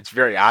too, and it's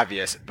very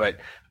obvious, but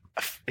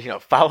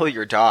follow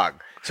your dog.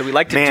 So we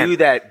like to Man. do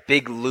that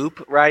big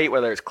loop, right?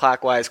 Whether it's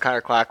clockwise,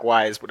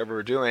 counterclockwise, whatever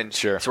we're doing.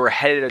 Sure. So we're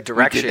headed a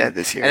direction, that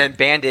this year. and then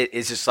Bandit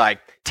is just like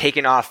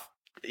taking off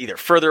either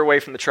further away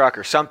from the truck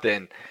or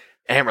something,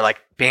 and we're like,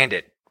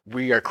 Bandit,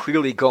 we are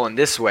clearly going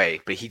this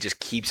way, but he just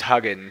keeps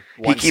hugging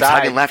one He keeps side.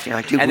 hugging left. And you're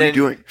like, dude, And what are you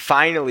then doing?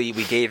 finally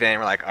we gave in.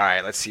 We're like, all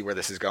right, let's see where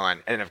this is going.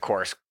 And then of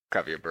course,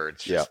 cover your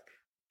birds. Yeah.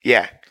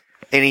 Yeah.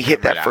 And he hit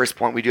Right that out. first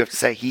point. We do have to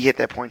say he hit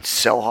that point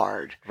so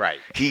hard. Right.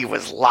 He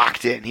was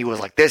locked in. He was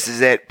like, this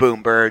is it.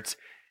 Boom, birds.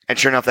 And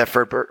sure enough, that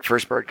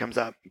first bird comes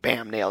up.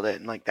 Bam, nailed it.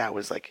 And like that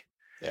was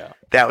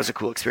a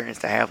cool experience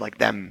to have like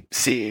them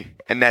see.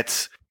 And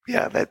that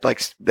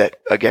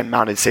again,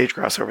 mounted sage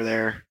grouse over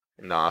there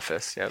In the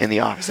office. Yeah. in the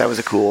office. That was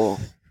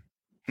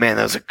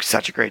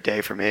such a great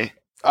day for me.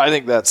 I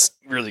think that's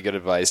really good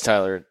advice,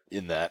 Tyler,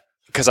 in that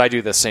because I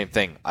do the same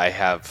thing. I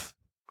have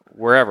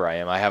wherever I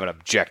am, I have an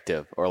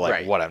objective or like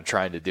Right. what I'm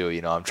trying to do.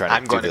 I'm trying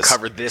I'm to going do to this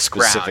cover this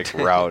specific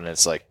ground. route, and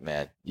it's like,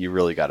 man, you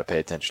really got to pay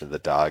attention to the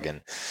dog. And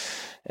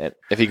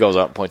if he goes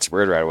out and points a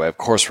bird right away, of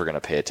course we're going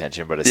to pay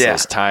attention. But it's Yeah.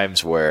 those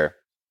times where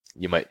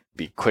you might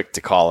be quick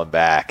to call him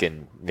back,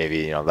 and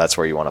maybe that's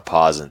where you want to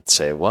pause and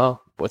say,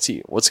 well, what's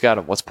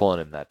pulling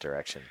him that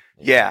direction?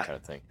 Yeah. kind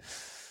of thing.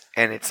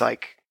 And it's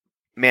like,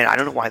 man, I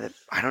don't know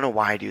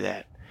why I do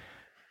that.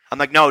 I'm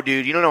like, no,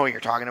 dude, you don't know what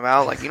you're talking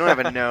about. Like, you don't have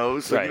a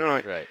nose. Like, you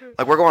don't know, Right.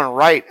 like we're going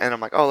right. And I'm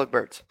like, oh, look,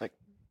 birds. Like,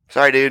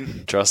 sorry,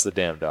 dude. Trust the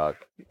damn dog.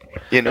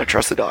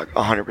 Trust the dog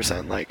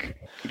 100%. Like,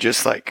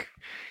 just like,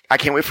 I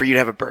can't wait for you to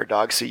have a bird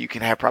dog so you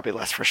can have probably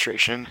less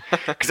frustration.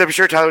 Because I'm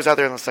sure Tyler was out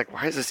there and was like,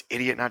 why is this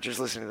idiot not just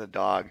listening to the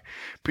dog?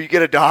 But you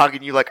get a dog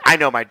and you like, I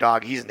know my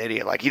dog. He's an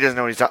idiot. Like, he doesn't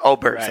know what he's talking. Oh,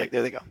 birds. Right. Like,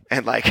 there they go.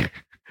 And like,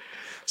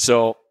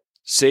 So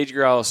sage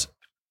grouse,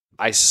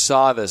 I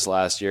saw this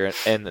last year,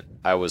 and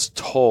I was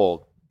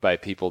told by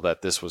people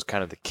that this was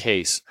kind of the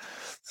case.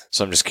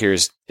 So I'm just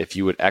curious if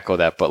you would echo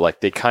that. But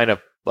like they kind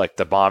of like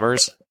the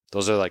bombers;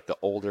 those are like the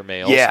older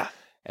males, yeah.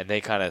 and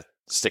they kind of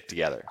stick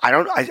together. I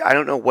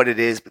don't know what it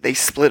is, but they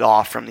split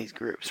off from these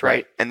groups,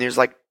 right? And there's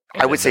like,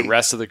 And I would then say the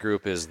rest of the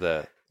group is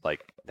the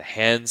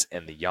hens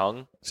and the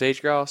young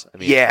sage grouse. I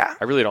mean, Yeah.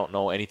 I really don't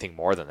know anything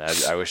more than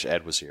that. I wish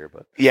Ed was here,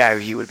 but Yeah,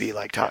 he would be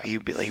like, he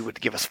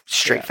would give us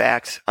straight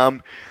facts.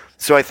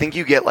 So I think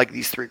you get like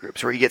these 3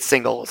 groups where you get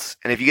singles,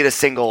 and if you get a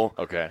single,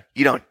 Okay.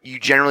 you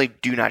generally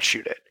do not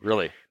shoot it,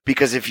 Really?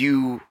 because if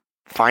you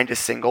find a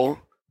single,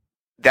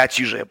 that's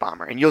usually a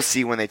bomber, and you'll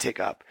see when they take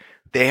up.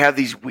 They have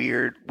these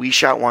weird. We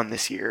shot one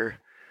this year,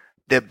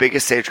 the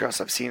biggest sage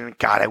grouse I've seen. And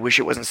God, I wish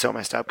it wasn't so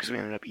messed up because we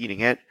ended up eating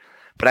it.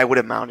 But I would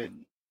have mounted.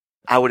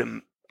 I would have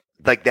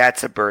like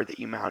that's a bird that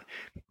you mount.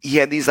 He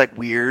had these like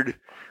weird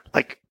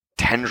like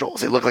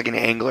tendrils. It looked like an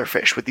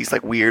anglerfish with these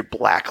like weird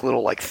black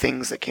little like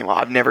things that came out.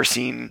 I've never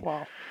seen.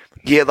 Wow.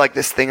 He had like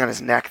this thing on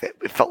his neck that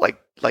it felt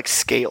like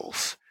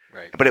scales,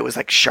 Right. but it was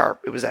like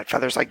sharp. It was that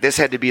feathers. Like this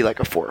had to be like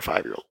a 4 or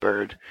 5 year old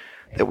bird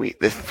that we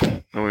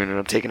ended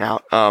up taking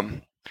out.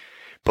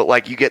 But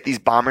like you get these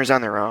bombers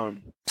on their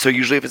own. So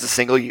usually if it's a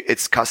single,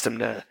 it's custom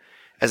to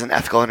as an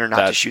ethical hunter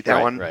not to shoot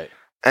that one. Right.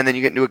 And then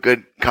you get into a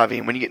good covey.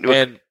 And when you get into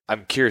And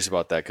I'm curious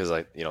about that because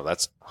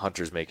that's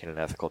hunters making an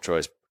ethical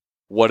choice.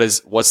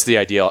 What's the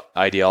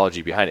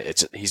ideology behind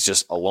it? He's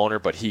just a loner,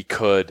 but he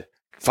could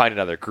find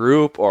another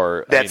group,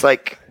 or that's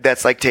like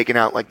taking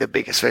out like the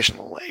biggest fish in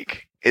the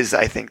lake is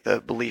I think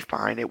the belief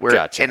behind it. Where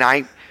Gotcha. And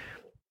I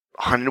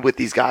hunted with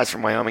these guys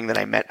from Wyoming that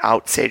I met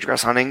out sage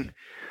grouse hunting,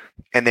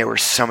 and they were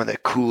some of the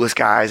coolest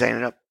guys. I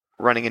ended up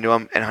running into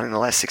them and hunting the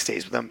last 6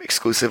 days with them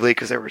exclusively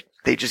because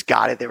they just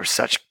got it. They were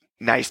such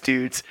nice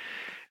dudes,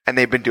 and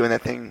they've been doing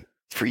that thing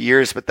for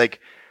years. But like,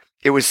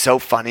 it was so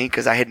funny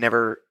because I had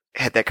never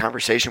had that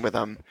conversation with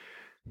them,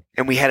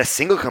 and we had a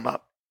single come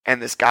up,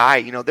 and this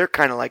guy, they're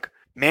kind of like,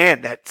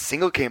 man, that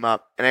single came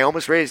up, and I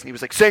almost raised, and he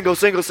was like, single,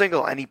 single,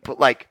 single, and he put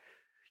like,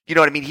 you know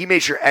what I mean? He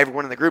made sure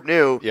everyone in the group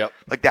knew, Yep.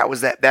 like that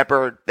was that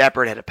bird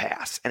had a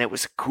pass, and it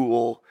was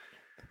cool.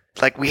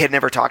 Like we had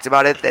never talked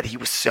about it, that he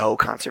was so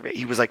conservative.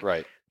 He was like,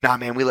 right. Nah,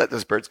 man, we let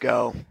those birds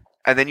go.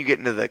 And then you get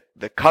into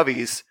the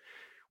coveys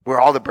where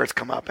all the birds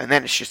come up, and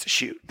then it's just a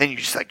shoot. Then you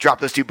just like drop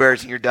those 2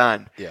 birds and you're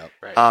done. Yeah.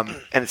 Right.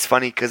 And it's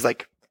funny because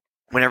like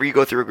whenever you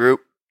go through a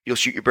group, you'll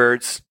shoot your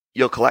birds,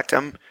 you'll collect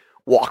them,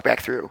 walk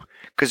back through,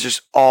 because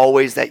there's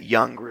always that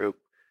young group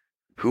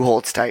who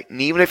holds tight.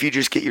 And even if you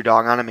just get your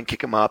dog on them and kick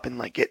them up and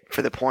like get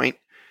for the point,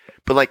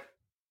 but like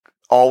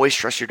always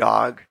trust your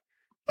dog.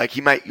 Like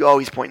you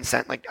always point and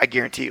scent. Like I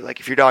guarantee you,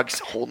 like if your dog's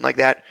holding like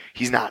that,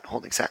 he's not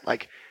holding scent.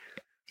 Like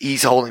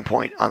he's holding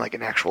point on like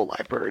an actual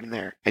live bird in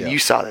there. And Yeah. you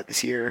saw that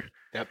this year.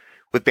 Yep.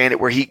 With Bandit,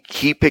 where he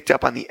picked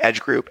up on the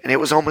edge group, and it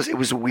was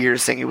the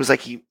weirdest thing. It was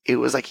like he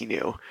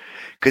knew,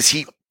 because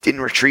he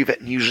didn't retrieve it,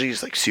 and usually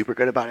he's like super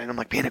good about it. And I'm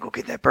like, Bandit, go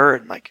get that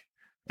bird. And like,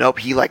 nope.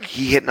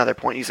 He hit another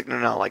point. He's like,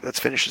 no, like let's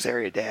finish this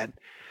area, Dad.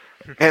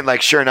 And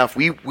like, sure enough,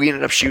 we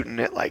ended up shooting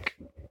at like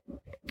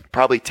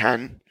probably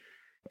 10,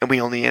 and we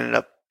only ended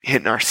up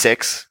hitting our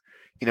 6.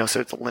 So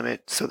it's a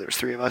limit. So there's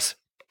 3 of us.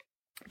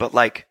 But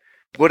like,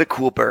 what a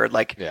cool bird!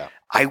 Like, Yeah.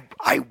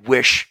 I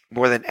wish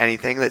more than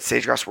anything that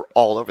sage grouse were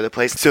all over the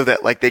place, so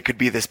that like they could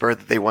be this bird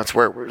that they once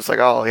were. Where it's like,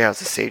 oh yeah,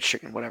 it's a sage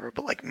chicken, whatever.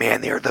 But like,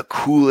 man, they are the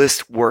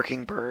coolest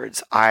working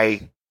birds.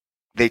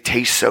 They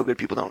taste so good.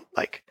 People don't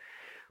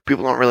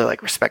really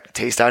like respect the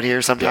taste out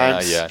here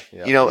sometimes. Yeah.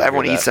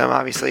 Everyone eats them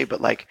obviously, but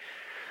like,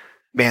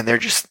 man, they're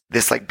just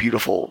this like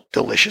beautiful,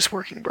 delicious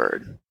working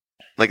bird.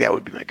 Like that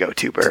would be my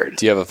go-to bird.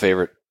 Do you have a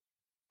favorite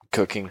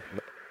cooking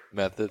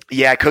method?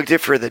 Yeah, I cooked it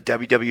for the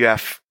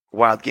WWF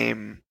wild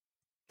game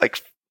like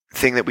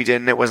thing that we did,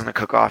 and it wasn't a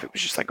cook-off. It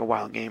was just like a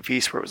wild game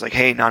feast where it was like,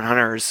 hey,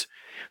 non-hunters,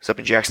 it was up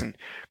in Jackson,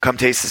 come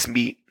taste this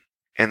meat.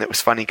 And it was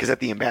funny because at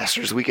the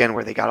Ambassadors Weekend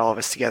where they got all of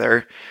us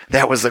together,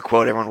 that was the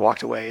quote everyone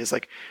walked away is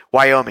like,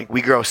 Wyoming,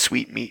 we grow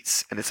sweet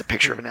meats. And it's a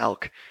picture of an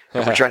elk.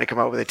 And we're trying to come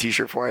up with a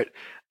t-shirt for it.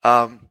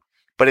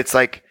 But it's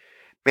like,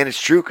 man,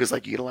 it's true because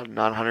like you get a lot of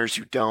non-hunters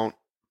who don't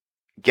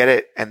get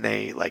it, and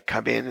they like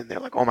come in and they're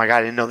like, oh my God,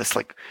 I didn't know this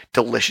like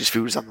delicious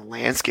food was on the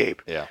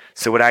landscape. Yeah.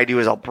 So what I do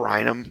is I'll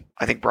brine them.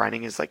 I think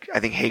brining is like, I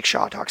think Hank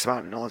Shaw talks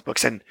about it in all his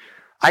books. And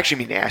I actually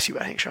mean to ask you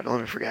about Hank Shaw. Don't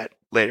let me forget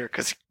later,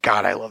 because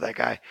God, I love that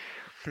guy.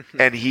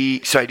 And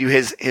so I do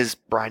his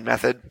brine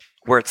method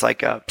where it's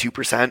like a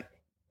 2%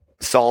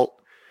 salt.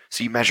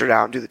 So you measure it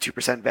out and do the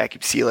 2%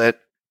 vacuum seal it,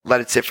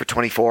 let it sit for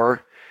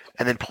 24,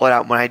 and then pull it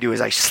out. And what I do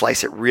is I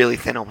slice it really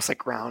thin, almost like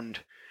ground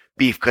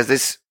beef, because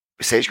this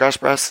sage grouse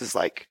breast is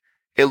like,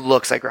 it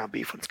looks like ground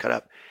beef when it's cut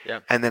up.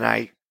 Yeah. And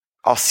then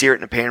I'll sear it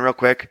in a pan real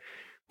quick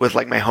with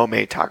like my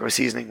homemade taco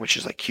seasoning, which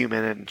is like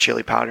cumin and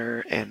chili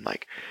powder and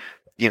like,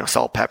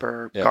 salt,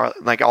 pepper, garlic,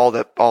 like all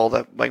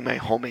the like my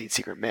homemade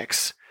secret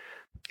mix.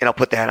 And I'll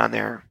put that on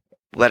there,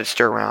 let it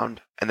stir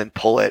around, and then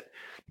pull it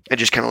and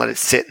just kind of let it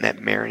sit in that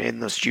marinade in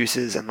those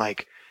juices. And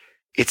like,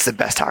 it's the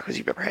best tacos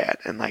you've ever had.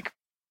 And like,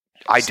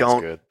 I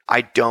do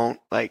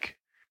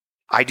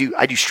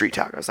street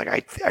tacos. Like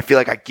I feel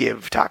like I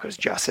give tacos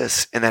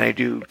justice, and then I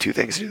do 2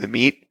 things to do the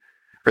meat,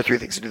 or 3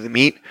 things to do the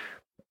meat: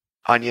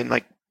 onion,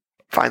 like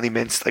finely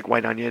minced, like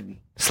white onion,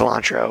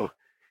 cilantro,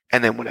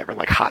 and then whatever,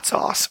 like hot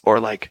sauce or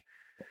like,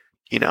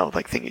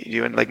 like thing that you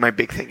do. And like my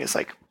big thing is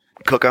like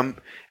cook them,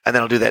 and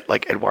then I'll do that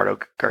like Eduardo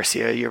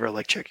Garcia. You ever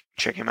like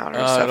check him out or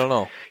stuff? I don't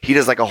know. He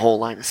does like a whole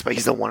line of spice.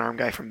 He's the one-arm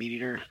guy from Meat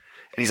Eater, and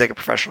he's like a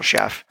professional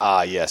chef.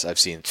 Yes, I've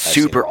seen.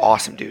 Super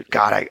awesome dude.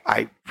 God,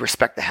 I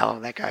respect the hell out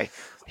of that guy.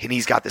 and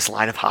he's got this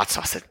line of hot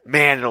sauce that,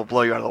 man, it'll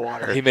blow you out of the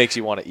water. He makes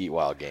you want to eat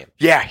wild game.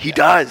 Yeah, he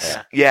does.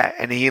 Yeah.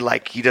 And he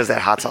does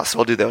that hot sauce. So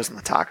we'll do those in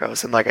the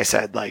tacos. And like I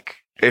said, like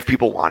if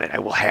people want it, I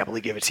will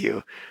happily give it to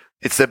you.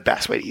 It's the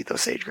best way to eat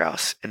those sage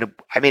grouse. And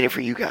I made it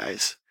for you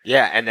guys.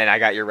 Yeah, and then I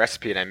got your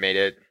recipe and I made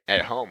it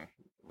at home.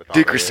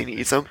 Did Christina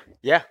eat some?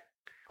 Yeah.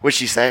 What'd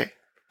she say?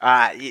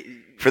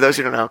 For those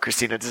who don't know,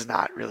 Christina does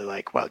not really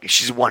like wild game.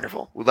 She's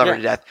wonderful. We love her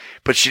to death.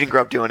 But she didn't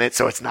grow up doing it,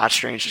 so it's not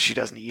strange that she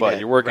doesn't eat it. But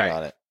you're working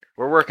on it.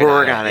 We're working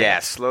on it. Yeah,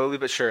 slowly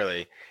but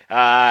surely.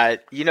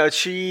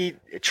 She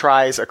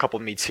tries a couple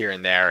meats here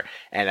and there,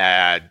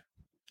 and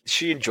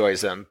she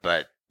enjoys them,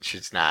 but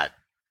she's not.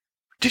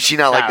 Did she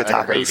not like the a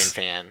tacos? Raven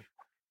fan.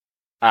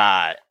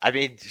 I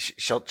mean,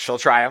 she'll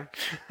try them.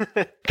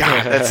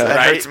 God, that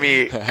hurts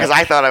me because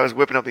I thought I was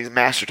whipping up these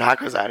master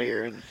tacos out of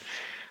here, and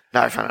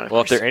now I found out.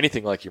 Well, if they're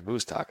anything like your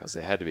moose tacos,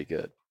 they had to be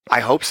good. I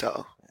hope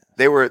so.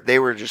 They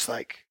were just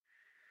like.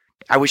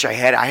 I wish I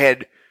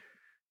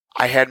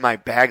had my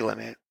bag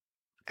limit,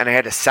 and I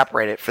had to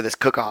separate it for this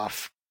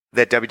cook-off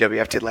that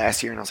WWF did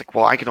last year, and I was like,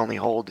 well, I can only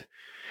hold,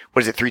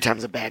 what is it, 3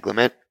 times the bag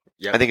limit?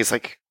 Yep. I think it's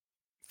like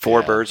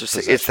 4 birds or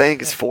 6. I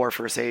think it's 4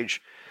 for a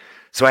sage.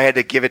 So I had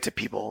to give it to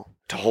people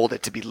to hold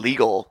it to be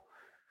legal,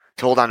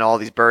 to hold on to all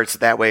these birds. So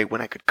that way, when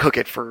I could cook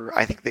it for,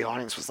 I think the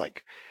audience was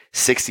like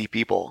 60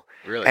 people.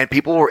 Really? And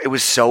it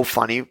was so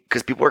funny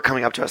because people were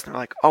coming up to us and they're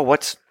like, oh,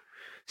 what's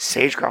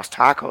sage grouse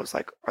tacos?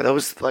 Like, are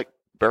those like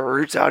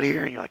birds out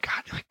here? And you're like,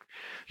 God, like,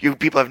 you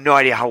people have no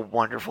idea how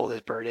wonderful this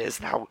bird is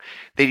and how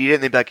they eat it.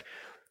 And they'd be like,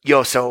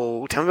 yo,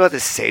 so tell me about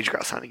this sage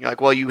grouse hunting. You're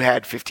like, well, you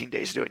had 15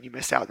 days to do it and you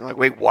missed out. And they're like,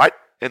 wait, what?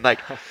 And like,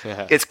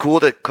 it's cool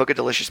to cook a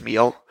delicious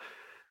meal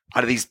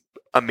out of these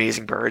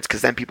amazing birds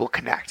because then people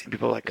connect and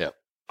people are like,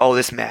 oh,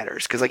 this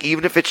matters. Because like,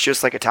 even if it's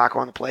just like a taco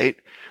on the plate,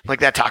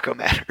 like that taco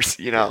matters,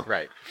 you know?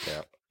 Right.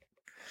 Yeah.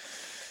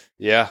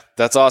 Yeah,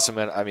 that's awesome,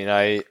 man. I mean,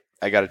 I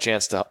got a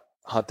chance to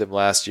hunt them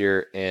last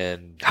year,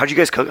 and how'd you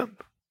guys cook them?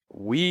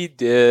 We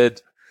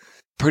did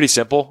pretty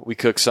simple. We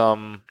cooked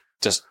some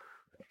just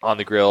on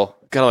the grill,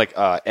 kind of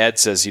like Ed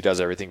says he does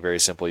everything very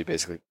simple. You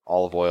basically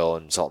olive oil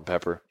and salt and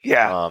pepper.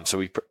 Yeah. So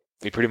we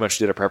pretty much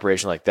did a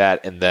preparation like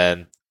that, and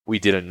then we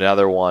did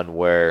another one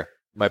where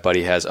my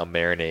buddy has a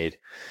marinade,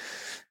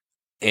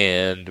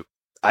 and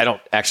I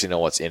don't actually know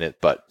what's in it,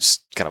 but it's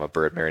kind of a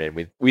bird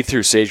marinade. We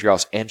threw sage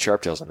grouse and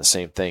sharptails on the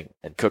same thing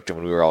and cooked them,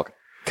 and we were all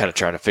kind of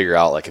trying to figure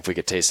out like if we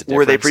could taste the difference.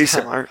 Were they pretty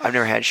similar? I've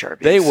never had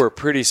sharpies. They were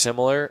pretty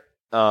similar.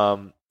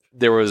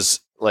 There was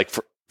like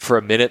for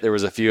a minute there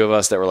was a few of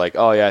us that were like,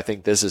 oh yeah, I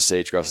think this is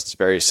sage grouse. It's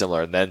very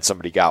similar, and then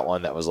somebody got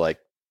one that was like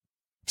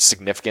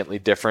significantly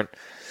different.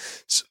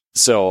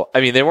 So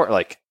I mean, they weren't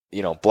like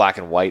black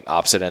and white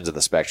opposite ends of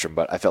the spectrum,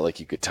 but I felt like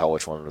you could tell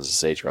which one was a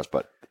sage grouse.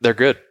 But they're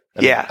good.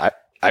 I mean,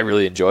 I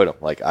really enjoyed them.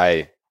 Like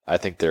I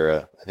think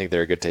they're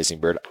a good tasting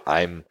bird.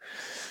 I'm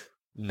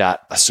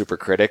not a super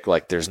critic.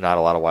 Like there's not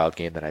a lot of wild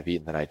game that I've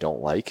eaten that I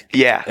don't like.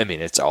 Yeah. I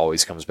mean, it's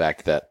always comes back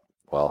to that.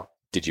 Well,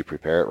 did you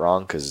prepare it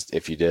wrong? Because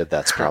if you did,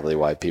 that's probably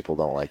why people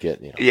don't like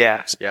it.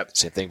 Yeah. Yep.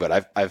 Same thing.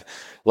 But I've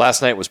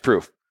last night was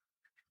proof.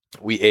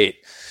 We ate.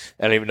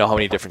 I don't even know how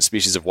many different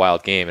species of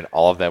wild game, and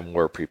all of them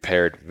were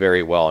prepared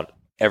very well, and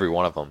every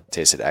one of them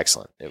tasted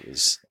excellent.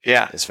 It's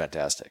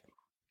fantastic.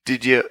 How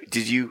did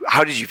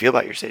you feel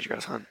about your sage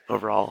grouse hunt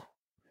overall?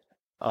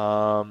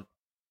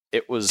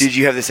 It was. Did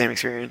you have the same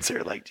experience,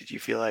 or like, did you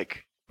feel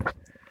like?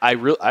 I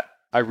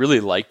really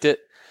liked it.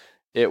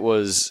 It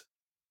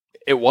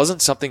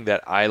wasn't something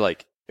that I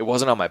like. It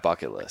wasn't on my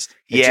bucket list.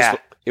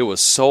 It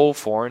was so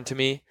foreign to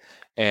me,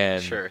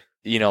 and sure.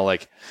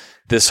 Like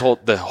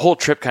the whole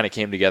trip kind of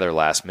came together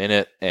last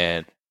minute,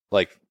 and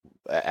like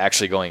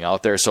actually going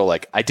out there. So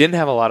like I didn't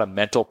have a lot of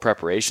mental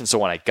preparation. So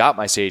when I got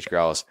my sage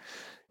grouse,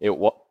 it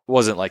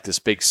wasn't like this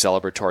big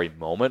celebratory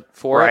moment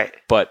for it.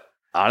 But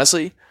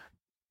honestly,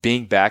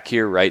 being back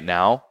here right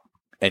now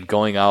and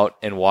going out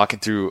and walking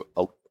through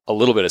a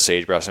little bit of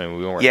sage grouse. I mean,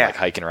 we weren't like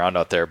hiking around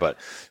out there, but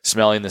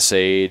smelling the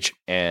sage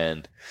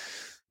and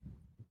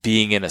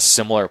being in a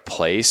similar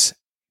place,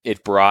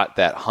 it brought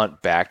that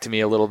hunt back to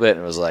me a little bit.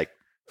 And it was like,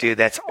 dude,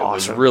 that's awesome. It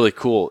was really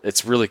cool.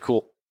 It's really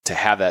cool to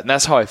have that. And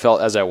that's how I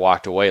felt as I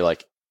walked away.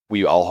 Like,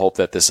 we all hope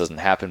that this doesn't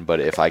happen, but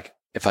if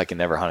I can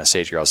never hunt a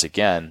sage grouse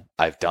again,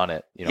 I've done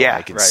it.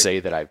 I can say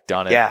that I've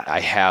done it. Yeah. I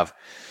have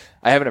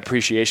an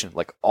appreciation,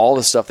 like all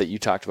the stuff that you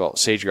talked about,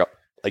 sage grouse,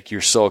 like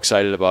you're so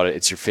excited about it.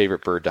 It's your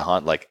favorite bird to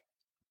hunt. Like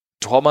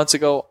 12 months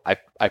ago,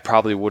 I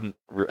probably wouldn't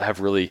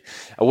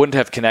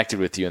have connected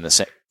with you in the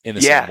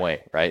same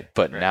way. Right.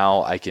 But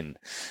now I can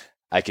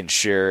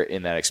share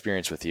in that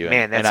experience with you.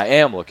 Man, and I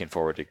am looking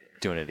forward to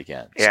doing it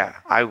again. Yeah.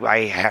 So.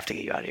 I have to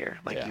get you out of here.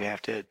 Like you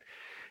have to.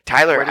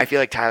 Tyler, I feel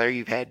like Tyler,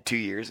 you've had 2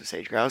 years of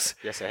sage grouse.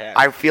 Yes, I have.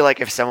 I feel like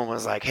if someone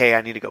was like, hey,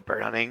 I need to go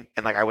bird hunting,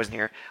 and like I wasn't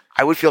here,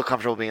 I would feel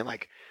comfortable being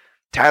like,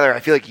 Tyler,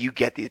 I feel like you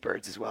get these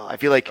birds as well. I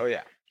feel like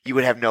you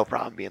would have no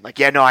problem being like,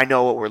 yeah, no, I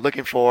know what we're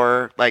looking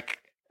for. Like,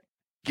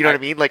 you know what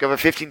I mean? Like of a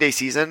 15-day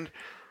season,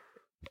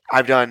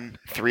 I've done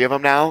 3 of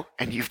them now,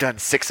 and you've done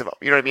 6 of them.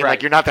 You know what I mean? Right.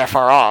 Like, you're not that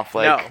far off.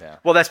 Like, No.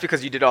 Well, that's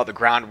because you did all the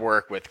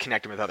groundwork with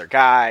connecting with other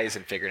guys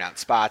and figuring out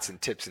spots and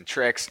tips and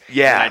tricks.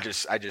 Yeah. And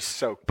I just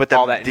soaked but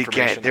all that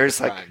information. again, there's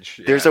like a like,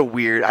 sponge. there's Yeah. a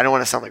weird, I don't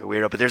want to sound like a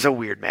weirdo, but there's a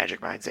weird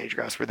magic behind sage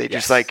grouse where they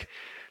just Yes. like,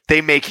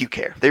 they make you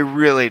care. They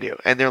really do.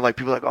 And they're like,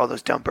 people are like, oh,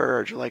 those dumb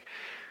birds. You're like,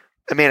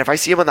 man, if I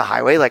see them on the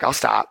highway, like, I'll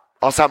stop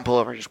and pull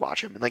over and just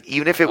watch them. And like,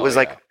 even if it was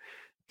like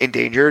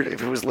endangered,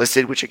 if it was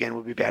listed, which again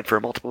would be bad for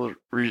a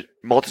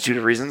multitude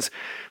of reasons,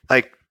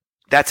 like,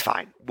 that's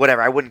fine.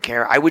 Whatever. I wouldn't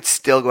care. I would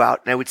still go out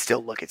and I would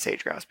still look at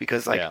sage grouse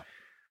because like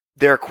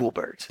they're cool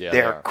birds. Yeah,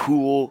 they're they are.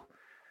 cool.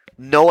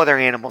 No other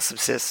animal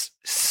subsists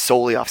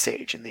solely off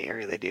sage in the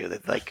area they do.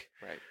 That like,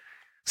 Right.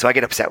 So I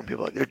get upset when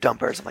people are like, they're dumb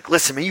birds. I'm like,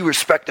 listen, man, you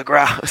respect the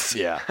grouse.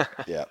 Yeah.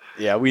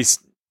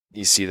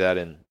 You see that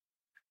in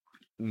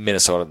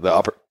Minnesota,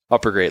 the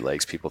upper Great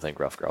Lakes. People think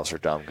rough grouse are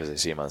dumb because they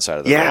see them on the side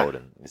of the road,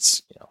 and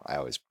it's I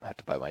always have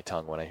to bite my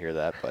tongue when I hear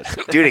that. But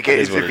Dude, it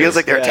is what feels is.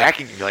 like they're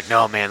attacking you. You're like,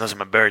 no, man, those are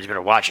my birds. You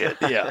better watch it.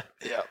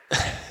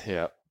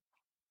 Yeah.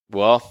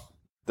 Well,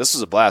 this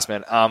was a blast,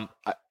 man.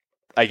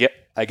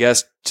 I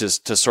guess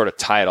just to sort of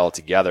tie it all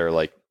together,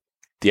 like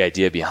the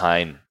idea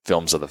behind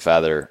Films of the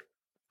Feather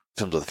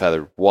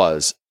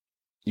was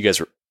you guys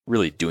were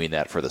really doing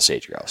that for the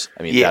sage grouse.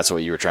 I mean, that's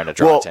what you were trying to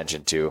draw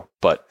attention to,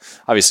 but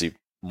obviously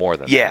more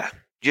than that.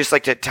 Just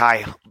like to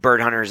tie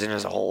bird hunters in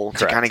as a whole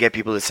to kind of get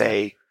people to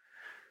say,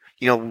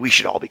 we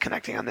should all be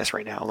connecting on this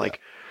right now. Like,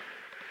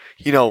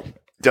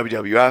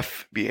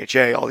 WWF,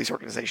 BHA, all these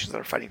organizations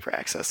that are fighting for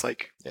access.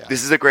 Like,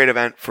 this is a great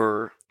event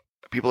for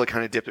people to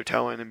kind of dip their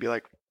toe in and be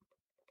like,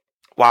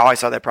 wow, I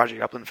saw that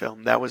Project Upland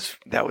film. That was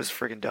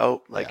freaking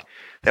dope. Like,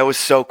 that was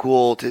so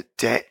cool to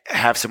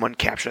have someone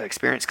capture that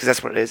experience. Cause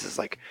that's what it is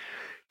like,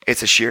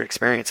 it's a sheer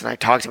experience. And I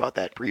talked about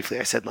that briefly.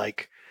 I said,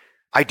 like,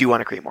 I do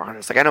want to create more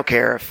hunters. Like, I don't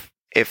care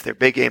if they're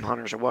big game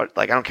hunters or what,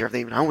 like, I don't care if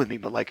they even hunt with me,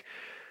 but like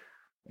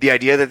the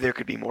idea that there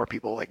could be more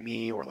people like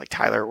me or like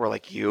Tyler or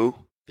like you,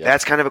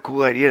 that's kind of a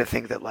cool idea to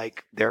think that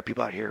like there are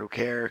people out here who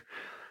care,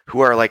 who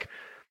are like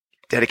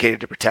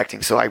dedicated to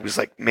protecting. So I was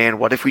like, man,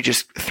 what if we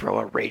just throw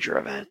a Rager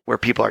event where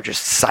people are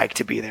just psyched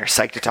to be there,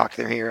 psyched to talk to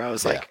their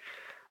heroes? Like,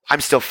 I'm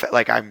still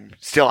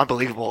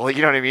unbelievable. Like,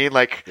 you know what I mean?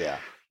 Like,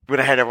 when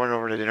I had everyone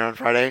over to dinner on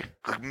Friday,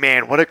 like,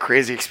 man, what a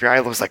crazy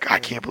experience. I was like, I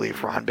can't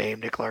believe Ron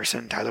Boehm, Nick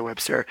Larson, Tyler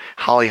Webster,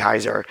 Holly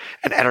Heiser,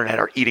 and Ethernet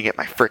are eating at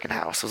my freaking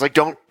house. I was like,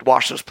 don't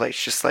wash those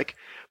plates. Just like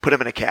put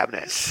them in a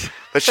cabinet.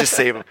 Let's just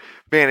save them.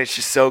 Man, it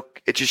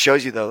just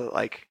shows you though,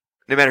 like,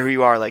 no matter who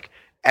you are, like,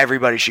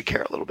 everybody should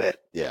care a little bit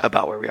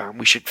about where we are. And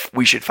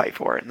we should fight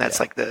for it. And that's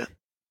like the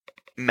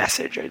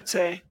message, I'd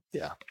say.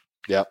 Yeah.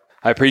 Yep.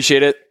 I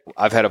appreciate it.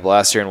 I've had a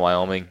blast here in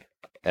Wyoming.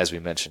 As we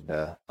mentioned,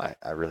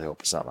 I really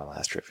hope it's not my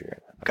last trip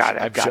here.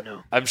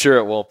 I'm sure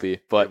it won't be,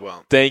 but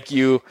thank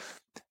you,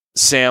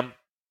 Sam.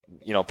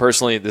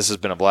 Personally, this has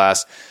been a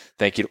blast.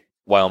 Thank you to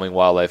Wyoming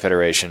Wildlife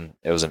Federation.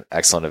 It was an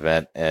excellent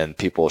event, and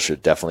people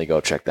should definitely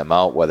go check them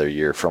out, whether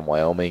you're from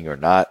Wyoming or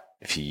not.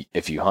 If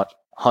you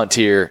hunt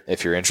here,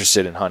 if you're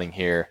interested in hunting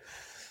here,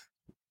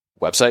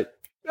 website?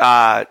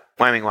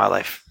 Wyoming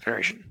Wildlife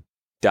Federation.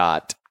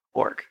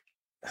 .org.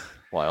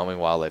 Wyoming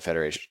Wildlife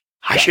Federation.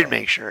 I should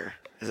make sure.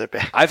 Is it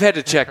bad? I've had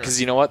to check because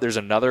you know what? There's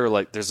another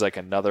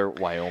another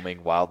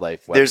Wyoming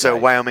wildlife website. There's a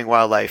Wyoming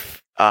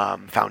Wildlife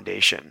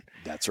Foundation.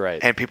 That's right.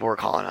 And people were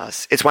calling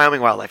us. It's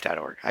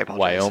WyomingWildlife.org. I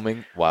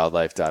apologize.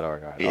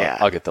 WyomingWildlife.org. Yeah.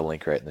 I'll get the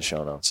link right in the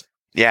show notes.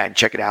 Yeah, and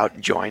check it out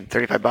and join.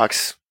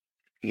 $35.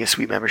 You get a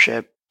sweet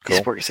membership. Cool. You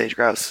support your sage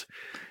grouse.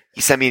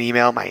 You send me an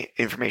email. My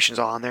information's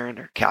all on there. And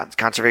they're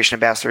conservation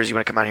ambassadors. You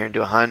want to come out here and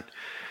do a hunt.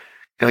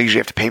 You don't usually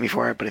have to pay me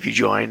for it, but if you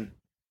join,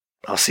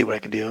 I'll see what I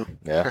can do.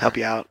 Yeah. Help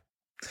you out.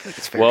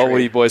 It's fair well, trade. what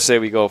do you boys say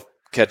we go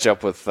catch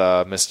up with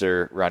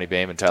Mr. Ronnie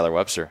Boehm and Tyler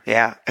Webster?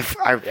 Yeah.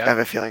 I have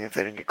a feeling if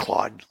they didn't get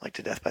clawed like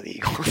to death by the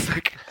eagles,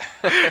 like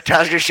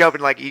Tyler's gonna show up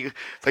and like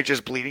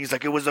just bleeding. He's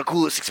like, it was the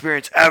coolest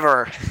experience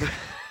ever.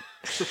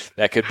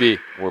 That could be.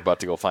 We're about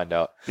to go find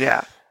out.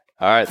 Yeah.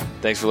 All right.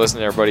 Thanks for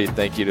listening, everybody.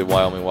 Thank you to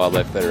Wyoming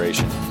Wildlife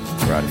Federation.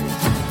 We're out of here.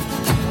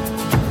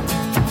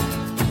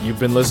 You've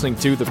been listening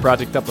to the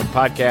Project Upland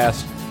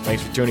podcast.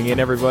 Thanks for tuning in,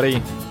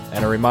 everybody.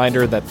 And a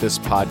reminder that this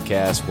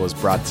podcast was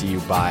brought to you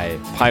by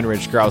Pine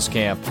Ridge Grouse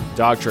Camp,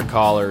 Dog Trick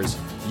Haulers,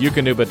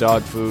 Eukanuba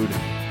Dog Food,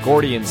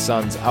 Gordy &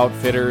 Sons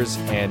Outfitters,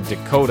 and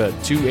Dakota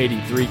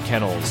 283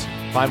 Kennels.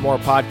 Find more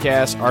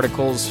podcasts,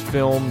 articles,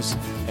 films,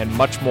 and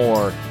much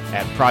more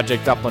at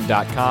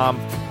projectupland.com.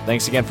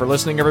 Thanks again for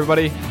listening,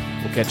 everybody.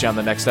 We'll catch you on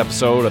the next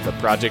episode of the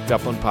Project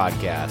Upland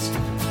podcast.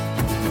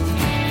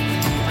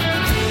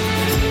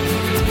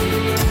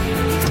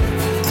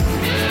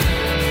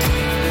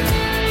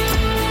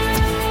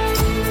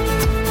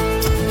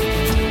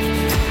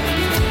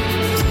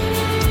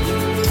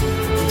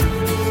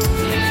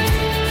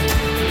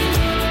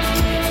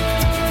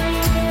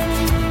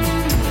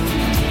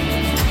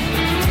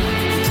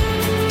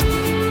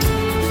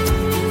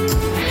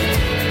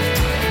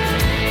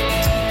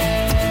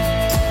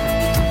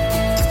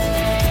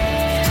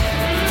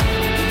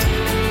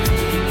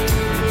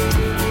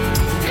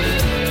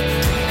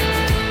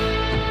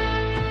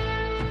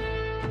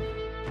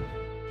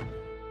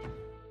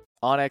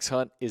 OnX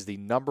Hunt is the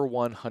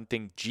 #1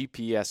 hunting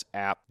GPS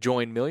app.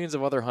 Join millions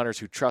of other hunters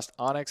who trust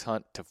OnX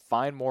Hunt to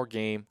find more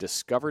game,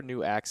 discover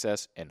new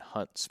access, and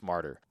hunt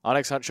smarter.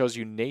 OnX Hunt shows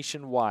you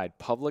nationwide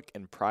public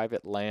and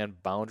private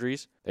land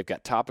boundaries. They've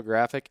got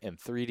topographic and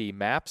 3D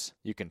maps.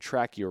 You can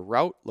track your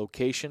route,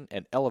 location,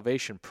 and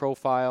elevation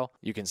profile.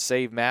 You can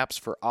save maps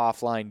for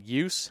offline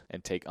use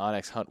and take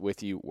OnX Hunt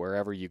with you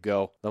wherever you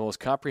go. The most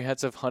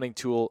comprehensive hunting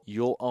tool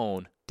you'll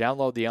own.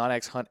 Download the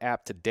OnX Hunt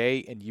app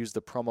today and use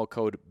the promo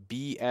code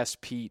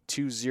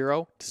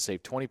BSP20 to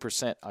save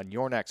 20% on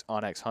your next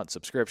OnX Hunt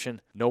subscription.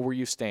 Know where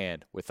you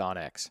stand with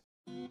OnX.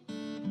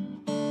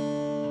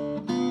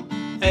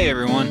 Hey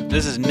everyone,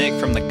 this is Nick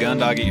from the Gun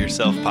Dog It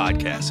Yourself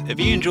podcast. If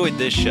you enjoyed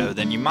this show,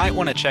 then you might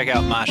want to check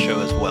out my show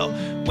as well.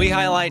 We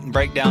highlight and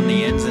break down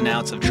the ins and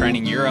outs of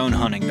training your own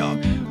hunting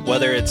dog.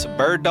 Whether it's a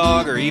bird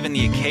dog or even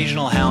the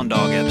occasional hound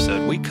dog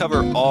episode, we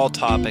cover all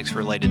topics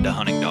related to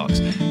hunting dogs.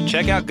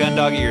 Check out Gun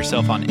Dog It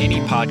Yourself on any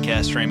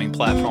podcast streaming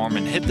platform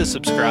and hit the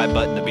subscribe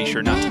button to be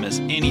sure not to miss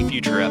any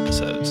future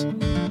episodes.